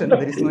transmission,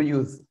 there is no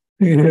use.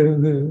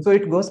 So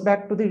it goes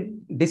back to the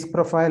disc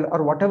profile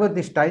or whatever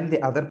the style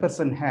the other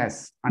person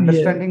has,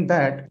 understanding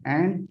that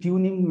and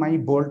tuning my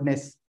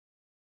boldness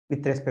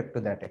with respect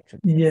to that actually.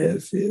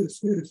 Yes.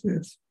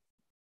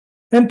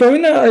 And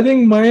Pravina, I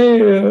think my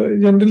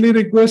generally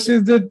request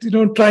is that,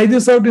 try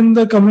this out in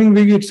the coming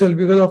week itself,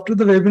 because after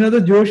the webinar,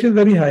 the Josh is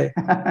very high.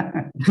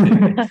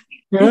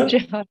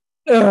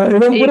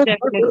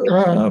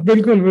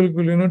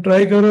 बिल्कुल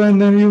try करो,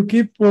 and then you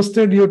keep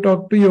posted, you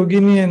talk to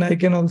Yogini, and I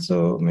can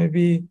also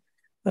maybe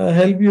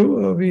help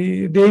you.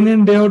 We day in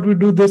and day out we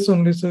do this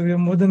only, so we are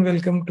more than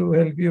welcome to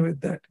help you with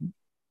that.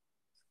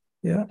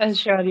 Yeah.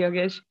 Sure,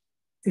 Yogesh.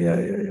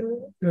 Yeah.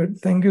 Good.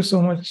 Thank you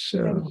so much.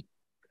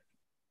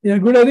 Yeah,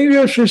 good. I think we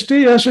have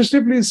Shrishti. Yeah,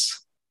 Shrishti, please.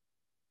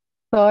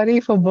 Sorry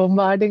for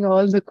bombarding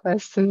all the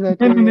questions that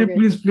you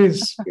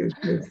please.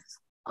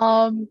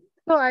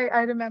 So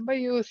I remember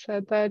you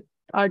said that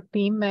our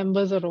team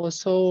members are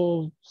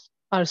also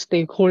our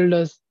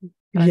stakeholders.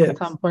 at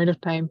some point of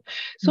time.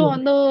 So Yes.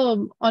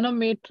 on a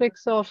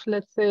matrix of,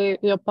 let's say,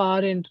 your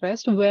power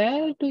interest,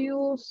 where do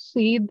you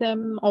see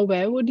them, or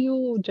where would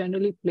you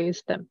generally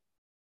place them?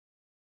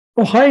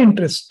 Oh, high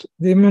interest.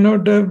 They may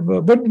not have,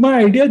 but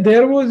my idea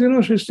there was,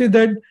 Shrishti,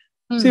 that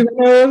see,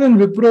 when I was in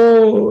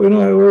Wipro,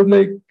 I was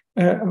like,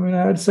 I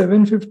had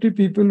 750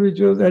 people, which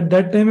was at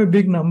that time a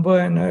big number,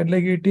 and I had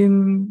like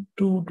 18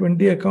 to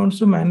 20 accounts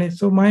to manage.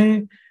 So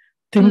my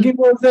thinking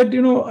was that,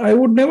 I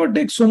would never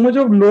take so much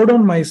of load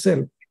on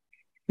myself.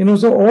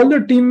 So all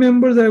the team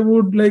members, I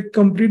would like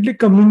completely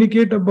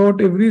communicate about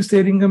every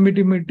steering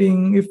committee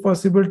meeting, if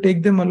possible,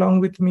 take them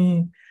along with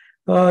me.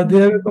 They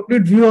have a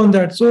complete view on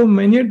that. So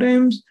many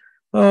times,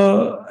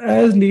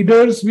 as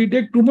leaders, we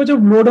take too much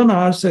of load on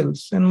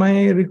ourselves. And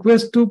my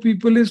request to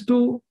people is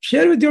to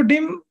share with your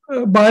team,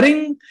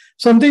 barring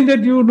something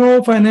that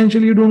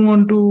financially you don't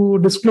want to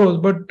disclose.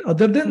 But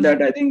other than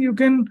that, I think you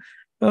can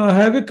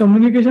have a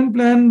communication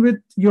plan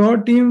with your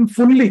team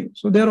fully.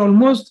 So they're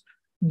almost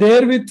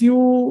there with you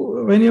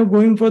when you're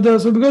going further.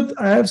 So because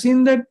I have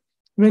seen that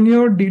when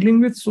you're dealing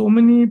with so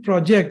many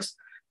projects,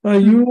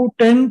 you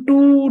tend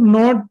to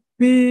not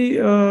be,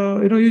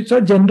 you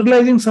start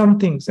generalizing some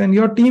things, and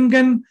your team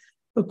can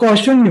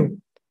caution you.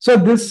 So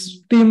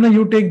this team,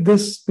 you take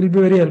this, will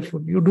be very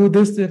helpful. You do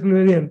this, it will be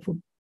very helpful.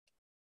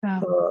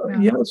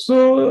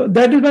 So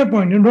that is my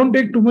point. You don't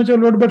take too much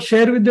of load, but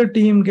share with the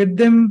team, get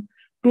them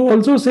to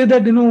also say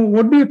that,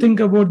 what do you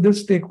think about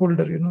this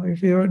stakeholder,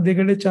 if they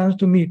get a chance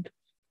to meet.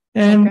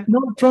 And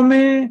not from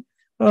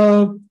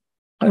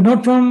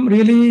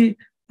really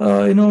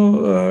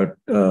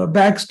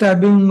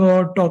backstabbing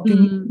or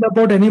talking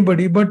about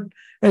anybody, but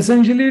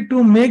essentially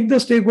to make the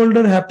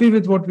stakeholder happy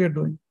with what we are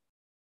doing.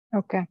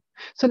 Okay,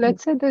 so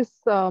let's say this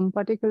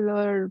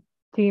particular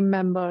team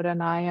member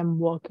and I am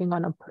working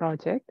on a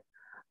project.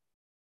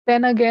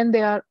 Then again,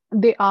 they are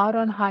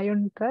on high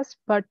interest,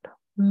 but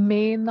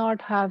may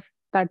not have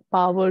that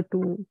power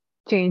to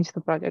change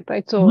the project,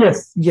 right? So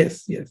yes.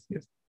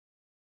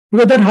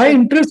 Because that high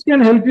interest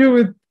can help you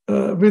with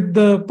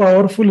the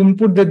powerful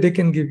input that they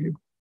can give you.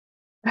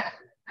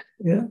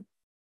 Yeah.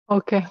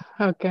 Okay.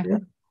 Yeah.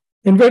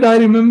 In fact, I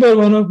remember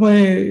one of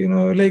my,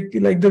 like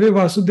the way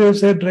Vasudev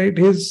said, right?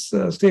 His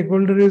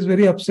stakeholder is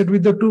very upset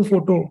with the 2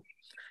 photo.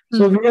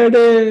 So we had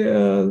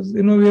a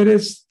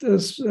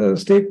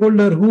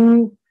stakeholder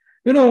who,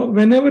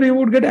 whenever he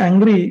would get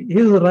angry,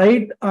 his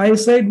right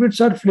eyesight would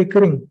start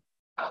flickering.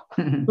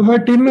 So my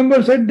team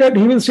member said that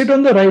he will sit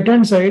on the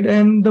right-hand side,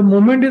 and the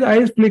moment his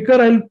eyes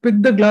flicker, I'll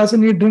pick the glass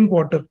and he'll drink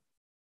water.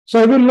 So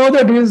I will know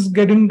that he is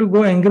getting to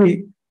go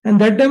angry, and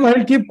that time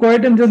I'll keep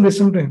quiet and just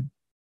listen to him.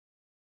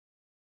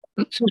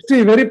 So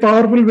see, very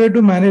powerful way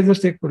to manage the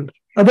stakeholder.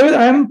 Otherwise,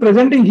 I am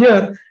presenting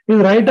here, his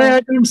right eye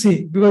I can't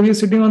see because he is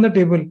sitting on the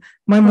table.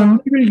 My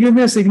memory will give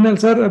me a signal,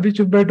 sir, abhi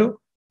chup baitho,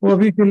 wo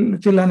abhi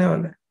chillane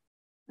wala hai.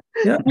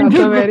 Yeah, that's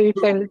a very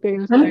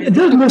telltale sign.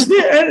 Just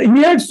listening, and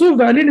he had so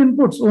valid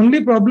inputs.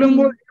 Only problem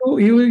was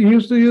he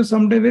used to use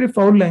sometimes very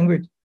foul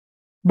language.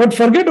 But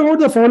forget about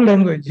the foul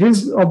language.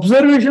 His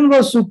observation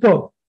was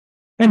superb.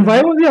 And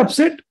why was he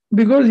upset?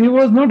 Because he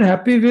was not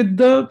happy with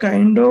the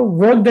kind of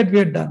work that we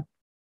had done,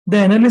 the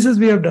analysis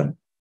we have done.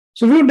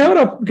 So we will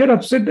never get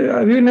upset.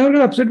 We will never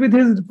get upset with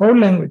his foul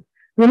language.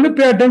 We only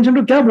pay attention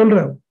to kya bol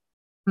raha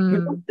hai.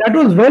 That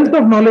was wealth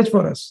of knowledge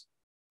for us.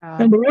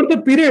 And over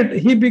the period,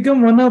 he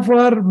became one of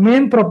our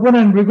main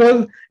proponents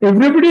because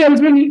everybody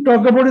else will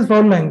talk about his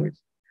foul language.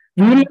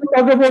 We will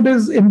talk about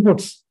his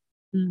inputs.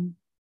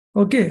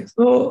 Okay,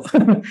 so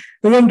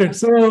isn't it?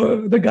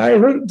 So the guy,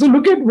 so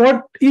look at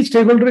what each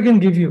stakeholder can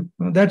give you.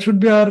 That should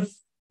be our,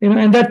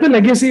 and that's the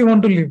legacy you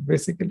want to leave,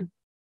 basically.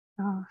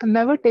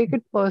 Never take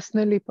it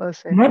personally, per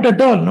se. Not at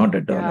all.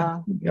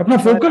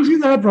 Apna focus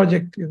is our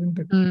project, isn't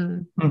it?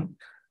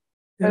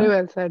 Very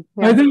well said.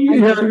 I think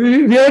we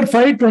are at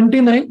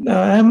 5:29.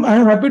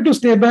 I'm happy to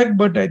stay back,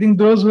 but I think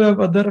those who have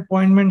other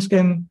appointments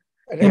can.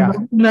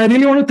 And I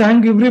really want to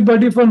thank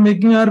everybody for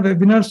making our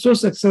webinar so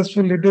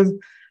successful. It is,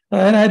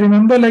 and I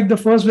remember like the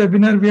first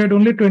webinar, we had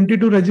only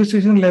 22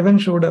 registrations, 11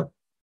 showed up.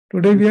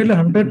 Today we had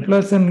 100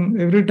 plus, and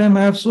every time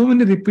I have so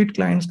many repeat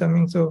clients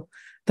coming. So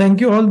thank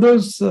you all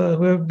those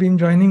who have been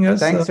joining us.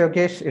 Thanks,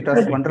 Yogesh. It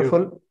was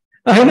wonderful.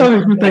 I know,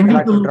 Vishnu. Thank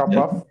you. To drop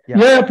off.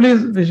 Yeah,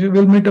 please, Vishnu.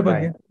 We'll meet up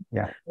again.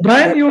 Yeah.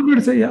 Brian, you wanted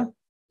to say,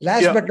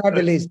 Last but not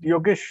the least.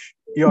 Yogesh,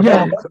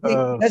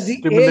 does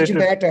the age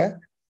matter?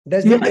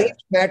 Does the age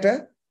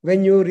matter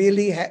when you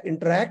really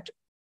interact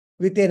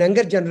with a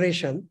younger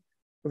generation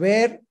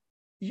where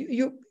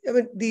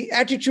the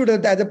attitude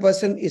of the other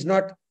person is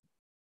not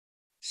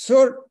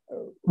so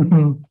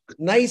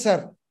nice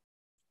or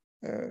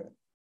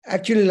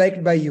actually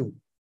liked by you?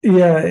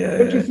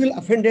 Don't you feel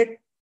offended?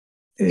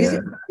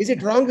 Is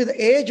it wrong with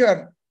age,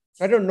 or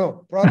I don't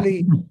know?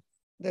 Probably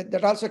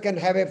that also can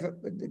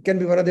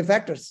be one of the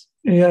factors.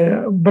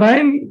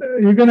 Brian,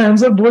 you can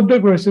answer both the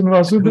questions.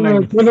 I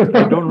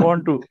don't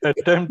want to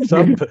attempt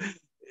some.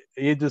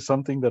 Age is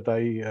something that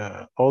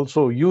I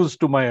also use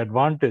to my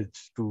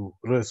advantage to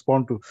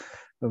respond to.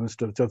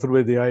 Mr.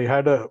 Chaturvedi. I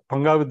had a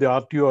panga with the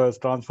RTO. I was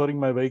transferring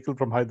my vehicle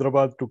from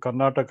Hyderabad to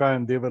Karnataka,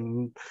 and they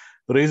were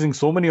raising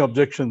so many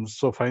objections.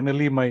 So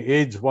finally, my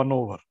age won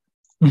over.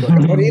 So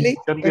really?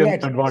 Can be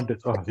an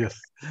advantage. Oh, yes.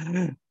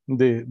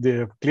 They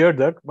have cleared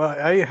that. But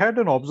I had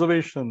an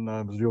observation,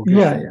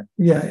 Yogesh.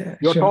 Yeah.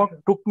 Your sure. talk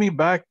took me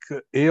back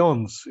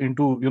aeons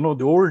into,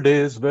 the old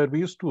days where we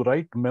used to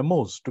write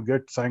memos to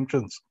get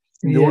sanctions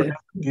in the old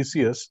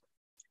TCS.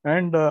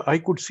 And I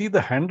could see the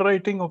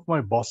handwriting of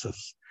my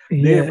bosses.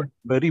 They were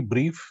very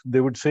brief.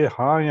 They would say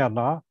ha ya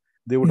na.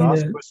 They would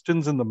ask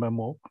questions in the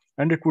memo,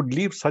 and it would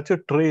leave such a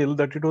trail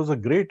that it was a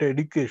great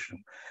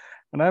education.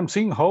 And I'm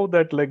seeing how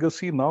that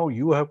legacy now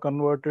you have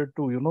converted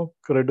to,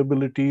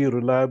 credibility,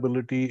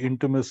 reliability,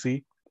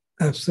 intimacy.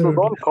 Absolutely.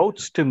 So all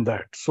couched in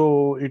that.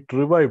 So it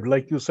revived,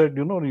 like you said,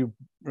 you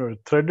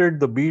threaded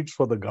the beads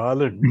for the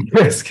garland.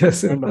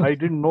 Yes. And I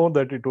didn't know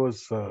that it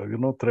was,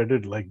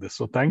 threaded like this.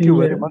 So thank you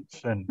very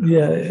much. And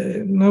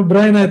no,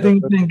 Brian, I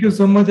think thank you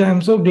so much.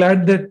 I'm so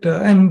glad that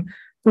and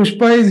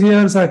Pushpa is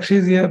here, Sakshi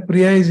is here,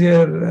 Priya is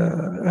here,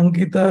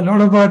 Ankita, a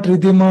lot of our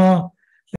Ridhima,